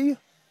play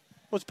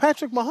was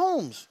Patrick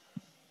Mahomes.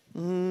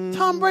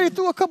 Tom Brady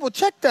threw a couple of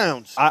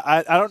checkdowns.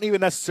 I don't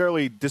even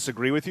necessarily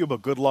disagree with you,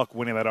 but good luck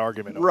winning that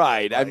argument.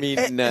 Right. I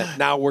mean,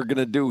 now we're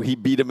going to he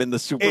beat him in the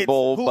Super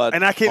Bowl, but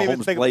and I can't Mahomes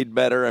even think played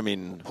better.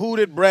 Who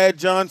did Brad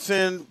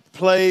Johnson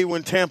play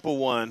when Tampa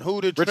won?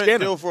 Who did Trent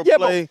Dilfer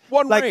play?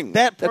 But one ring.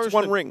 That's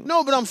 1 ring.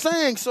 No, but I'm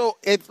saying, so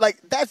it's like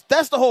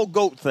that's the whole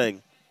GOAT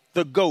thing,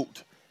 the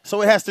GOAT.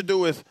 So it has to do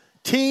with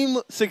team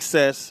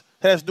success.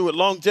 It has to do with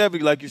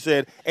longevity, like you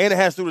said, and it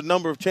has to do with the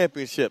number of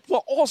championships.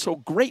 Well, also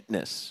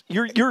greatness.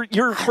 You're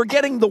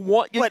forgetting the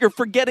one. You're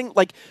forgetting,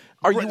 like,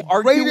 are you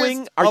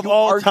arguing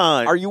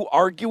time? Are you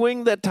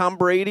arguing that Tom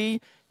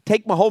Brady,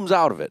 take Mahomes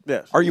out of it?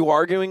 Yes. Are you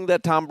arguing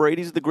that Tom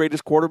Brady's the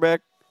greatest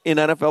quarterback in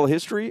NFL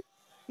history?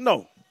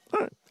 No.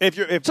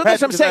 If So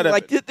that's what I'm saying.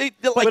 Like,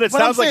 but it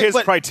sounds like his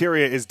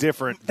criteria is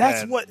different.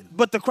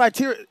 But the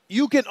criteria,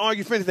 you can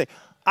argue for anything.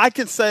 I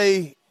can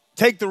say,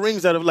 take the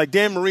rings out of like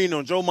Dan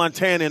Marino, Joe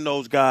Montana, and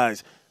those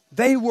guys.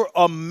 They were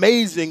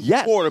amazing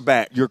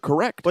quarterbacks. You're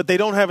correct. But they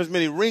don't have as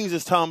many rings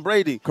as Tom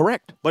Brady.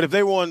 Correct. But if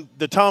they were on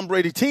the Tom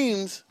Brady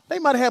teams, they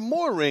might have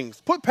more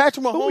rings. Put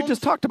Patrick Mahomes. But we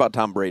just talked about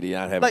Tom Brady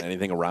not having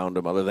anything around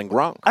him other than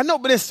Gronk. I know,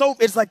 but it's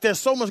like there's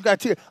so much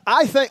criteria.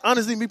 I think,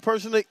 honestly, me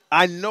personally,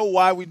 I know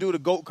why we do the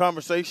GOAT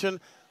conversation,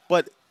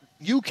 but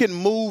you can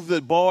move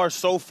the bar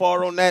so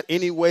far on that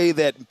any way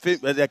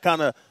that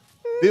kind of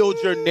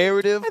builds your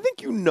narrative. I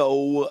think you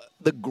know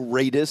the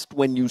greatest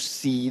when you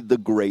see the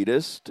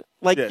greatest.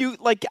 I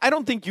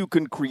don't think you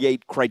can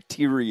create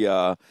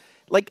criteria.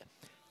 Like,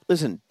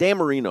 listen, Dan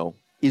Marino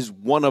is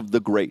one of the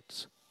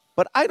greats.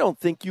 But I don't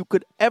think you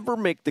could ever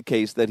make the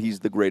case that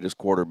he's the greatest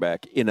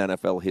quarterback in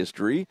NFL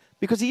history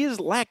because he is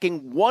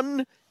lacking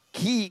one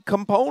key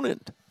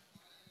component,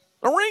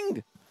 a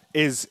ring.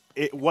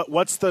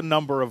 What's the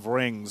number of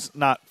rings?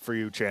 Not for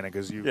you, Channing,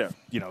 because you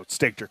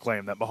staked your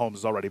claim that Mahomes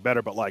is already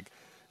better. But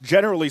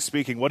generally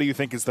speaking, what do you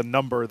think is the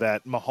number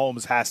that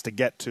Mahomes has to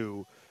get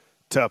to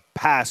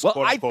pass? Well,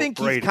 quote, unquote, I think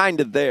Brady? He's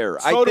kind of there.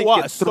 So do I.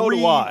 At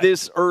three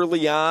this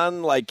early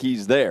on,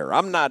 he's there.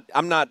 I'm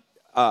not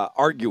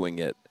arguing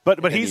it.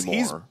 But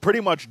he's pretty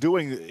much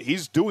doing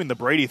the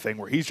Brady thing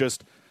where he's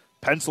just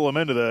pencil him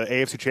into the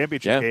AFC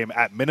Championship game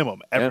at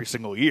minimum every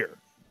single year.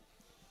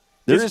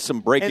 There is some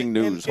breaking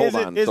news. Hold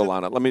on,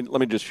 Solana.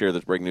 Let me just share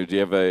this breaking news. Do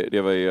you have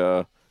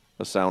a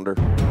sounder?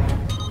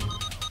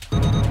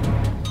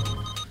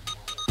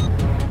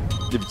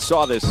 If you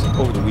saw this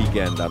over the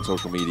weekend on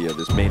social media,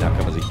 this may not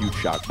come as a huge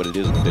shock, but it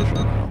is official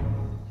now.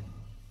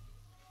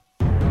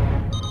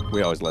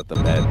 We always let the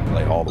bet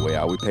play all the way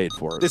out. We paid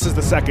for it. This is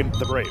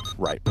the Brave.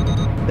 Right.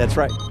 That's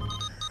right.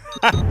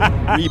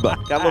 Reba.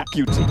 Got a little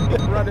cutesy.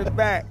 Run it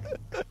back.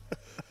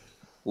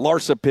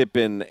 Larsa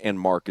Pippen and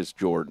Marcus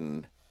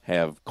Jordan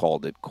have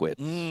called it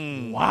quits.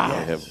 Wow.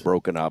 They have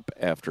broken up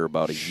after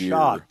about a year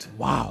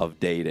of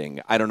dating.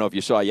 I don't know if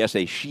you saw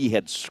yesterday, she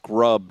had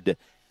scrubbed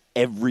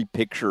every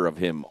picture of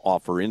him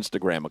off her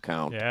Instagram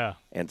account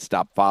and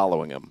stopped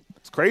following him.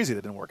 It's crazy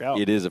that didn't work out.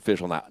 It is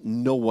official now.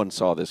 No one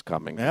saw this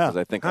coming because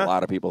I think a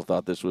lot of people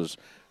thought this was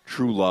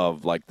true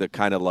love, like the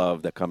kind of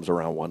love that comes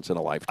around once in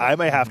a lifetime. I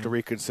may have to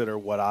reconsider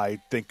what I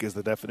think is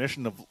the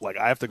definition of,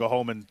 I have to go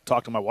home and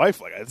talk to my wife.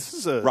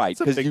 This is right,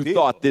 because you deal.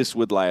 thought this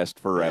would last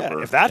forever.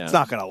 Yeah, if that's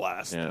not going to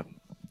last. Yeah.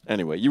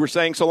 Anyway, you were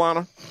saying,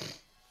 Solana?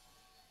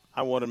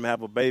 I want him to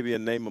have a baby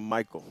and name him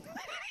Michael.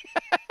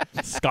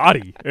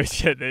 Scotty. They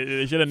should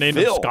have named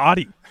him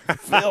Scotty.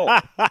 Phil.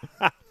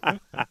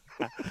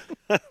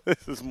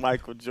 This is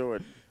Michael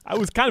Jordan. I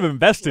was kind of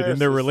invested in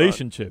their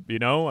relationship,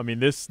 I mean,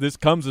 this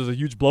comes as a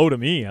huge blow to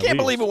me. I can't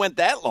believe it went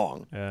that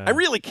long. I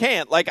really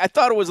can't. I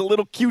thought it was a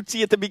little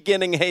cutesy at the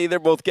beginning. Hey, they're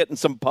both getting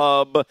some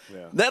pub.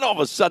 Yeah. Then all of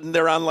a sudden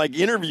they're on,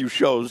 interview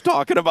shows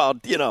talking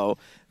about,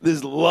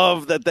 this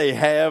love that they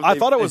have. I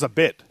thought it was a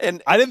bit.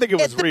 And I didn't think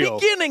it was real.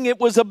 At the beginning, it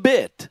was a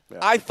bit,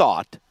 I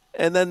thought.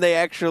 And then they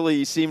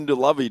actually seemed to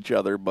love each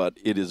other, but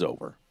it is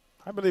over.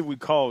 I believe we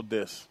called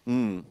this.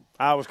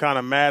 I was kind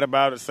of mad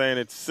about it, saying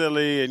it's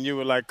silly, and you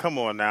were like, "Come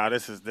on now,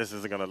 this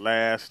isn't going to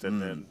last." And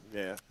then,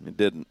 it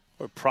didn't.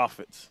 We're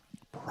prophets.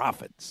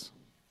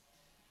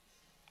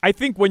 I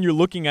think when you're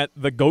looking at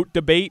the GOAT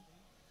debate,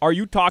 are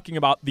you talking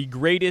about the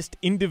greatest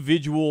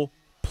individual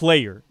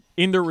player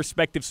in their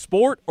respective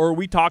sport, or are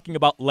we talking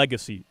about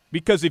legacy?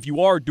 Because if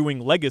you are doing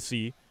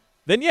legacy,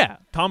 then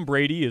Tom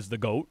Brady is the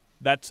GOAT.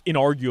 That's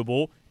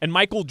inarguable. And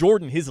Michael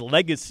Jordan, his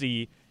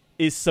legacy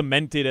is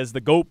cemented as the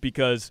GOAT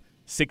because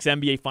 6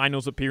 NBA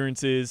Finals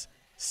appearances,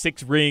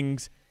 6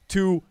 rings,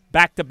 2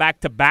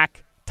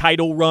 back-to-back-to-back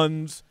title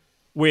runs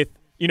with,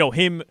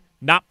 him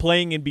not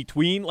playing in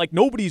between.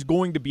 Nobody's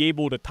going to be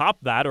able to top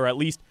that, or at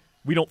least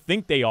we don't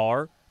think they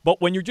are.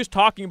 But when you're just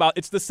talking about,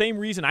 it's the same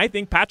reason I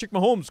think Patrick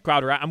Mahomes,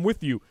 Crowder, I'm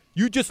with you.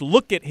 You just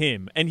look at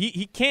him, and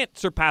he can't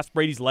surpass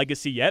Brady's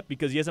legacy yet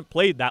because he hasn't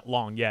played that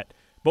long yet.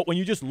 But when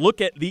you just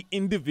look at the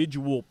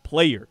individual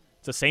player,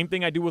 it's the same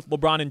thing I do with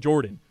LeBron and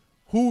Jordan.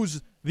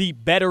 Who's the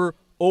better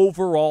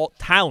overall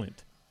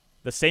talent?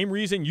 The same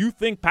reason you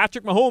think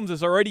Patrick Mahomes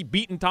has already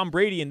beaten Tom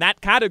Brady in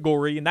that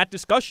category, in that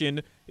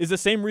discussion, is the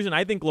same reason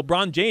I think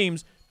LeBron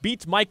James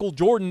beats Michael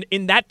Jordan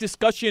in that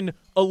discussion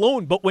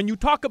alone. But when you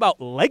talk about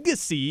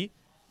legacy,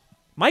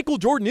 Michael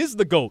Jordan is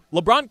the GOAT.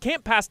 LeBron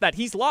can't pass that.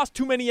 He's lost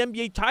too many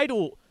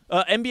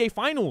NBA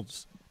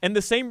Finals. And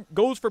the same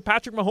goes for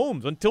Patrick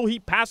Mahomes. Until he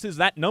passes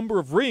that number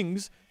of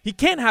rings, he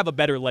can't have a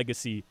better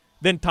legacy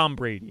than Tom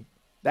Brady.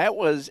 That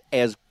was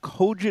as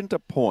cogent a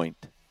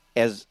point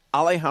as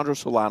Alejandro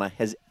Solana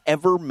has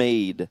ever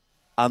made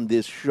on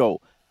this show.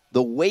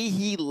 The way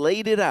he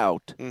laid it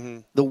out,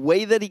 the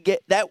way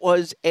that that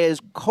was as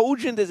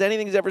cogent as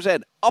anything he's ever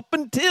said, up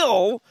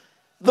until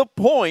the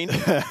point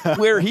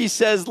where he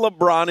says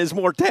LeBron is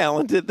more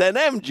talented than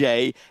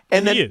MJ,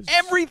 and then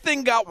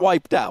everything got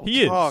wiped out.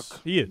 He is.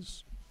 He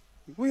is.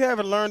 We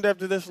haven't learned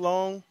after this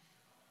long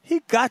He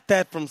got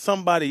that from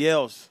somebody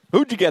else.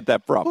 Who'd you get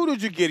that from? Who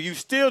did you get? You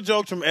still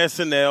jokes from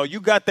SNL.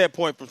 You got that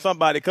point from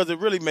somebody because it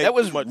really made that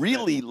was too much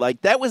really sense.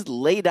 like that was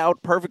laid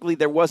out perfectly.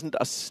 There wasn't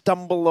a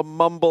stumble, a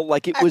mumble.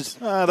 Like it was.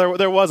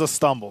 There was a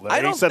stumble there.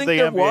 I don't he said think the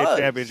there NBA was.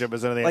 championship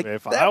is in the Like,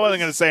 NBA final. I wasn't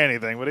going to say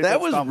anything, but he that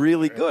said was stumble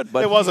really there. good.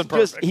 But it wasn't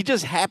perfect. He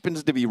just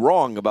happens to be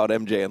wrong about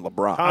MJ and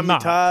LeBron. Tommy I'm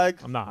not.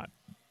 Tiggs. I'm not.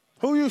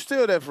 Who you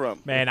steal that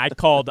from? Man,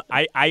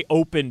 I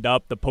opened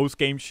up the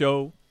post-game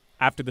show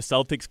after the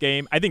Celtics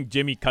game. I think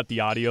Jimmy cut the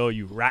audio,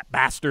 you rat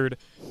bastard.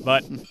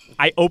 But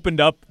I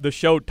opened up the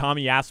show.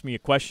 Tommy asked me a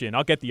question.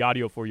 I'll get the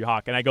audio for you,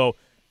 Hawk. And I go,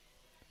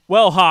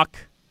 well, Hawk.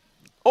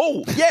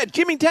 Oh, yeah,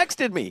 Jimmy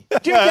texted me.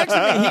 He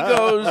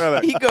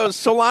goes,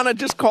 Solana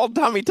just called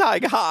Tommy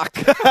Tig Hawk.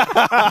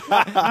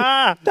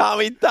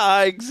 Tommy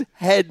Tig's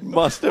head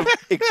must have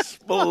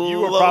exploded. You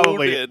were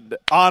probably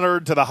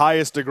honored to the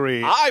highest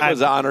degree. I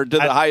was honored to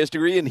the highest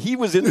degree, and he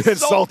was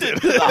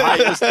insulted to the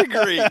highest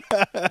degree.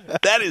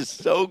 That is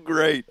so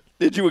great.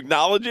 Did you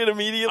acknowledge it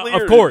immediately?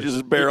 Of or course. Did you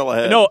just barrel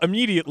ahead? No,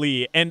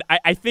 immediately. And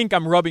I think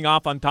I'm rubbing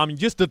off on Tommy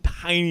just a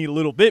tiny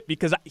little bit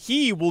because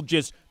he will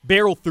just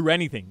barrel through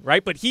anything,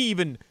 right? But he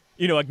even,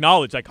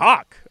 acknowledged, like,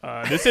 Hawk,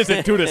 this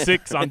isn't 2 to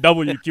 6 on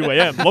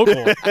WQAM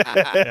local.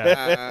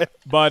 Yeah.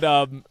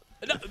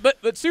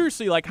 But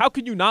seriously, like, how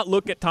can you not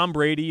look at Tom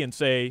Brady and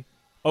say,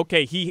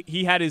 okay,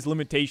 he had his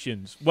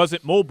limitations,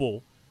 wasn't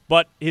mobile,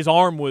 but his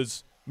arm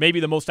was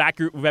maybe the most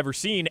accurate we've ever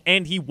seen,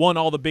 and he won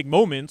all the big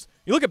moments.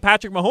 You look at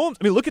Patrick Mahomes.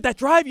 I mean, look at that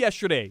drive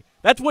yesterday.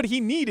 That's what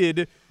he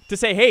needed to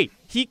say, hey,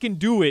 he can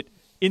do it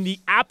in the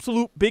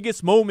absolute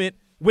biggest moment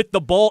with the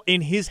ball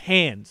in his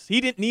hands.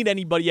 He didn't need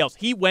anybody else.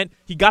 He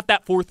got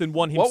that 4th and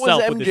 1 himself. What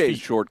was with his MJ's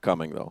feet.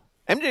 shortcoming, though?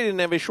 MJ didn't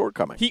have a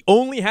shortcoming. He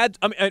only had,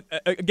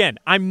 again,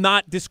 I'm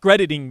not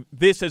discrediting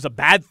this as a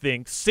bad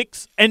thing.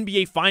 6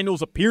 NBA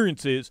Finals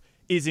appearances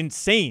is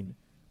insane.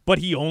 But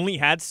he only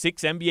had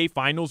 6 NBA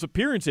Finals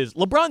appearances.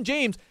 LeBron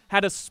James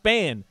had a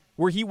span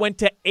where he went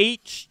to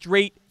 8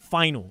 straight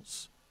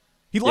finals.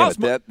 He lost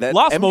most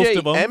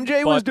of them.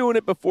 MJ was doing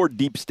it before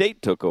Deep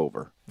State took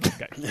over.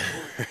 Okay.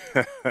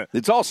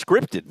 It's all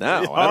scripted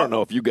now. I don't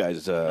know if you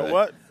guys.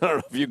 What? I don't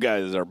know if you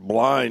guys are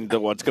blind to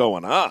what's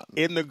going on.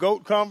 In the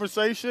GOAT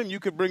conversation,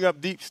 you could bring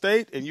up Deep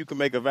State and you can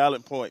make a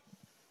valid point.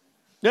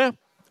 Yeah,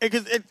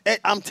 Because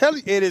I'm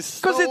telling you, it is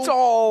so it's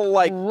all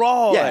like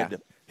broad. Yeah.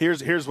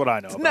 Here's what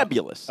I know. It's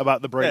nebulous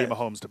about the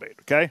Brady-Mahomes debate,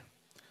 okay?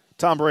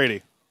 Tom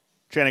Brady,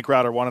 Channing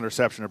Crowder, 1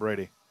 interception of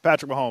Brady.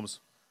 Patrick Mahomes,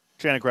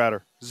 Channing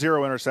Crowder,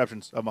 0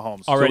 interceptions of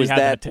Mahomes. Already So had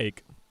that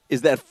take.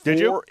 Is that Did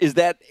you? Is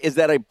that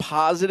a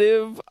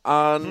positive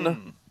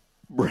on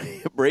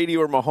Brady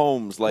or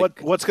Mahomes? Like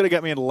What's going to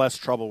get me in less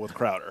trouble with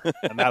Crowder?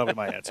 And that'll be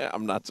my answer.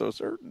 I'm not so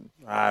certain.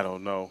 I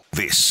don't know.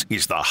 This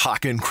is the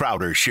Hawk and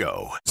Crowder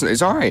Show.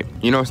 It's all right.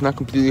 It's not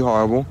completely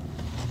horrible.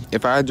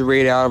 If I had to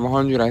rate it out of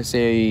 100, I'd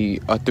say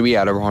a 3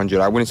 out of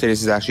 100. I wouldn't say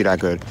this is actually that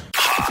good.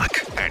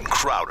 Hawk and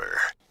Crowder.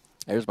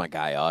 There's my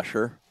guy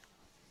Usher.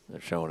 They're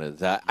showing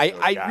it.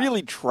 I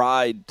really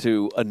tried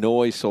to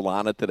annoy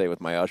Solana today with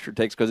my Usher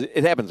takes because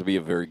it happens to be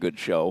a very good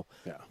show.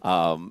 Yeah.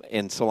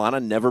 And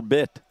Solana never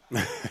bit.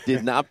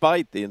 Did not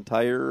bite the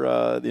entire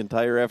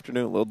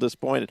afternoon. A little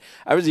disappointed.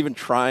 I was even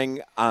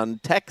trying on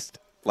text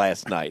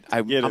last night.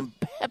 I'm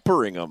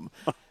peppering him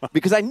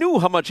because I knew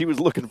how much he was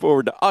looking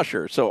forward to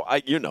Usher. So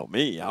you know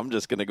me, I'm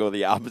just going to go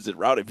the opposite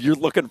route. If you're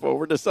looking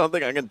forward to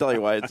something, I can tell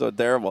you why it's so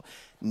terrible.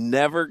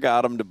 Never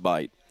got him to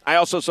bite. I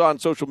also saw on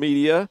social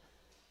media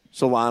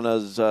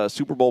Solana's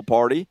Super Bowl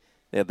party.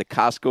 They had the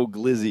Costco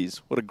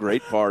Glizzies. What a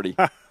great party.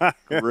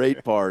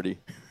 Great party.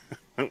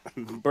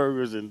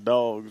 Burgers and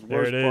dogs. There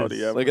Worst it is.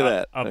 party ever. Look at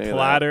that. A Look at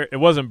platter. It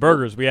wasn't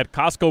burgers. We had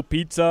Costco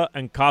pizza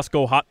and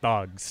Costco hot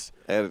dogs.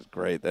 That is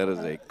great. That is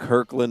a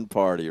Kirkland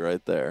party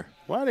right there.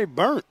 Why are they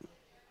burnt?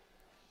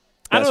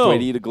 I don't Best know. way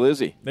to eat a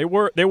glizzy. They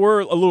were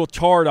a little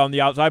charred on the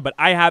outside, but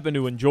I happen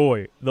to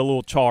enjoy the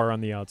little char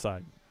on the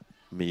outside.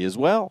 Me as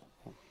well.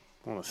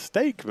 On a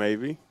steak,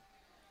 maybe.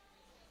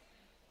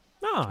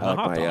 No, I like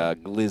my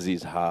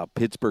glizzies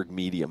Pittsburgh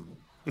medium.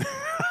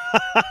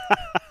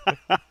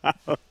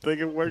 I think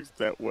it works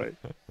that way.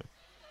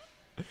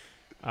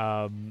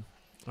 All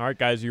right,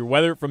 guys, your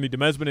weather from the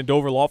Demesman and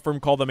Dover Law Firm.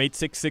 Call them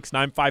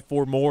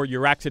 866-954-MORE.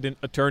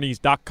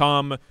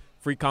 YourAccidentAttorneys.com.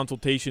 Free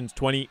consultations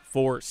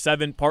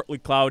 24/7. Partly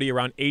cloudy,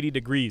 around 80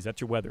 degrees.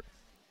 That's your weather.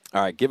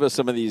 All right, give us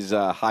some of these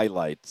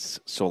highlights,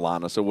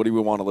 Solana. So what do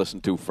we want to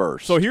listen to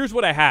first? So here's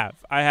what I have.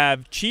 I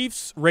have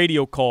Chiefs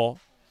radio call,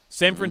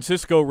 San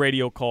Francisco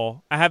radio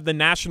call. I have the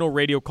national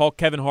radio call,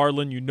 Kevin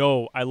Harlan. You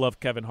know I love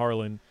Kevin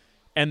Harlan.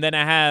 And then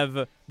I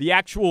have the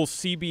actual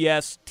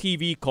CBS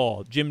TV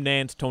call, Jim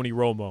Nantz, Tony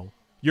Romo.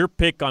 Your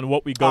pick on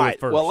what we go with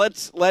first. Well,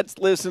 let's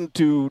listen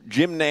to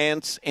Jim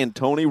Nantz and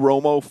Tony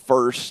Romo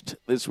first.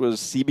 This was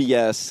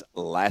CBS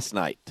last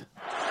night.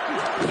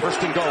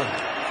 First and goal.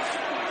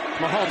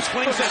 Mahomes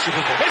swings it.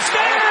 It's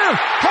there!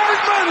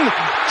 Hardman!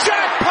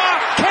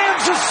 Jackpot!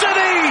 Kansas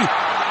City!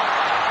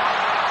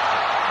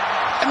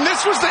 And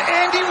this was the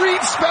Andy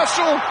Reid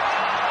special.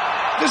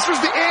 This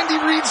was the Andy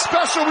Reid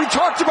special we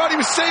talked about. He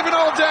was saving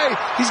all day.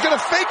 He's going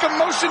to fake a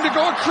motion to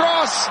go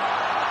across.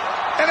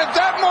 And at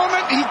that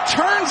moment, he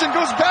turns and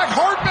goes back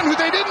Hardman, who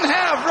they didn't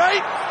have,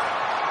 right?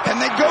 And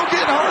they go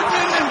get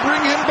Hardman and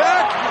bring him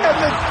back. And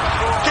the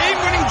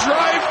game-winning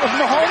drive of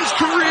Mahomes'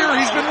 career,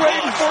 he's been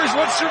waiting for. He's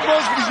won Super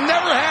Bowls, but he's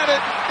never had it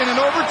in an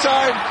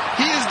overtime.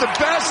 He is the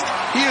best.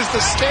 He is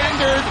the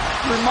standard.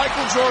 When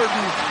Michael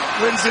Jordan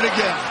wins it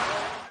again.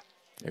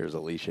 There's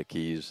Alicia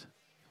Keys.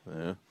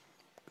 Yeah.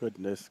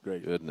 Goodness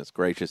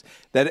gracious.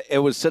 That it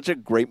was such a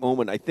great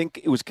moment. I think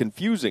it was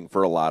confusing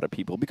for a lot of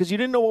people because you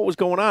didn't know what was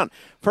going on.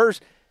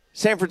 First,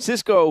 San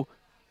Francisco,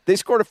 they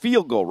scored a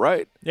field goal,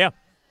 right? Yeah.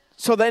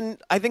 So then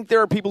I think there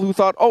are people who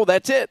thought, oh,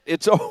 that's it.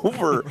 It's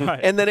over.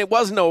 Right. And then it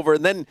wasn't over.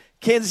 And then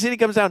Kansas City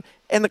comes down,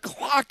 and the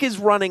clock is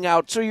running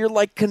out. So you're,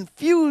 like,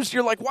 confused.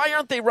 You're like, why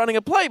aren't they running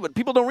a play? But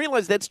people don't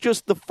realize that's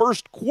just the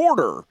first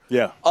quarter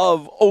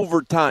of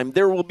overtime.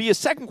 There will be a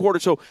second quarter,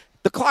 so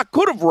the clock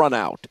could have run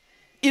out.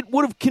 It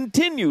would have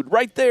continued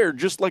right there,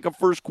 just like a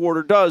first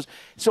quarter does.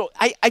 So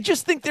I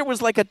just think there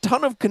was like a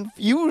ton of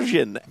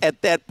confusion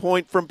at that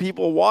point from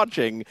people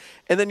watching.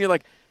 And then you're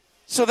like,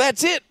 so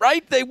that's it,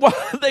 right? They won.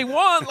 They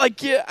won.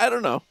 Like, yeah, I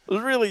don't know.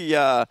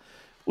 It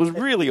was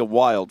really a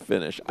wild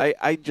finish.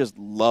 I just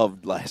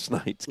loved last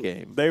night's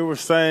game. They were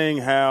saying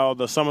how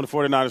some of the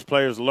 49ers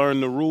players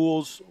learned the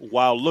rules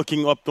while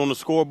looking up on the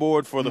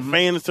scoreboard for the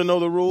fans to know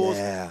the rules.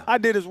 Yeah. I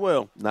did as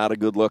well. Not a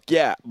good look.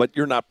 Yeah, but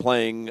you're not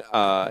playing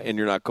and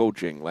you're not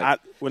coaching. Like,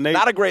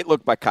 not a great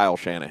look by Kyle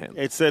Shanahan.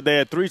 It said they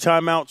had 3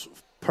 timeouts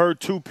per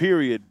 2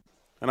 period.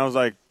 And I was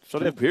like, so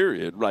they're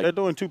period, right? They're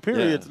doing 2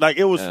 periods. Yeah. Like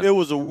it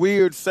was a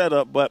weird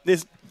setup, but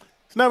it's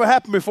never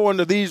happened before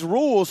under these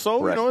rules,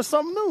 so it's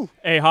something new.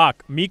 Hey,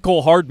 Hawk,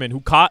 Mecole Hardman,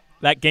 who caught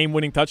that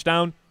game-winning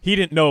touchdown, he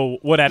didn't know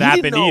what had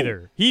happened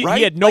either. He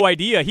had no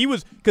idea. He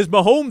was because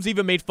Mahomes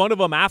even made fun of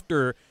him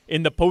after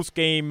in the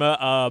post-game.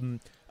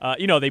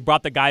 They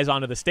brought the guys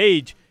onto the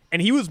stage,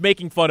 and he was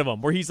making fun of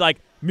him. Where he's like,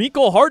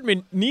 Mecole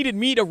Hardman needed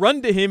me to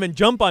run to him and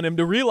jump on him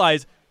to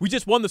realize we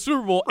just won the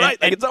Super Bowl. Right,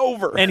 and it's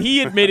over. And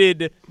he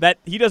admitted that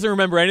he doesn't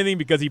remember anything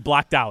because he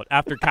blacked out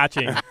after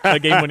catching the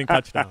game-winning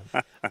touchdown.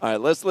 All right,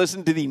 let's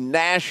listen to the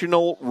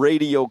national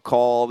radio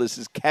call. This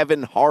is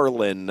Kevin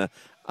Harlan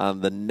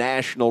on the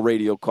national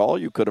radio call.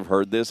 You could have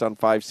heard this on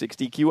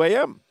 560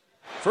 QAM.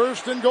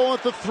 First and goal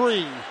at the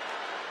 3.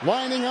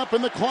 Lining up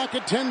in the clock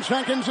at 10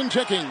 seconds and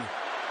ticking.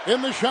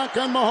 In the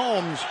shotgun,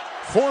 Mahomes.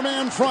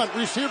 4-man front,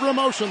 receiver in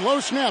motion, low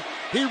snap.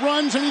 He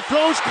runs and he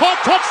throws, caught,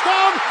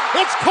 touchdown.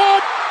 It's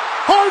caught.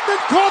 Hardman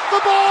caught the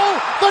ball.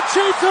 The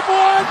Chiefs have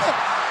won.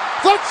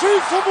 The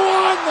Chiefs have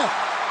won.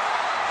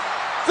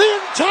 The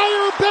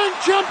entire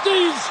bench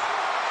empties,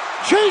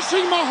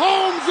 chasing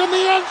Mahomes in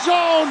the end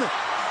zone.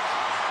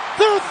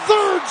 Their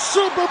 3rd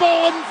Super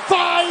Bowl in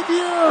 5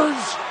 years.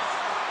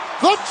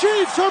 The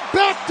Chiefs are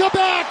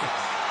back-to-back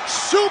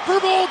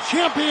Super Bowl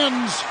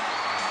champions.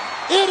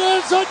 It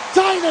is a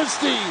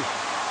dynasty.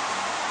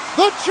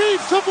 The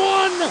Chiefs have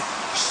won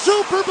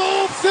Super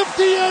Bowl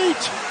 58.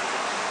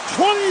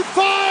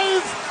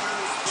 25-22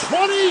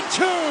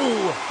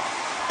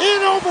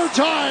 in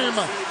overtime.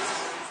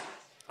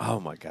 Oh,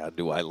 my God,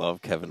 do I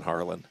love Kevin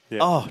Harlan.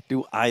 Yeah. Oh,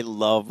 do I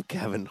love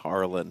Kevin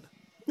Harlan.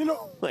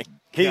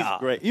 He's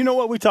great. You know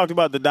what? We talked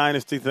about the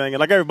dynasty thing, and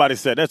like everybody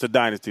said, that's a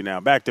dynasty now.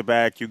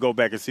 Back-to-back, you go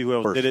back and see who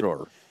else did it.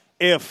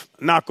 If,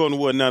 knock on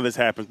wood, none of this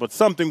happens, but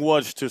something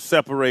was to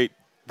separate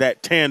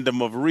that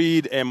tandem of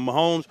Reid and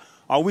Mahomes.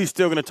 Are we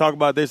still going to talk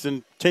about this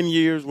in 10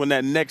 years when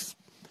that next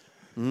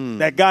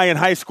that guy in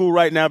high school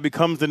right now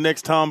becomes the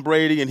next Tom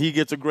Brady and he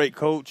gets a great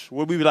coach?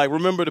 Will we be like,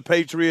 remember the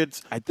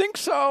Patriots? I think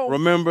so.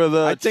 Remember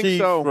the Chiefs?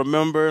 So.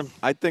 Remember?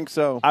 I think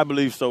so. I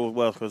believe so as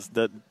well because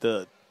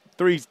the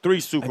three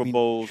Super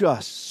Bowls.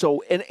 Just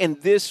so.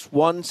 And this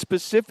one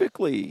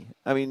specifically,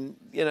 I mean,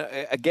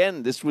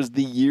 again, this was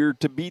the year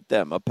to beat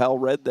them. Appel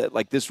read that.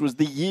 Like, this was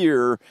the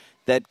year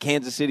that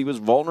Kansas City was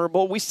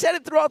vulnerable. We said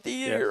it throughout the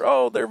year. Yes.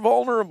 Oh, they're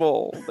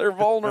vulnerable. They're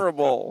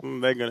vulnerable.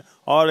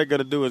 All they're going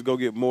to do is go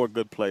get more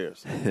good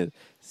players.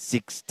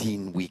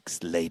 16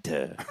 weeks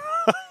later.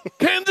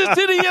 Kansas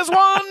City has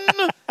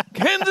won.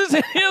 Kansas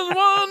City has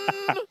won.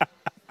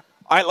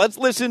 All right, let's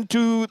listen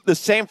to the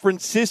San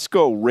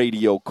Francisco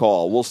radio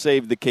call. We'll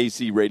save the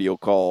KC radio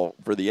call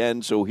for the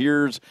end. So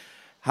here's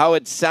how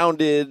it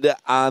sounded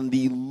on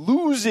the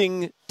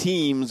losing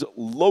team's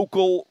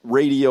local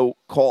radio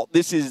call.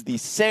 This is the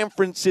San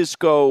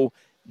Francisco,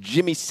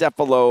 Jimmy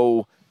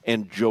Cephalo,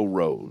 and Joe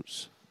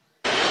Rose.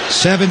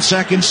 7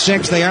 seconds,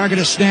 6. They are going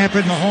to snap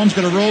it. Mahomes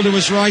going to roll to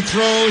his right,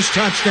 throws,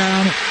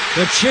 touchdown.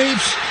 The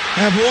Chiefs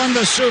have won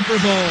the Super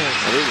Bowl.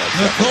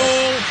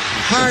 Mecole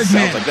Hardman.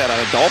 Sounds like that on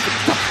a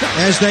Dolphins.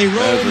 As they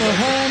roll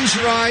Mahomes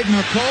right,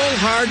 Mecole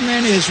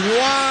Hardman is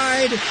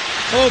wide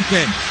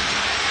open.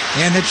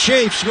 And the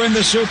Chiefs win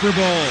the Super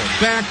Bowl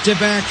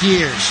back-to-back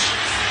years.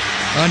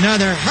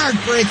 Another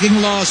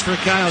heartbreaking loss for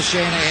Kyle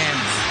Shanahan.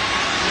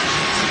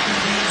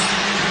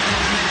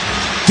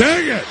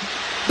 Dang it!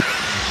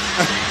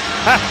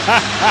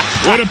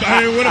 What a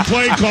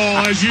play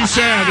call, as you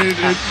said.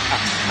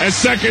 As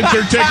seconds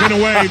are ticking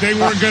away, they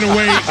weren't going to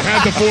wait.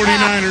 Had the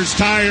 49ers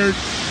tired.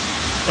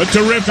 A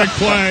terrific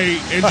play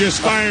and just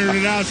firing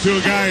it out to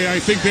a guy I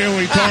think they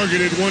only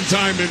targeted one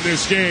time in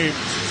this game.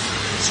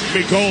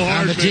 Mecole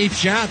Hardman. On the deep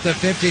shot, the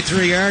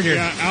 53-yarder.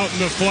 Yeah, out in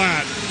the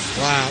flat.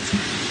 Wow.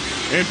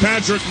 And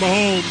Patrick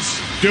Mahomes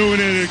doing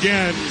it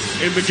again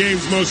in the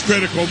game's most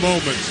critical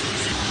moments.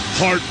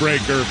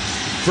 Heartbreaker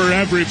for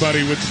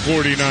everybody with the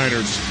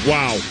 49ers.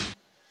 Wow.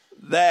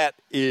 That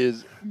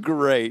is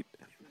great.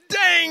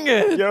 Dang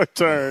it. Your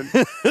turn.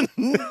 Dang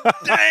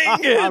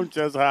it. I'm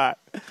just hot.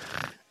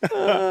 You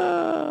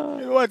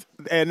know what?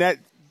 And that,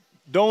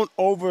 don't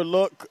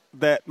overlook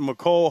that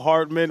Mecole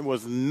Hardman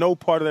was no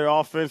part of their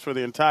offense for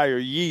the entire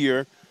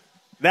year.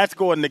 That's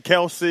going to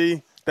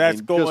Kelsey.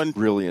 That's going just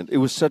brilliant. It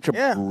was such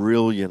a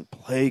brilliant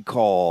play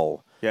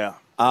call. Yeah.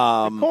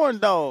 Corn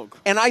dog.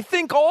 And I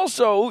think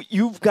also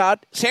you've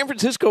got San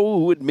Francisco,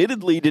 who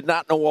admittedly did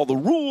not know all the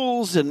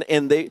rules, and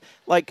they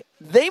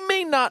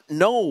may not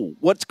know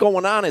what's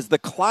going on as the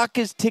clock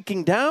is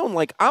ticking down.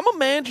 Like, I'm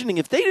imagining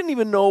if they didn't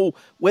even know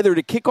whether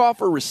to kick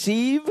off or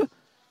receive,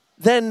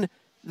 then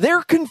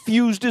they're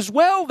confused as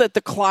well that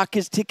the clock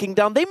is ticking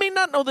down. They may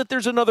not know that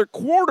there's another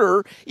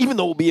quarter, even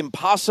though it will be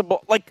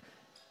impossible. Like,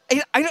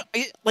 is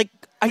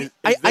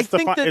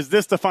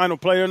this the final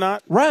play or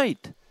not?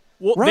 Right.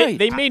 Well, right.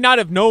 They may not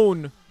have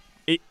known.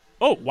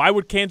 Why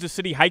would Kansas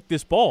City hike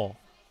this ball?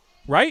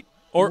 Right?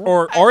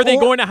 Or are they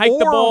going to hike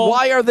the ball?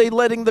 Why are they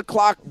letting the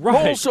clock roll?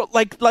 Right. So,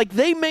 like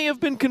they may have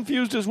been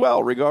confused as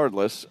well,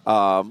 regardless.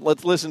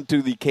 Let's listen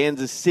to the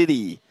Kansas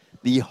City,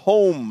 the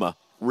home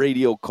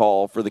radio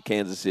call for the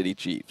Kansas City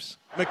Chiefs.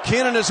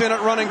 McKinnon is in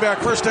at running back.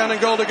 First down and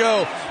goal to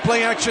go.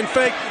 Play action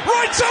fake.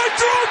 Right side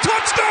throw.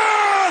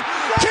 Touchdown!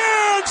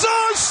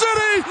 Kansas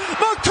City!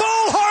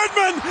 Mecole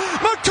Hardman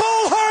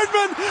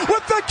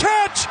with the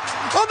catch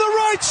on the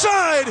right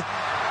side.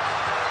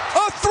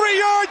 A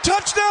 3-yard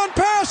touchdown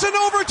pass in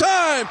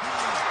overtime.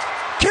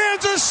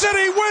 Kansas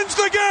City wins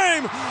the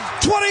game.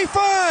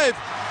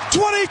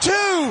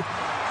 25-22.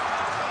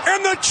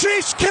 And the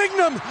Chiefs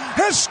Kingdom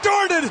has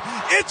started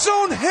its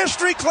own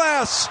history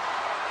class.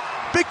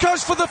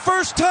 Because for the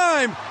first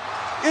time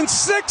in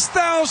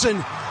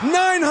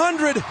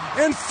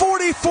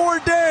 6,944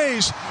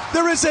 days,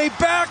 there is a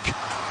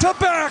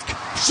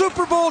back-to-back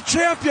Super Bowl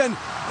champion,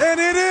 and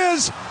it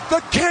is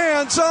the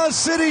Kansas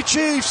City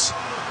Chiefs,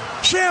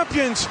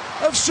 champions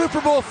of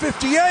Super Bowl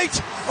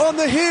 58 on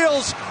the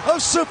heels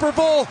of Super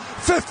Bowl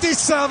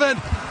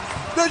 57.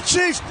 The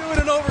Chiefs do it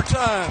in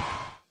overtime.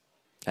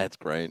 That's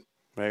great.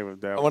 I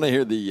want to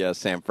hear the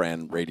San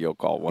Fran radio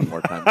call one more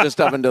time, just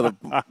up until the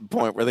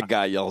point where the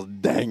guy yells,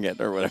 dang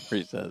it, or whatever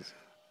he says.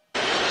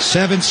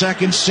 7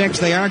 seconds, 6.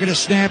 They are going to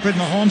snap it.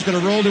 Mahomes going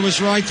to roll to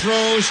his right,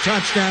 throws,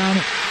 touchdown.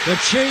 The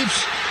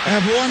Chiefs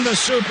have won the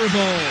Super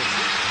Bowl.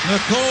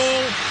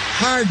 Mecole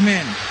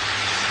Hardman.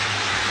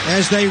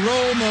 As they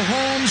roll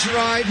Mahomes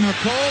right,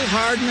 Mecole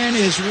Hardman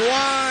is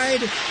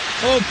wide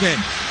open.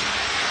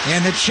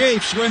 And the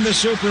Chiefs win the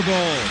Super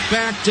Bowl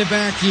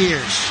back-to-back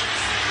years.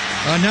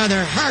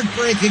 Another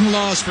heartbreaking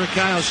loss for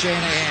Kyle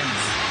Shanahan.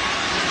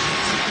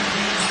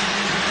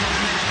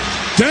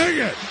 Dang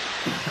it!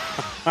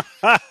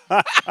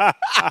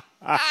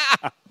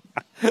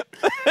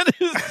 That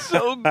is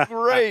so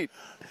great.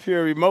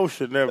 Pure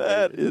emotion.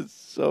 That is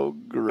so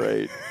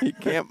great. He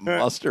can't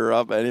muster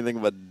up anything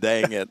but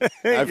dang it.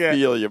 I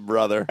feel you,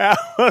 brother.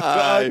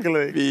 I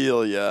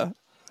feel you.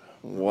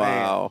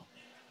 Wow.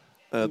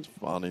 That's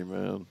funny,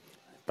 man.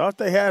 Thought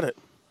they had it.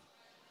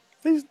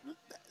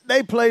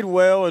 They played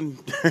well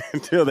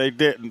until they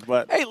didn't.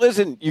 But hey,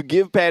 listen, you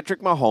give Patrick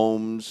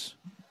Mahomes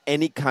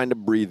any kind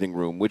of breathing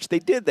room, which they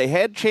did. They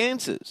had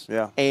chances.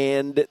 Yeah.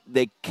 And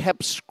they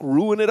kept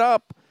screwing it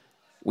up.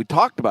 We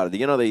talked about it.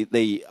 You know,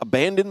 they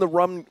abandoned the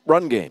run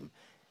game.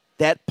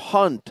 That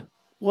punt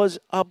was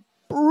a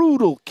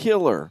brutal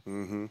killer.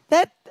 Mm-hmm.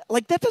 That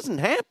doesn't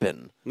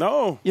happen.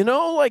 No. You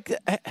know,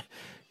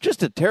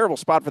 just a terrible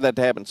spot for that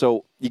to happen.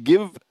 So you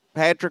give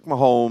Patrick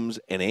Mahomes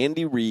and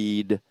Andy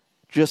Reid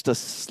just a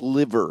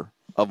sliver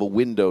of a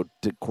window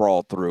to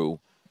crawl through.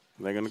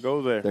 They're going to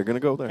go there. They're going to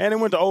go there. And it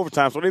went to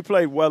overtime, so they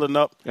played well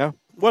enough. Yeah.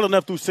 Well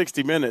enough through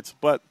 60 minutes.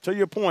 But to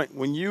your point,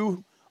 when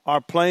you are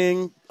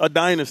playing a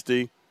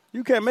dynasty,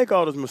 you can't make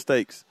all those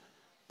mistakes.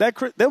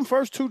 Them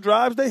first 2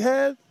 drives they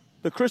had,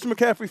 the Christian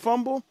McCaffrey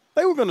fumble,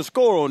 they were going to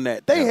score on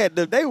that.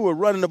 They were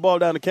running the ball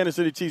down the Kansas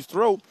City Chiefs'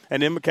 throat,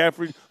 and then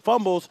McCaffrey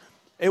fumbles.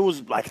 It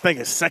was, I think,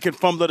 his second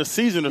fumble of the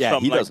season or something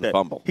like that. He doesn't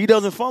fumble. He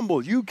doesn't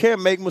fumble. You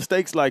can't make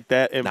mistakes like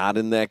that. Not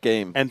in that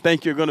game. And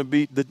think you're going to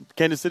beat the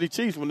Kansas City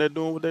Chiefs when they're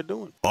doing what they're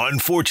doing.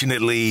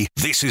 Unfortunately,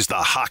 this is the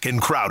Hawk and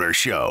Crowder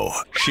Show.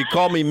 She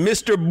called me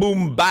Mr.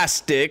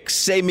 Boombastic,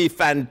 say me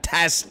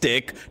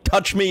fantastic,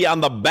 touch me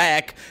on the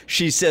back.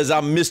 She says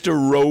I'm Mr.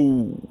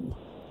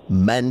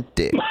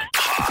 Romantic.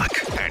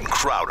 Hawk and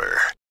Crowder.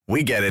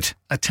 We get it.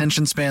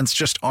 Attention spans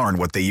just aren't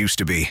what they used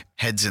to be.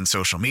 Heads in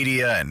social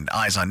media and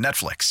eyes on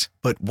Netflix.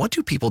 But what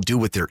do people do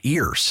with their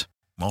ears?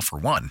 Well, for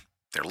one,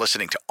 they're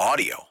listening to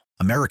audio.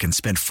 Americans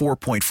spend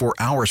 4.4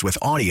 hours with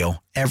audio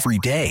every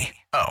day.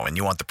 Oh, and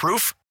you want the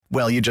proof?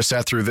 Well, you just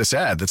sat through this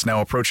ad that's now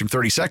approaching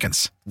 30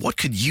 seconds. What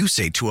could you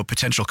say to a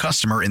potential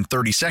customer in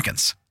 30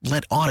 seconds?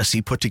 Let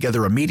Odyssey put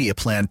together a media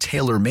plan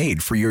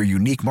tailor-made for your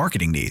unique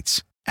marketing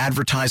needs.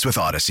 Advertise with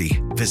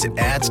Odyssey. Visit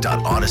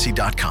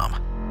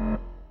ads.odyssey.com.